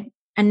outside,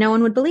 and no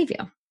one would believe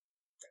you?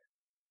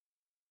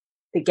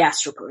 The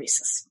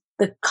gastroparesis,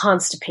 the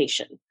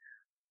constipation.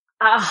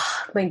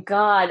 Ah, my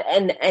God.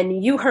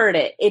 And you heard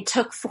it. It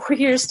took 4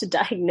 years to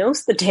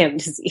diagnose the damn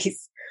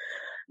disease.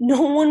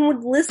 No one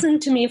would listen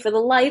to me for the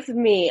life of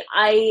me.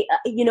 I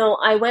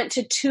went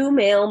to 2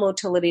 male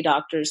motility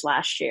doctors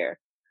last year,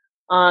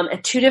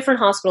 at 2 different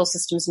hospital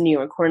systems in New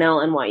York, Cornell,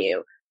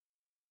 NYU.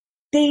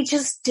 They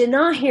just did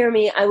not hear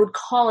me. I would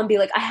call and be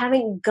like, I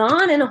haven't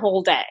gone in a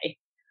whole day.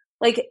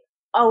 Like,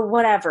 oh,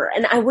 whatever.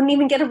 And I wouldn't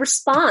even get a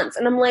response.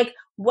 And I'm like,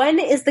 when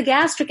is the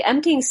gastric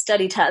emptying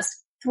study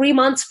test? 3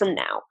 months from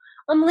now.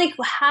 I'm like,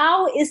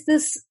 how is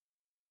this?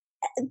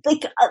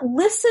 Like,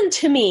 listen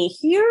to me,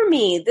 hear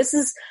me. This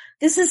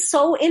is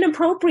so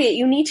inappropriate.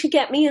 You need to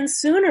get me in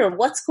sooner.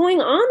 What's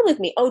going on with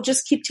me? Oh,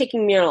 just keep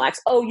taking Miralax.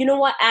 Oh, you know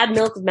what? Add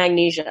milk with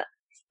magnesia.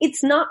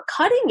 It's not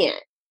cutting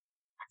it.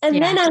 And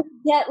then I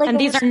would get like, and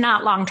these are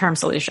not long-term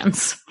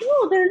solutions.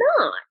 No, they're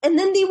not. And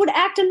then they would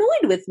act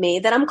annoyed with me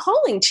that I'm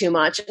calling too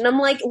much. And I'm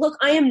like, look,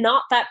 I am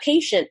not that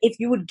patient. If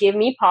you would give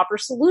me proper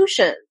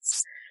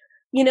solutions,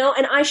 and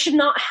I should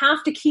not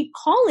have to keep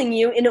calling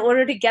you in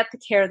order to get the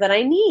care that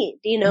I need.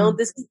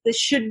 This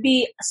should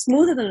be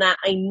smoother than that.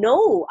 I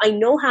know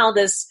how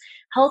this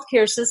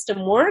healthcare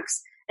system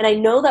works. And I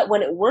know that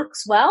when it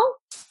works well,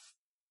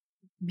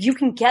 you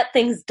can get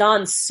things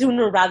done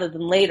sooner rather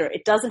than later.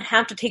 It doesn't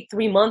have to take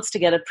 3 months to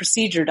get a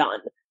procedure done.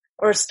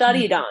 or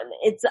studied on.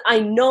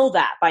 I know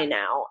that by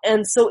now.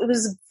 And so it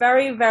was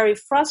very, very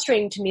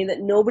frustrating to me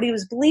that nobody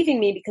was believing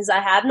me because I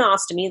had an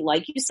ostomy,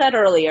 like you said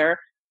earlier.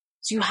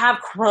 So you have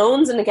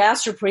Crohn's and a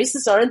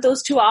gastroparesis. Aren't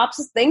those two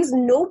opposite things?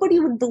 Nobody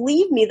would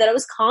believe me that I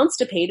was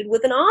constipated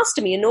with an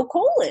ostomy and no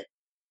colon.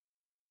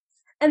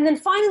 And then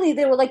finally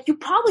they were like, you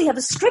probably have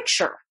a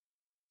stricture.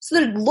 So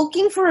they're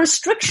looking for a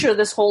stricture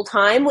this whole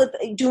time with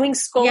doing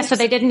scopes. Yeah, so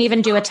they didn't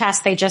even do a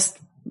test. They just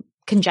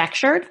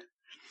conjectured?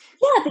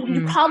 Yeah,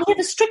 you probably have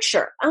a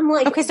stricture. I'm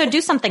like, okay, so do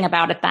something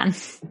about it then.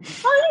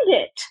 Find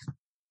it.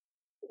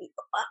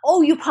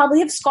 Oh, you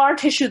probably have scar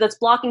tissue that's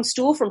blocking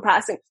stool from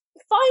passing.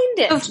 Find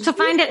it. So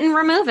find it and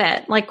remove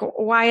it. Like,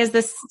 why is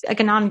this like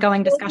an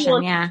ongoing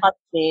discussion? Yeah.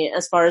 Me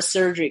as far as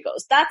surgery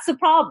goes. That's the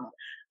problem.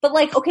 But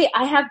like, okay,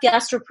 I have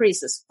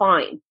gastroparesis.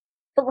 Fine.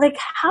 But like,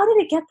 how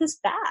did it get this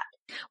bad?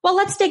 Well,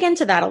 let's dig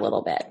into that a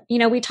little bit.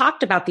 We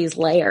talked about these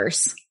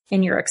layers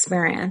in your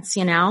experience,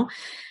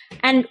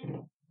 and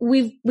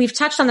we've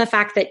touched on the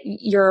fact that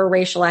you're a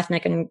racial,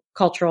 ethnic, and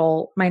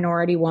cultural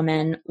minority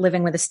woman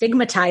living with a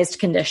stigmatized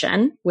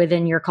condition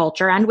within your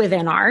culture and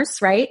within ours,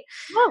 right?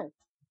 Oh.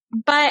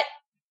 But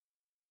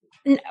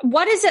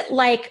what is it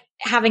like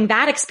having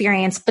that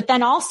experience, but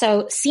then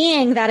also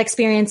seeing that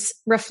experience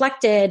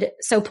reflected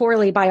so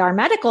poorly by our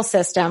medical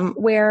system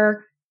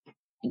where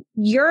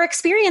you're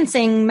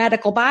experiencing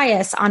medical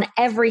bias on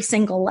every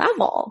single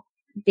level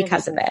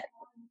because of it?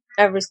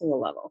 Every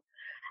single level.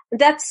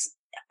 That's,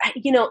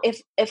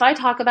 if I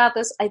talk about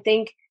this, I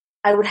think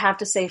I would have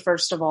to say,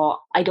 first of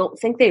all, I don't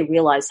think they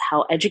realized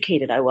how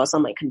educated I was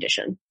on my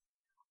condition.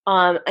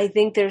 I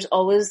think there's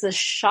always the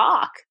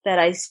shock that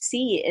I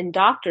see in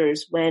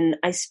doctors when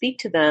I speak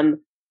to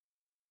them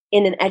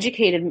in an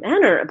educated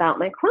manner about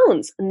my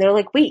Crohn's. And they're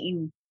like, wait,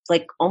 you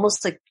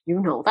almost like, you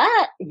know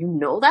that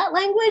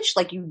language?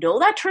 Like, you know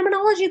that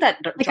terminology, that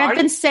like I've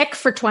been sick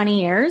for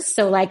 20 years.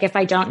 So like, if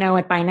I don't know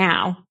it by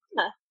now,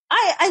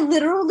 I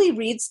literally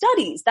read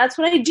studies. That's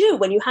what I do.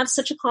 When you have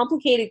such a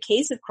complicated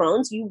case of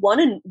Crohn's, you want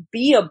to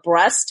be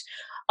abreast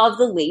of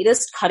the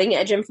latest cutting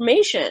edge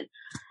information.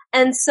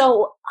 And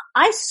so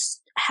I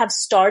have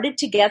started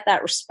to get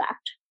that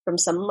respect from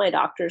some of my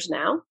doctors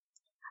now.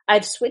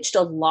 I've switched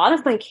a lot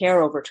of my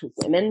care over to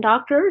women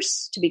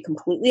doctors, to be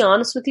completely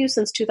honest with you,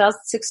 since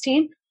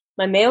 2016.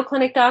 My Mayo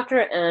Clinic doctor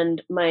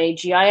and my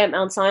GI at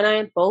Mount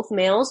Sinai, both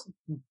males,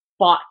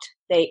 but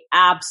they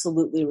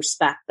absolutely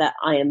respect that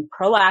I am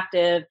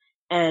proactive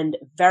and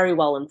very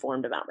well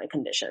informed about my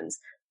conditions.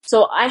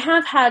 So I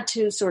have had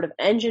to sort of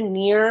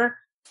engineer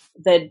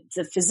the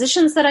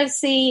physicians that I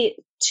see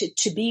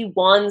to be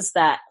ones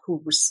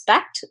who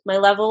respect my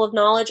level of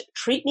knowledge,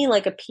 treat me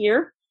like a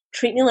peer,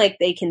 treat me like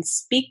they can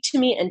speak to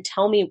me and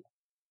tell me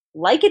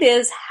like it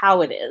is,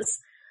 how it is.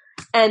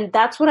 And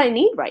that's what I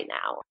need right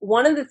now.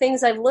 One of the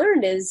things I've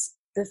learned is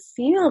the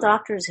female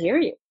doctors hear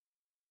you.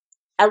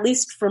 At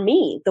least for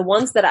me, the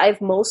ones that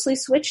I've mostly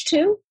switched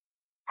to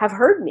have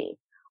heard me.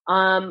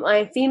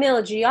 My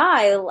female GI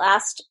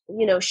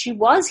she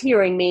was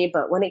hearing me,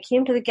 but when it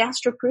came to the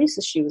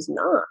gastroparesis, she was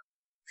not.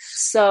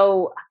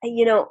 So,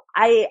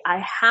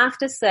 I have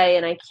to say,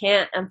 and I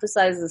can't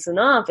emphasize this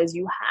enough, is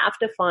you have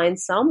to find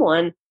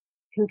someone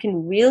who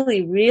can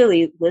really,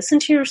 really listen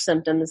to your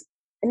symptoms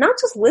and not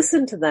just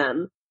listen to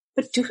them,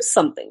 but do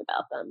something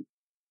about them.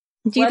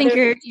 Do you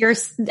think your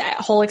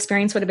whole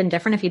experience would have been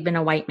different if you'd been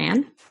a white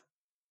man?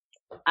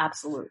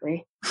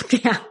 Absolutely.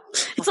 Yeah.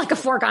 It's like a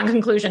foregone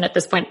conclusion at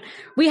this point.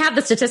 We have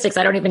the statistics.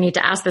 I don't even need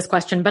to ask this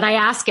question, but I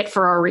ask it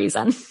for a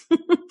reason.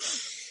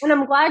 And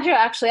I'm glad you're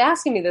actually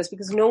asking me this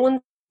because no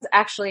one's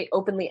actually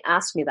openly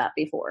asked me that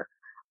before.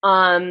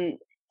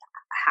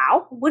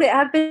 How would it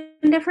have been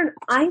different?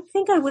 I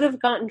think I would have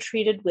gotten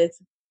treated with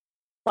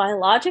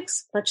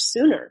biologics much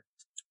sooner.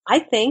 I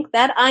think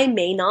that I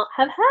may not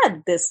have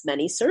had this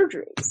many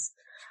surgeries.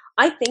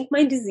 I think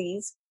my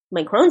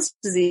Crohn's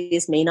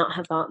disease may not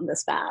have gotten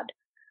this bad.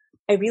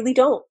 I really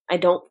don't. I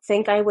don't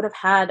think I would have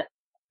had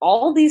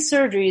all these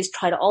surgeries,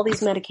 tried all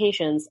these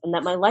medications, and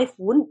that my life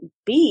wouldn't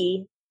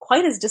be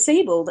quite as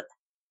disabled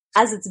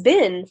as it's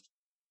been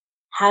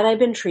had I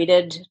been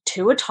treated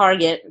to a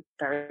target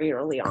very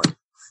early on.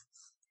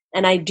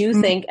 And I do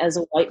think as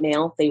a white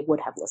male, they would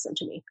have listened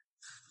to me.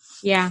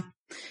 Yeah.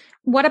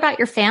 What about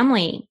your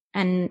family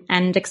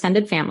and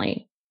extended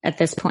family at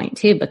this point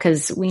too?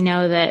 Because we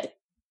know that,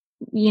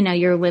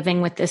 you're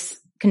living with this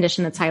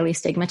condition that's highly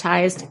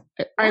stigmatized.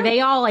 Are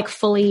they all like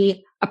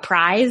fully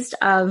apprised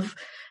of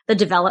the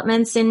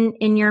developments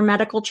in your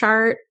medical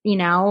chart?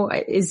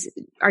 Are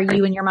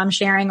you and your mom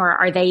sharing, or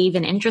are they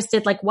even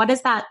interested? Like, what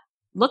does that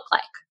look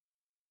like?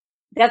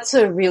 That's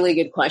a really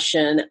good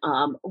question.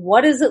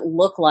 What does it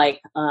look like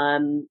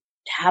to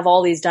have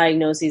all these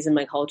diagnoses in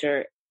my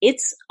culture?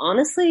 It's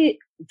honestly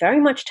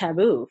very much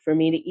taboo for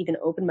me to even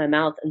open my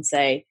mouth and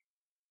say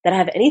that I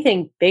have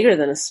anything bigger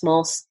than a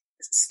small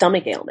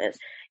stomach ailment.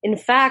 In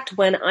fact,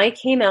 when I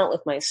came out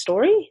with my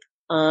story,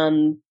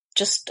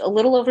 just a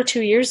little over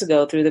 2 years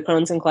ago through the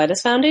Crohn's and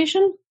Colitis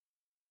Foundation,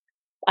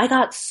 I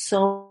got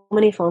so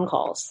many phone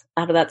calls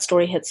after that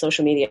story hit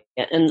social media.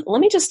 And let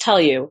me just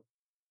tell you,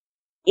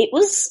 it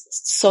was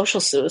social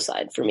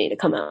suicide for me to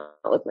come out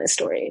with my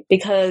story,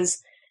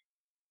 because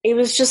it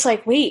was just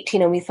like, wait,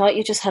 Tina, we thought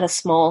you just had a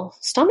small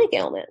stomach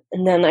ailment,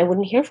 and then I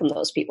wouldn't hear from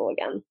those people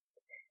again.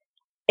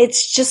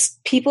 It's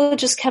just, people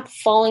just kept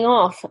falling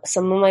off.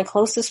 Some of my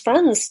closest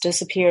friends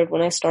disappeared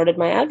when I started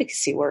my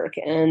advocacy work.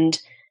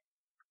 And,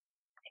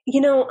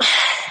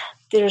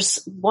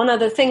 there's one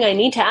other thing I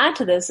need to add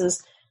to this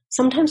is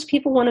sometimes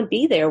people want to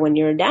be there when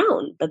you're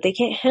down, but they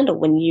can't handle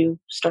when you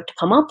start to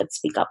come up and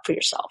speak up for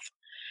yourself.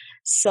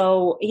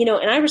 So,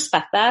 and I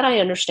respect that. I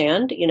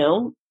understand,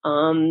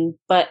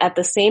 but at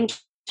the same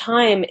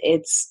time,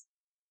 it's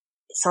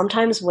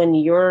sometimes when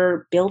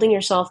you're building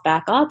yourself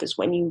back up is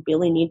when you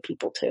really need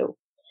people too.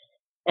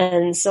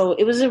 And so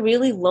it was a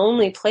really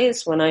lonely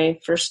place when I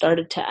first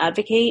started to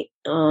advocate,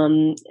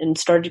 and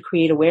started to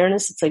create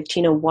awareness. It's like,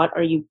 Tina, what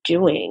are you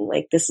doing?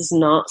 Like, this is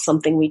not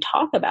something we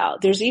talk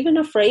about. There's even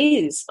a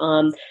phrase,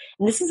 and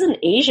this is an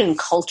Asian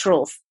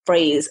cultural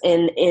phrase.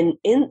 In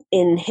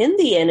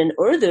Hindi and in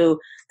Urdu,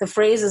 the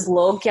phrase is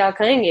log kya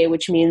kahenge,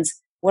 which means,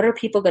 what are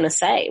people going to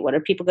say? What are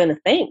people going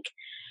to think?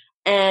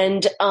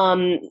 And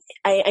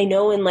I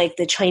know in like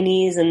the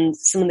Chinese and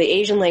some of the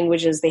Asian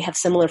languages, they have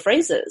similar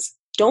phrases.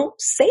 Don't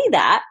say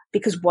that,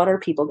 because what are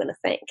people going to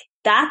think?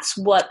 That's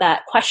what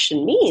that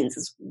question means,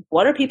 is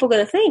what are people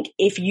going to think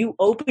if you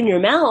open your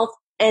mouth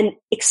and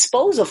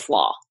expose a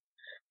flaw,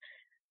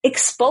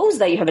 expose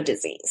that you have a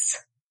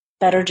disease?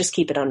 Better just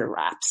keep it under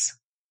wraps.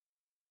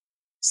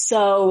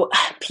 So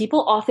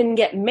people often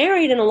get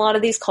married in a lot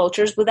of these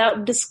cultures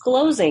without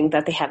disclosing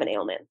that they have an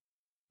ailment.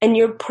 And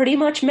you're pretty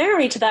much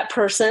married to that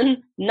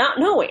person not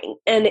knowing.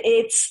 And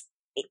it's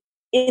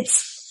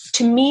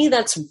to me,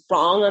 that's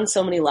wrong on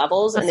so many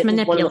levels. That's and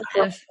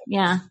manipulative.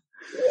 Yeah.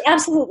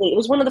 Absolutely. It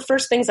was one of the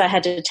first things I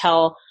had to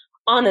tell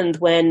Anand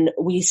when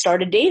we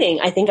started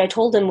dating. I think I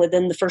told him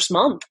within the first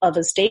month of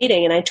us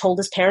dating, and I told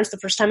his parents the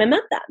first time I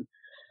met them.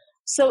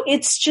 So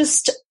it's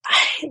just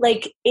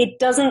like, it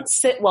doesn't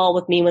sit well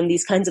with me when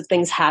these kinds of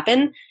things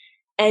happen.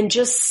 And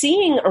just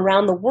seeing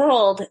around the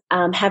world,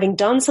 having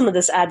done some of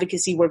this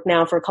advocacy work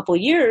now for a couple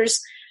of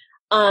years,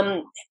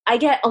 I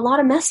get a lot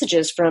of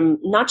messages from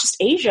not just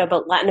Asia,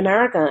 but Latin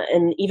America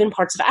and even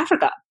parts of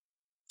Africa,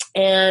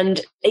 and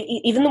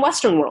even the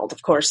Western world,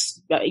 of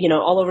course,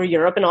 all over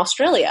Europe and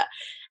Australia.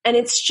 And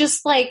it's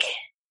just like,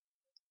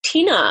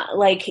 Tina,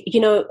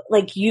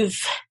 you've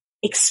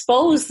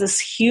exposed this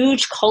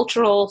huge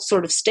cultural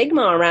sort of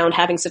stigma around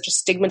having such a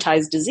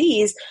stigmatized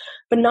disease.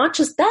 But not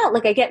just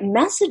that, I get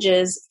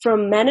messages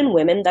from men and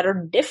women that are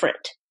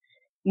different.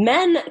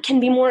 Men can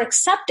be more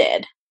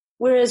accepted,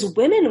 whereas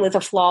women with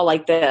a flaw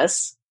like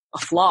this, a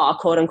flaw,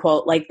 quote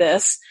unquote, like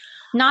this,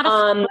 not a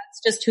flaw,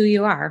 it's just who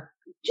you are.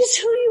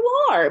 Just who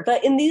you are.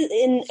 But in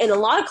a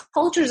lot of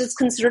cultures, it's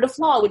considered a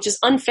flaw, which is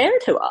unfair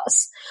to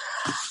us.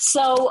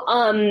 So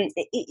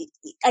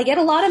I get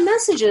a lot of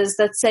messages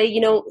that say,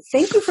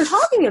 thank you for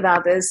talking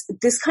about this.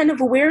 This kind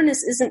of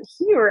awareness isn't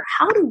here.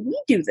 How do we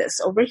do this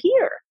over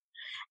here?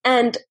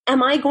 And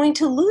am I going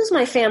to lose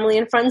my family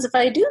and friends if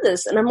I do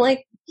this? And I'm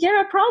like,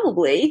 yeah,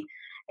 probably.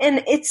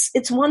 And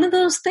it's one of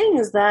those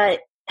things that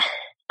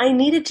I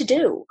needed to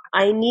do.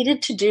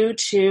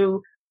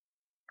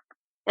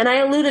 And I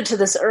alluded to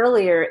this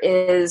earlier,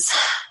 is,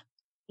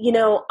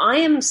 I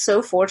am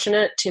so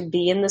fortunate to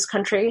be in this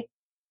country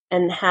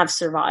and have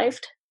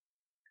survived.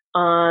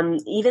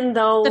 Even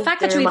though the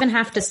fact that you even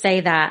have to say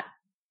that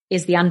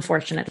is the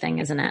unfortunate thing,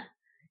 isn't it?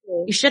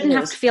 You shouldn't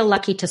have to feel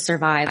lucky to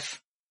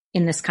survive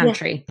in this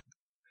country.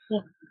 Yeah.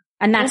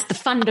 And that's the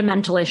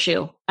fundamental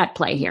issue at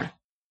play here.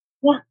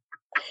 Yeah.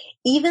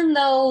 Even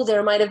though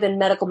there might have been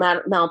medical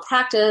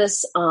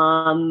malpractice,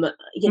 might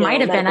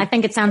have been. I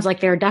think it sounds like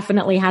there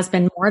definitely has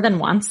been more than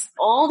once.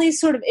 All these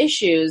sort of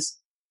issues.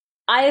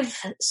 I've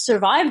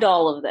survived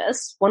all of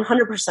this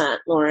 100%,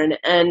 Lauren.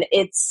 And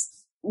it's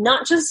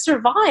not just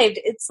survived.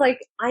 It's like,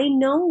 I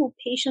know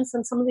patients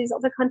in some of these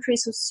other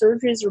countries whose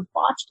surgeries are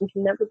botched and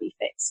can never be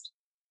fixed.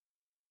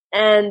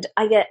 And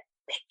I get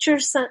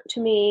pictures sent to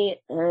me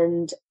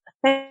and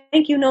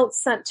thank you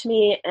notes sent to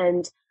me,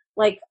 and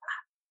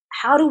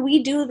how do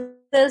we do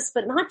this?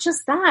 But not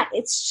just that.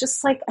 It's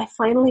just like, I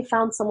finally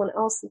found someone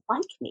else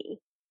like me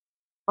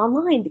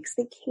online, because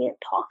they can't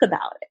talk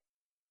about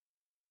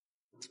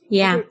it.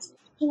 Yeah. Whether it's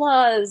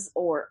fistulizing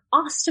or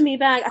ostomy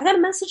bag. I got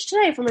a message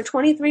today from a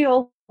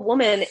 23-year-old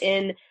woman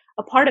in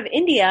a part of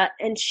India,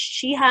 and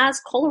she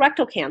has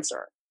colorectal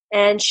cancer,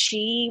 and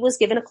she was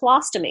given a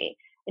colostomy.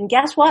 And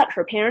guess what?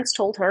 Her parents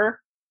told her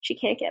she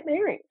can't get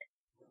married.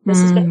 This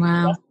is going to be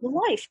the rest of her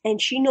life.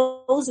 And she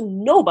knows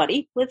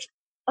nobody with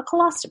a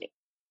colostomy.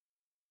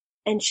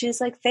 And she's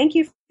like, thank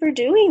you for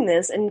doing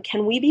this. And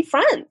can we be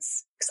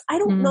friends? Because I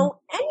don't know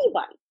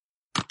anybody.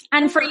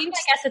 And for you,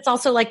 I guess it's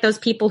also like those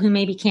people who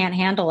maybe can't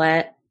handle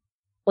it.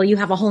 Well, you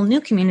have a whole new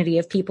community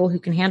of people who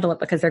can handle it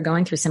because they're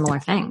going through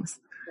similar things.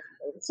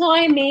 So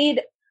I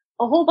made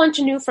a whole bunch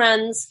of new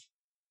friends,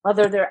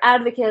 whether they're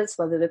advocates,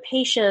 whether they're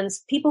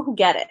patients, people who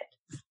get it.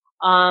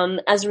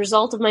 As a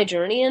result of my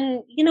journey.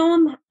 And,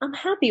 I'm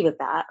happy with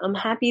that. I'm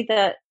happy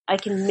that I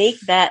can make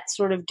that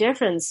sort of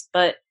difference.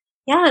 But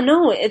Yeah,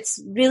 no,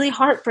 it's really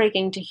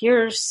heartbreaking to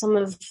hear some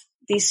of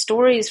these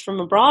stories from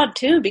abroad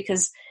too,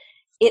 because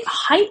it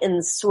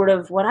heightens sort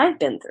of what I've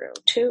been through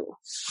too.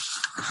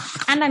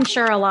 And I'm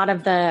sure a lot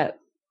of the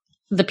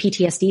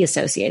PTSD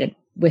associated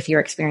with your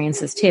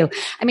experiences too.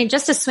 I mean,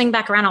 just to swing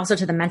back around also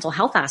to the mental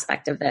health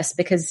aspect of this,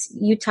 because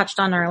you touched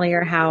on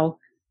earlier how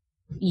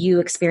you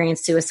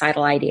experienced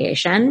suicidal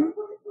ideation,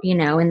 you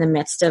know, in the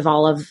midst of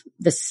all of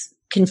this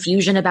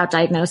confusion about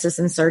diagnosis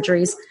and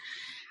surgeries.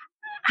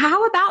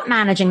 How about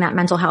managing that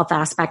mental health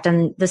aspect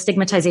and the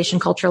stigmatization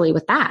culturally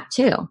with that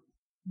too?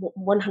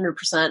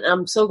 100%.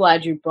 I'm so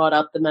glad you brought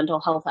up the mental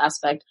health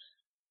aspect.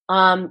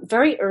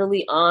 Very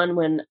early on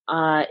when,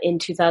 in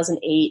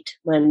 2008,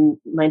 when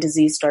my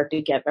disease started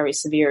to get very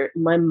severe,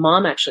 my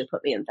mom actually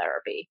put me in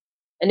therapy,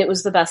 and it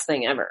was the best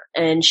thing ever.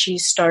 And she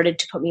started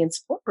to put me in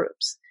support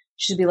groups.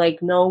 She'd be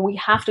like, no, we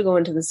have to go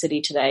into the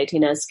city today,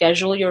 Tina,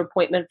 schedule your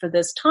appointment for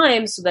this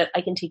time so that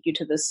I can take you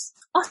to this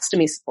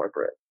ostomy support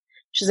group.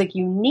 She's like,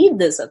 you need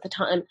this at the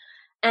time.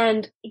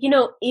 And, you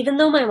know, even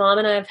though my mom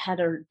and I have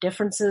had our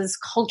differences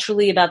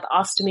culturally about the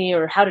ostomy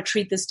or how to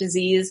treat this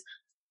disease,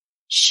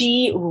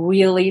 she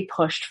really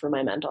pushed for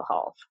my mental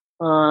health,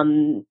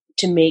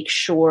 to make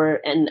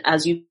sure. And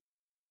as you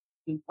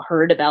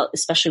heard about,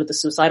 especially with the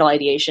suicidal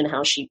ideation,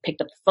 how she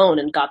picked up the phone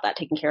and got that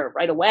taken care of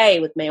right away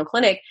with Mayo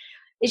Clinic.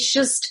 It's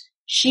just,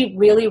 she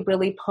really,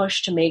 really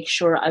pushed to make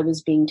sure I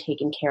was being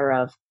taken care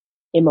of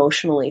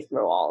emotionally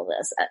through all of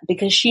this,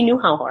 because she knew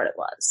how hard it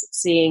was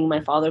seeing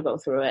my father go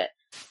through it,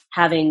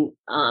 having,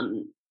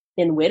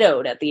 been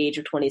widowed at the age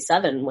of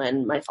 27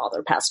 when my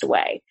father passed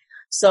away.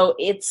 So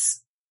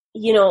it's,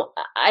 you know,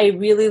 I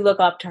really look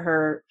up to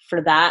her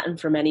for that and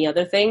for many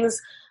other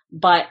things,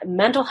 but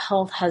mental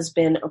health has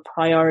been a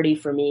priority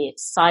for me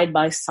side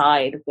by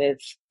side with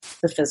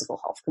the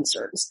physical health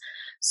concerns.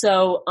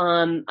 So,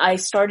 I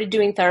started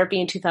doing therapy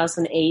in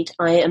 2008.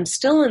 I am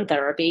still in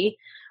therapy,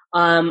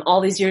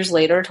 all these years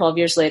later, 12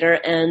 years later.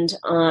 And,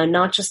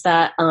 not just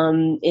that,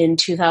 in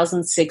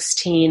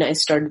 2016, I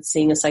started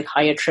seeing a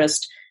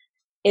psychiatrist.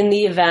 In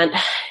the event,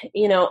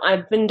 you know,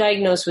 I've been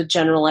diagnosed with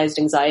generalized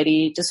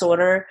anxiety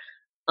disorder.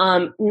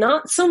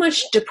 Not so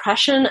much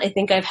depression. I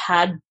think I've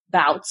had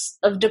bouts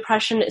of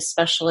depression,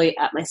 especially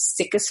at my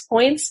sickest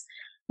points,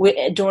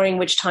 during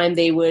which time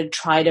they would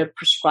try to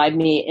prescribe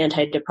me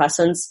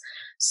antidepressants.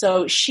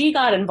 So she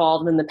got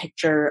involved in the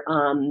picture,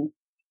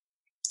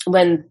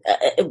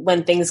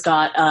 when things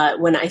got,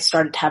 when I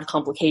started to have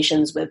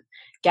complications with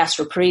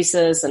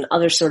gastroparesis and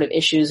other sort of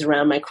issues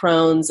around my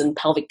Crohn's and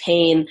pelvic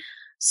pain.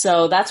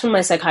 So that's when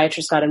my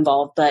psychiatrist got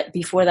involved. But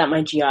before that,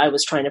 my GI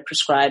was trying to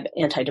prescribe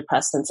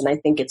antidepressants. And I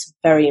think it's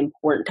very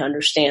important to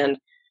understand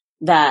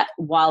that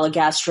while a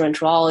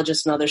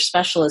gastroenterologist and other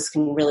specialists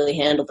can really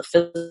handle the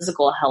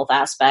physical health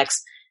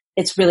aspects,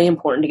 it's really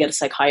important to get a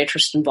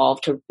psychiatrist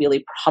involved to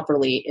really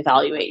properly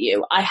evaluate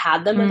you. I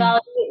had them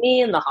evaluate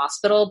me in the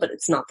hospital, but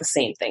it's not the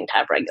same thing to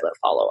have regular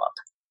follow-up.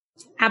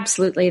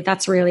 Absolutely.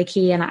 That's really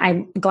key. And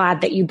I'm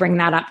glad that you bring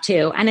that up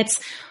too. And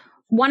it's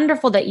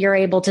wonderful that you're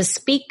able to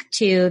speak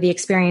to the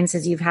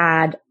experiences you've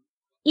had,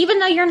 even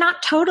though you're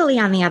not totally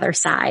on the other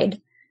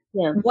side.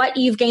 Yeah. What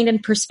you've gained in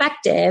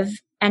perspective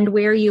and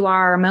where you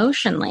are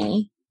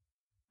emotionally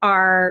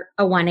are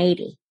a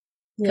 180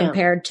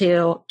 compared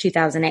to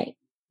 2008.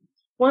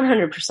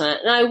 100%.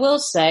 And I will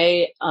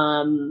say,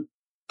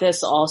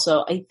 this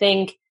also, I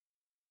think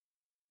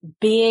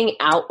being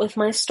out with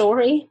my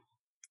story,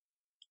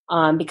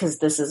 because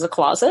this is a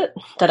closet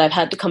that I've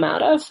had to come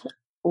out of,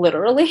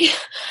 literally,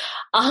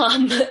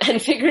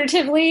 and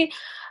figuratively,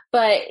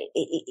 but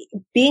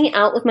being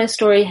out with my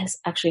story has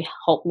actually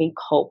helped me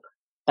cope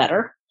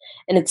better.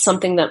 And it's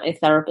something that my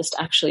therapist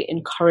actually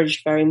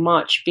encouraged very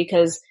much,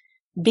 because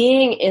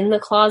being in the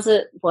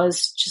closet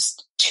was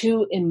just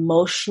too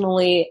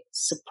emotionally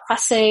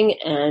suppressing,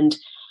 and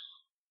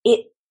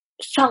it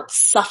felt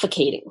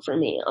suffocating for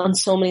me on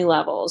so many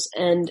levels.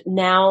 And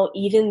now,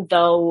 even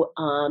though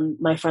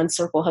my friend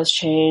circle has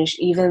changed,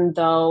 even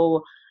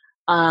though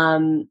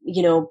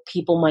you know,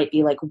 people might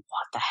be like, what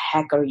the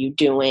heck are you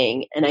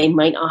doing? And I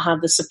might not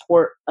have the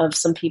support of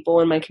some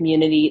people in my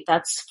community.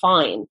 That's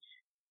fine.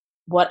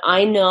 What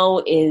I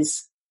know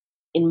is,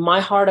 in my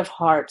heart of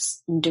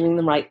hearts, I'm doing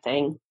the right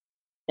thing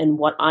and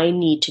what I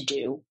need to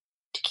do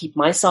to keep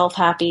myself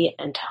happy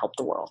and to help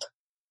the world.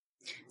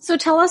 So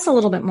tell us a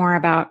little bit more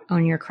about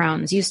Own Your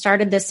Crohn's. You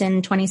started this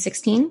in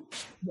 2016?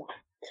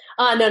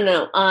 Yeah.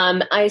 No.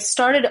 I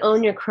started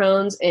Own Your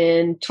Crohn's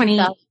in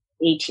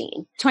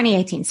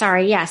 2018.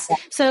 Sorry. Yes.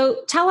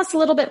 So tell us a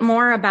little bit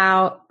more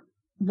about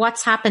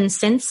what's happened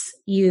since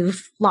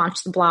you've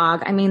launched the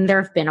blog. I mean,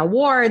 there have been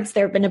awards,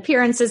 there have been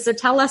appearances. So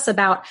tell us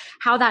about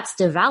how that's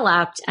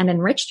developed and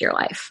enriched your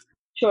life.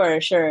 Sure.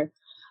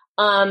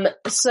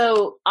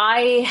 So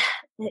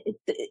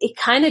it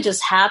kind of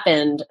just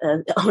happened,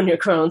 Own Your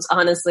Crohn's,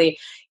 honestly.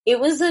 It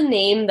was a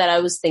name that I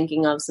was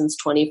thinking of since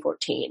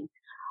 2014.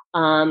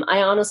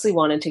 I honestly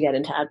wanted to get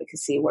into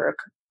advocacy work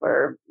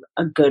for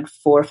a good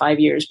 4 or 5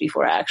 years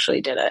before I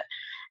actually did it.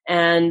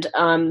 And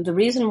the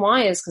reason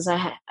why is because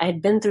I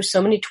had been through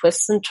so many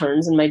twists and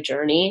turns in my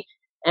journey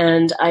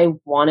And I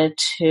wanted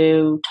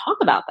to talk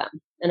about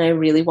them, and I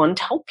really wanted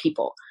to help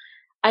people.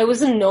 I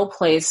was in no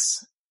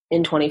place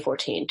in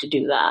 2014 to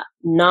do that,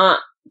 not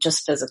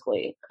just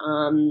physically.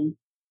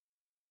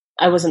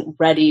 I wasn't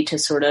ready to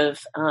sort of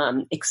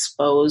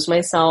expose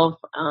myself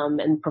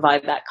and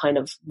provide that kind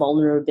of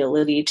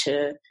vulnerability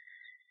to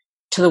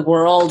the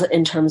world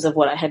in terms of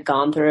what I had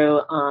gone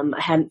through. I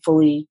hadn't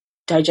fully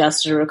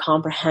digested or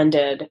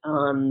comprehended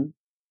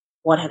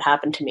what had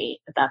happened to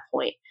me at that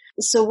point.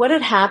 So what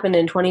had happened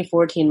in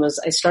 2014 was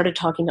I started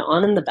talking to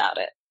Anand about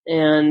it.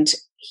 And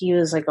he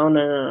was like, oh,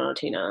 no,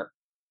 Tina.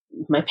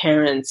 My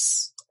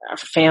parents, our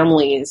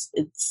families,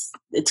 it's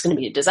going to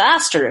be a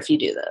disaster if you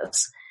do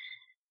this.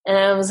 And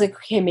I was like,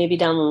 okay, maybe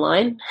down the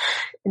line.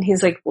 And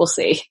he's like, we'll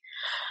see.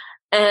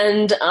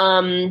 And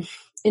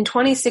in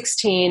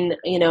 2016,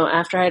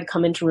 after I had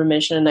come into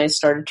remission, I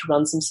started to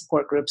run some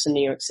support groups in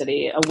New York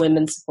City, a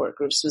women's support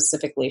group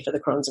specifically for the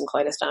Crohn's and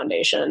Colitis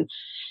Foundation.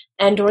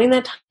 And during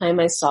that time,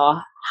 I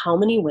saw how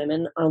many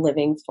women are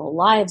living full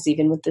lives,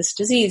 even with this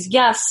disease.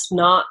 Yes,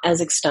 not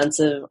as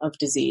extensive of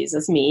disease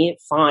as me,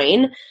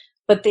 fine,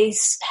 but they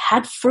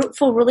had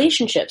fruitful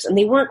relationships, and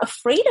they weren't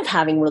afraid of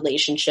having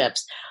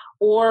relationships,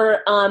 or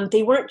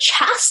they weren't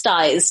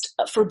chastised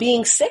for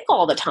being sick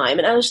all the time.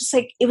 And I was just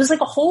like, it was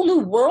like a whole new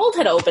world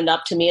had opened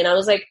up to me. And I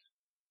was like,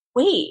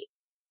 wait,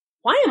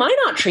 why am I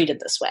not treated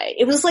this way?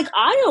 It was like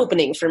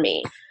eye-opening for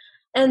me.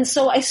 And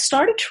so I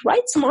started to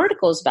write some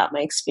articles about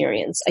my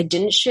experience. I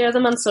didn't share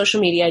them on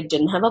social media. I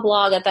didn't have a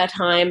blog at that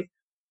time.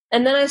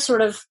 And then I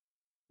sort of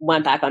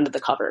went back under the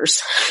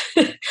covers.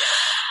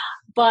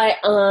 But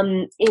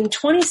in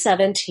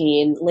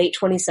 2017, late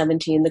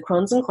 2017, the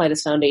Crohn's and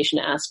Colitis Foundation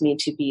asked me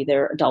to be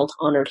their adult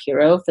honored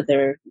hero for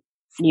their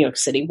New York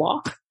City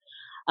walk,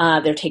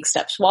 their Take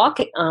Steps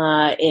walk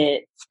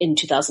in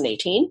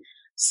 2018.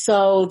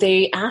 So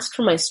they asked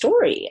for my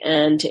story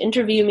and to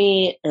interview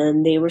me,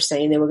 and they were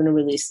saying they were going to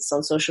release this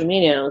on social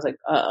media. And I was like,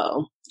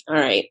 oh, all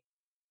right.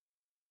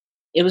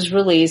 It was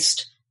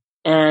released,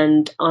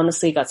 and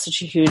honestly got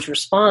such a huge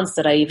response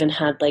that I even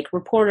had like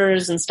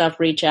reporters and stuff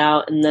reach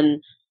out. And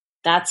then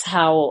that's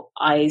how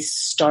I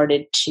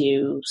started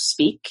to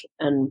speak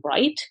and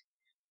write.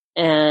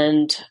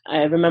 And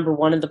I remember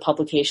one of the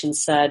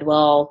publications said,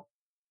 well,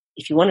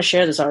 if you want to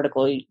share this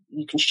article,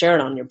 you can share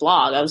it on your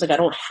blog. I was like, I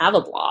don't have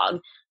a blog.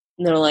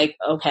 And they're like,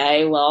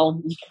 okay,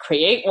 well, you can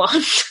create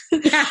one.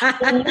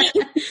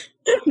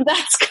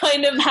 That's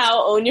kind of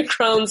how Own Your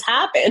Crohn's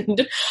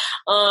happened.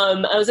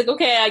 I was like,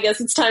 okay, I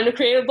guess it's time to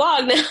create a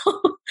blog now.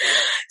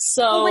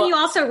 So when you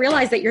also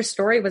realized that your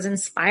story was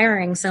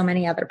inspiring so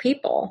many other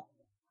people.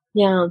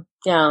 Yeah.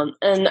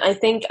 And I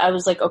think I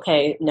was like,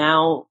 okay,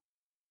 now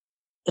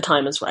the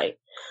time is right.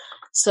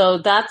 So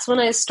that's when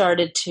I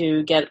started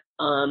to get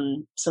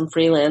some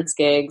freelance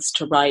gigs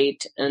to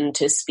write and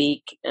to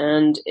speak.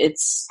 And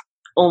it's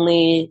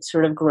only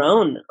sort of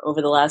grown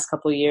over the last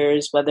couple of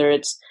years, whether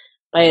it's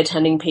by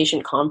attending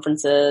patient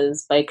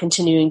conferences, by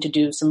continuing to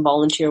do some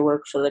volunteer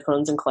work for the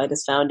Crohn's and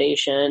Colitis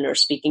Foundation, or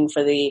speaking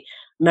for the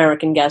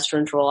American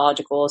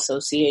Gastroenterological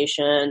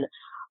Association.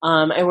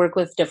 I work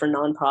with different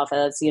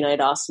nonprofits, the United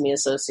Ostomy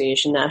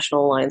Association,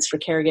 National Alliance for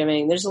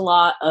Caregiving. There's a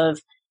lot of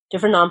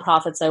different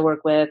nonprofits I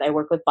work with. I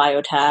work with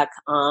biotech,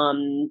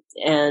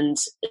 and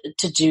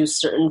to do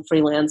certain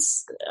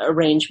freelance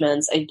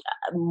arrangements,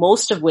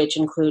 most of which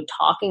include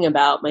talking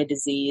about my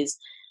disease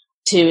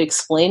to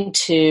explain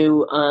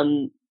to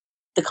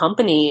the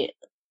company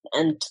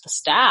and to the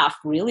staff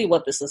really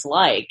what this is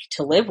like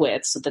to live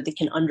with, so that they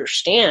can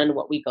understand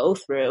what we go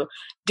through.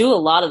 Do a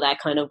lot of that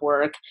kind of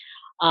work.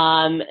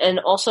 And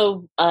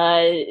also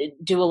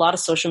do a lot of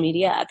social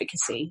media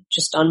advocacy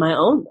just on my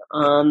own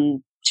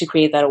to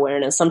create that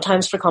awareness,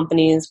 sometimes for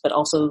companies, but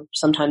also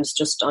sometimes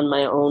just on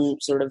my own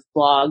sort of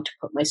blog to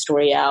put my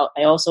story out.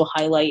 I also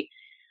highlight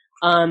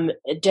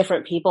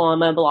different people on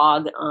my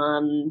blog,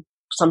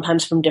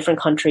 sometimes from different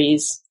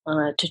countries,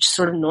 to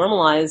sort of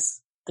normalize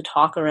the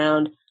talk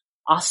around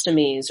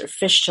ostomies or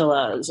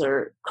fistulas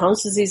or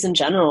Crohn's disease in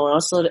general, or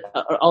also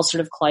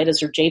ulcerative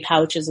colitis or J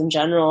pouches in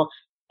general,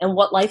 and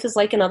what life is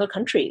like in other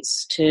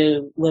countries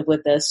to live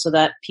with this, so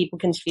that people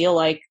can feel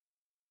like,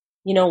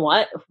 you know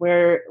what,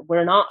 we're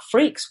not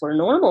freaks, we're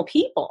normal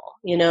people.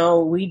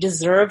 We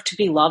deserve to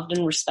be loved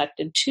and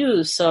respected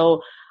too.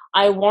 So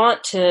I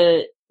want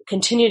to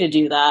continue to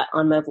do that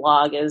on my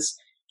blog, is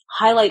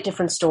highlight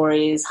different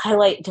stories,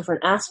 highlight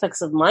different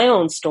aspects of my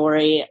own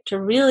story to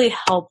really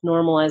help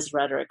normalize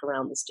rhetoric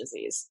around this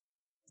disease.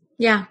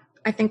 Yeah,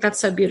 I think that's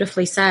so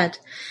beautifully said.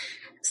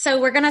 So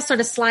we're going to sort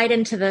of slide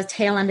into the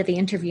tail end of the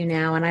interview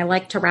now, and I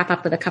like to wrap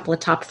up with a couple of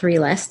top 3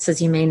 lists,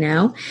 as you may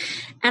know.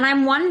 And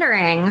I'm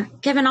wondering,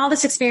 given all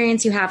this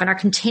experience you have and are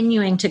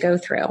continuing to go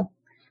through,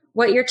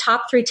 what your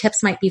top 3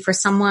 tips might be for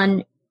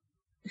someone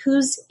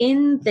who's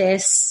in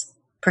this,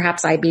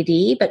 perhaps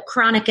IBD, but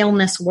chronic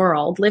illness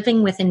world,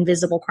 living with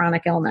invisible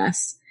chronic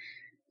illness.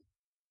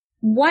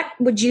 What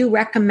would you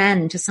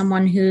recommend to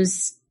someone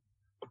who's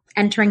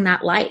entering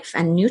that life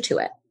and new to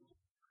it?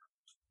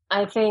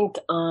 I think,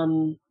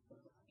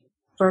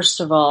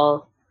 first of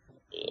all,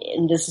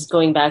 and this is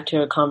going back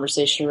to a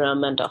conversation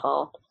around mental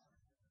health,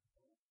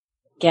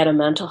 get a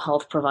mental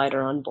health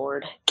provider on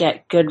board,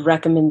 get good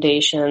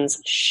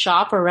recommendations,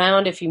 shop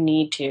around if you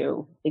need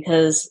to,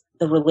 because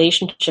the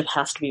relationship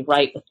has to be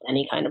right with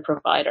any kind of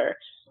provider.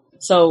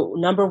 So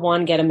number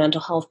one, get a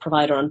mental health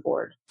provider on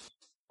board.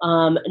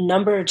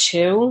 Number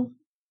two,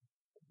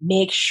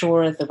 make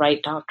sure the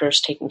right doctor is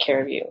taking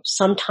care of you.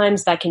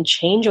 Sometimes that can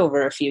change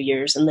over a few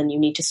years and then you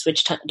need to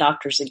switch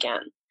doctors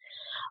again.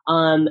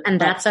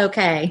 And that's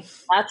okay.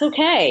 That's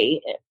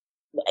okay.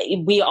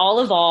 We all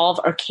evolve.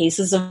 Our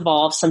cases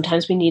evolve.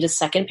 Sometimes we need a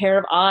second pair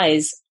of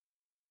eyes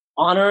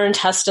on our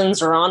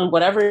intestines or on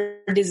whatever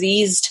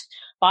diseased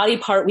body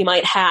part we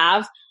might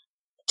have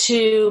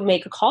to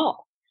make a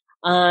call.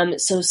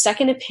 So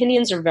second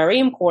opinions are very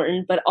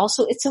important, but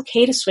also it's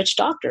okay to switch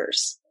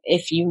doctors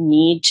if you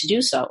need to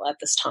do so at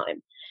this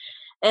time.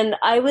 And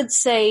I would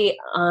say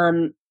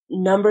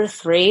number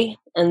three,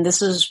 and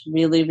this is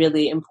really,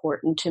 really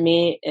important to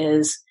me,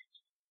 is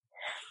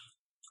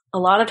a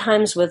lot of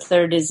times with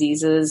their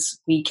diseases,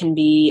 we can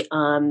be,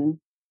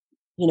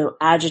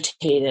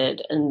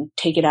 agitated and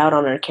take it out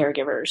on our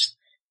caregivers.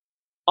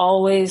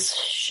 Always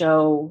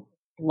show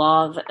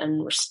love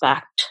and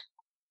respect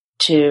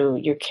to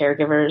your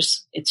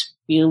caregivers. It's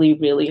really,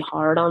 really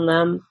hard on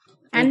them.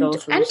 And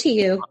to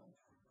you.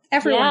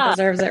 Everyone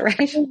deserves it,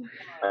 right?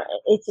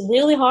 It's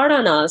really hard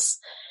on us.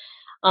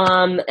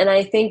 And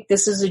I think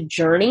this is a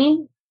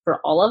journey for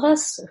all of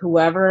us,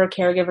 whoever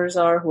caregivers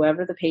are,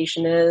 whoever the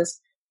patient is.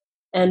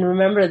 And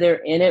remember, they're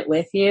in it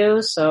with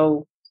you.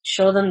 So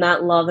show them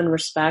that love and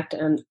respect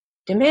and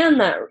demand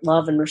that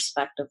love and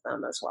respect of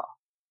them as well.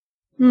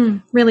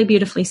 Really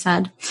beautifully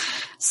said.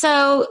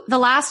 So the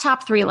last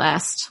top three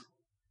list,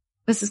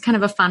 this is kind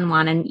of a fun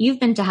one. And you've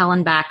been to hell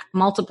and back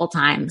multiple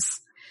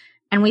times.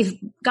 And we've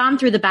gone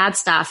through the bad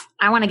stuff.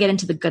 I want to get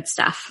into the good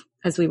stuff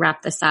as we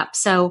wrap this up.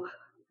 So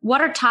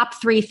what are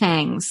top three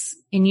things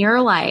in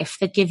your life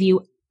that give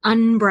you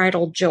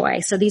unbridled joy?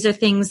 So these are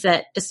things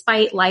that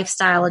despite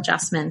lifestyle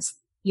adjustments,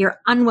 you're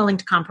unwilling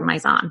to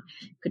compromise on.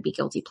 Could be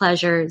guilty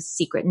pleasures,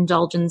 secret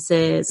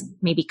indulgences,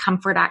 maybe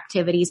comfort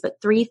activities,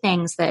 but three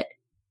things that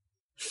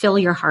fill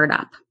your heart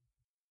up.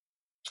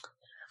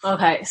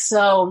 Okay.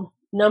 So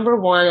number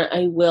one,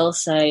 I will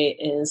say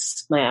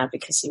is my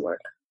advocacy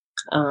work.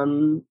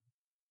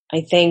 I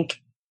think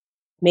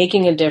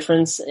making a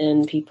difference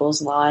in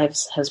people's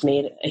lives has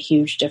made a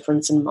huge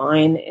difference in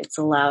mine. It's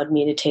allowed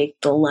me to take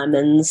the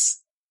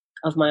lemons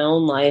of my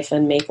own life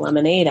and make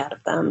lemonade out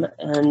of them.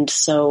 And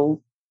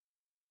so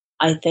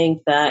I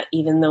think that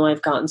even though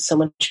I've gotten so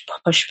much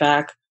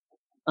pushback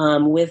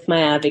with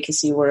my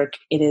advocacy work,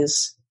 it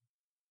is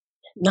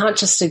not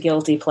just a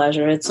guilty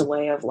pleasure. It's a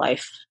way of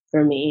life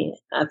for me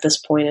at this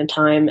point in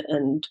time.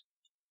 And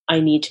I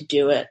need to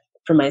do it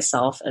for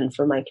myself and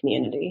for my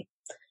community.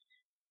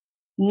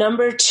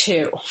 Number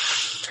two,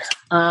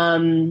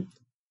 and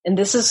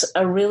this is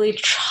a really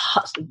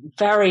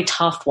very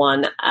tough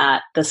one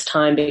at this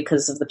time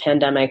because of the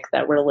pandemic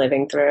that we're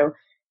living through.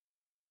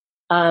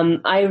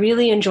 I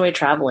really enjoy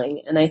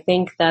traveling, and I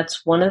think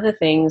that's one of the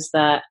things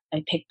that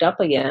I picked up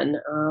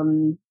again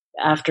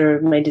after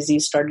my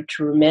disease started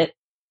to remit.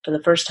 For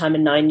the first time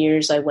in 9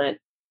 years, I went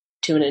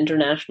to an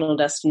international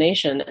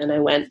destination, and I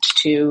went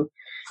to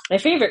my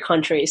favorite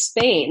country,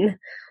 Spain.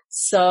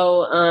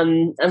 So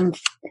I'm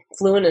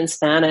fluent in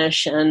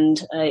Spanish,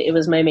 and it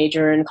was my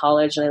major in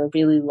college, and I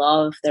really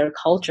love their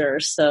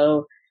culture.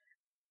 So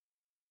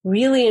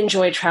really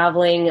enjoy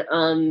traveling,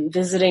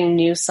 visiting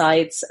new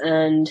sites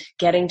and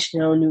getting to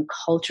know new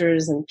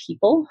cultures and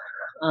people,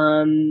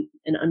 and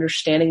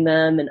understanding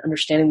them and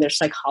understanding their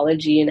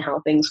psychology and how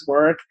things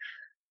work.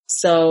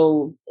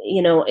 So,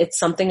 it's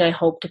something I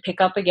hope to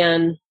pick up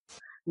again,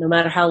 no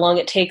matter how long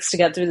it takes to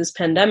get through this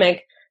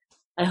pandemic.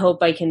 I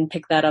hope I can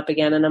pick that up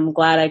again. And I'm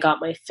glad I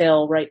got my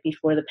fill right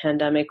before the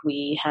pandemic.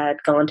 We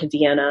had gone to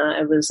Vienna.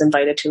 I was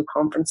invited to a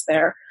conference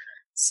there.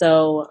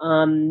 So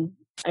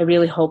I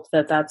really hope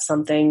that that's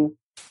something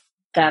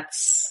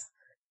that's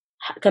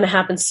going to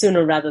happen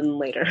sooner rather than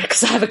later,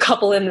 because I have a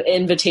couple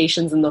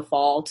invitations in the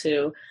fall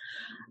too.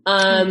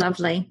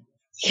 Lovely.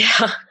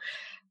 Yeah.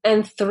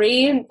 And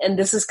three, and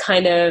this is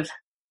kind of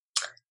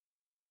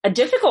a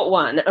difficult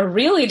one, a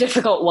really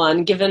difficult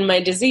one given my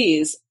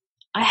disease.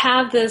 I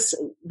have this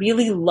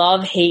really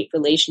love-hate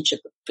relationship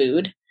with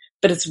food,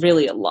 but it's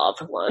really a love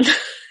one.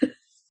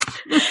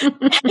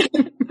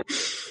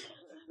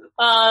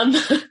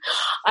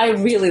 I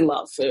really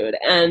love food,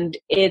 and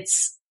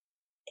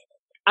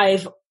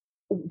I've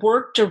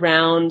worked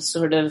around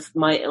sort of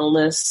my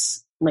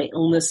illnesses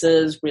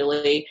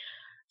really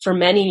for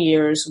many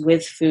years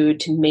with food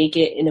to make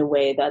it in a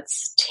way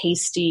that's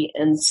tasty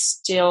and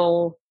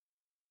still,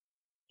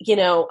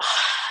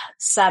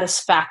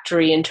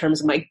 satisfactory in terms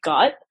of my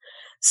gut.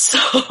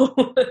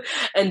 So,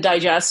 and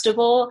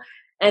digestible.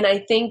 And I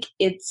think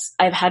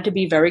I've had to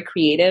be very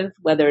creative,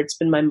 whether it's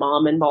been my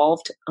mom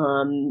involved,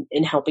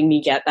 in helping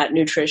me get that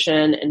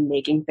nutrition and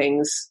making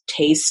things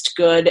taste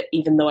good,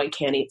 even though I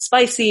can't eat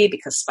spicy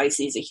because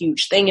spicy is a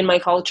huge thing in my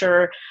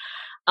culture.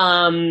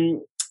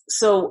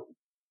 So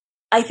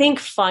I think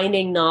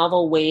finding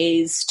novel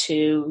ways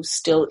to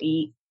still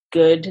eat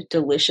good,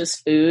 delicious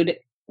food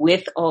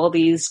with all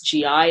these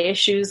GI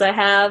issues I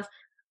have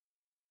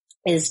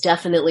is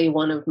definitely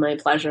one of my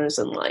pleasures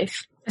in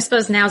life. I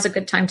suppose now's a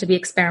good time to be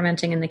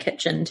experimenting in the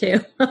kitchen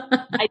too.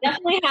 I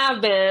definitely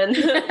have been.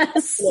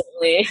 Yes.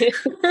 Definitely.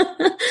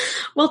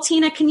 Well,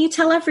 Tina, can you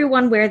tell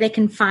everyone where they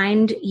can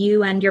find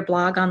you and your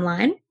blog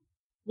online?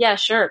 Yeah,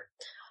 sure.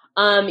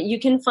 You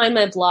can find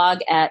my blog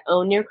at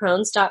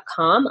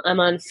ownyourcrohns.com. I'm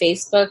on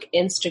Facebook,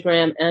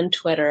 Instagram, and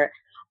Twitter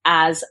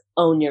as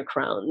Own Your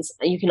Crohns.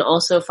 You can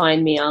also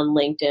find me on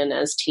LinkedIn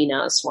as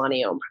Tina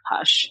Aswani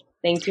Omprakash.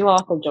 Thank you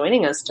all for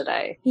joining us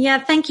today. Yeah,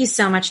 thank you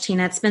so much,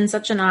 Tina. It's been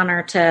such an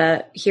honor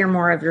to hear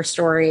more of your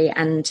story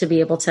and to be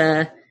able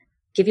to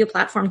give you a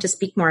platform to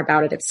speak more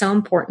about it. It's so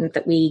important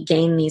that we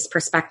gain these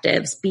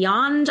perspectives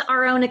beyond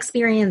our own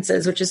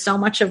experiences, which is so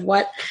much of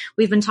what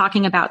we've been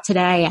talking about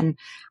today. And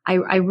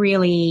I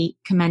really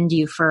commend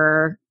you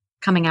for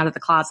coming out of the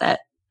closet.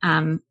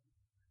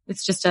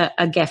 It's just a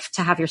gift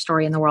to have your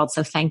story in the world.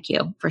 So thank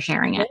you for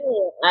sharing it.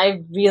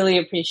 I really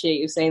appreciate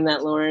you saying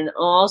that, Lauren.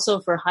 Also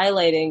for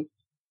highlighting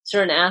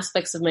certain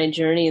aspects of my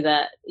journey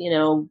that,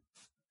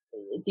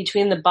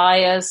 between the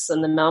bias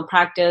and the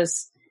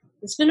malpractice,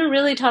 it's been a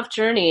really tough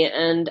journey.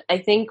 And I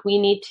think we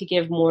need to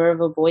give more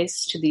of a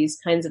voice to these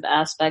kinds of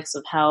aspects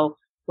of how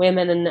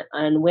women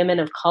and women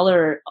of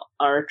color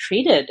are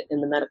treated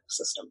in the medical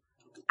system.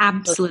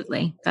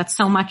 Absolutely. That's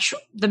so much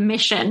the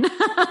mission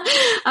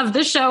of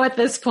the show at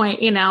this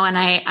point, and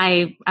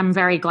I'm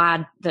very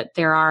glad that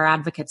there are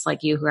advocates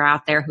like you who are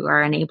out there who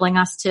are enabling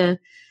us to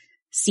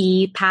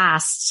see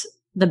past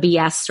the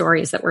BS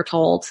stories that we're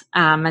told,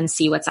 and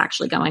see what's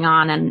actually going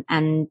on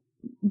and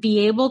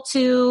be able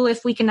to,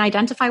 if we can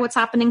identify what's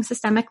happening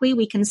systemically,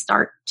 we can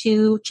start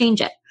to change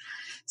it.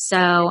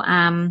 So,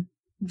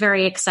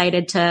 very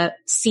excited to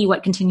see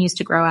what continues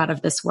to grow out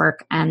of this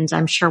work. And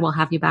I'm sure we'll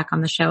have you back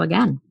on the show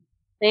again.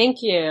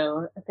 Thank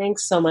you.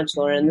 Thanks so much,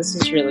 Lauren. This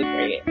is really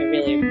great. I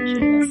really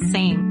appreciate it.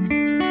 Same.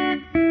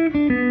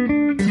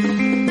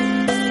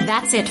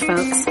 That's it,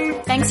 folks.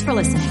 Thanks for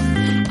listening.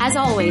 As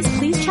always,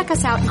 please check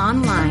us out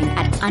online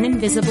at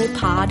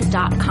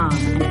uninvisiblepod.com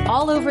and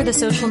all over the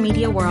social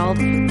media world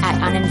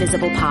at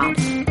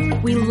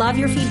uninvisiblepod. We love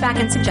your feedback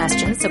and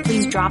suggestions, so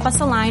please drop us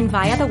a line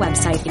via the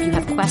website if you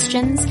have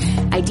questions,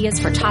 ideas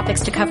for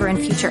topics to cover in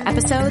future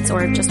episodes,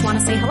 or just want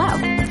to say hello.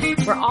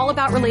 We're all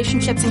about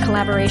relationships and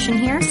collaboration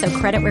here, so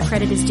credit where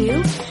credit is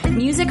due.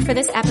 Music for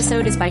this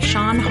episode is by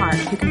Sean Hart,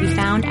 who can be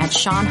found at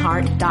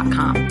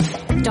seanhart.com.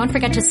 Don't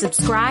forget to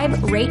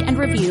subscribe, rate, and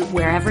review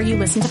wherever you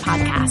listen to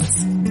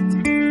podcasts.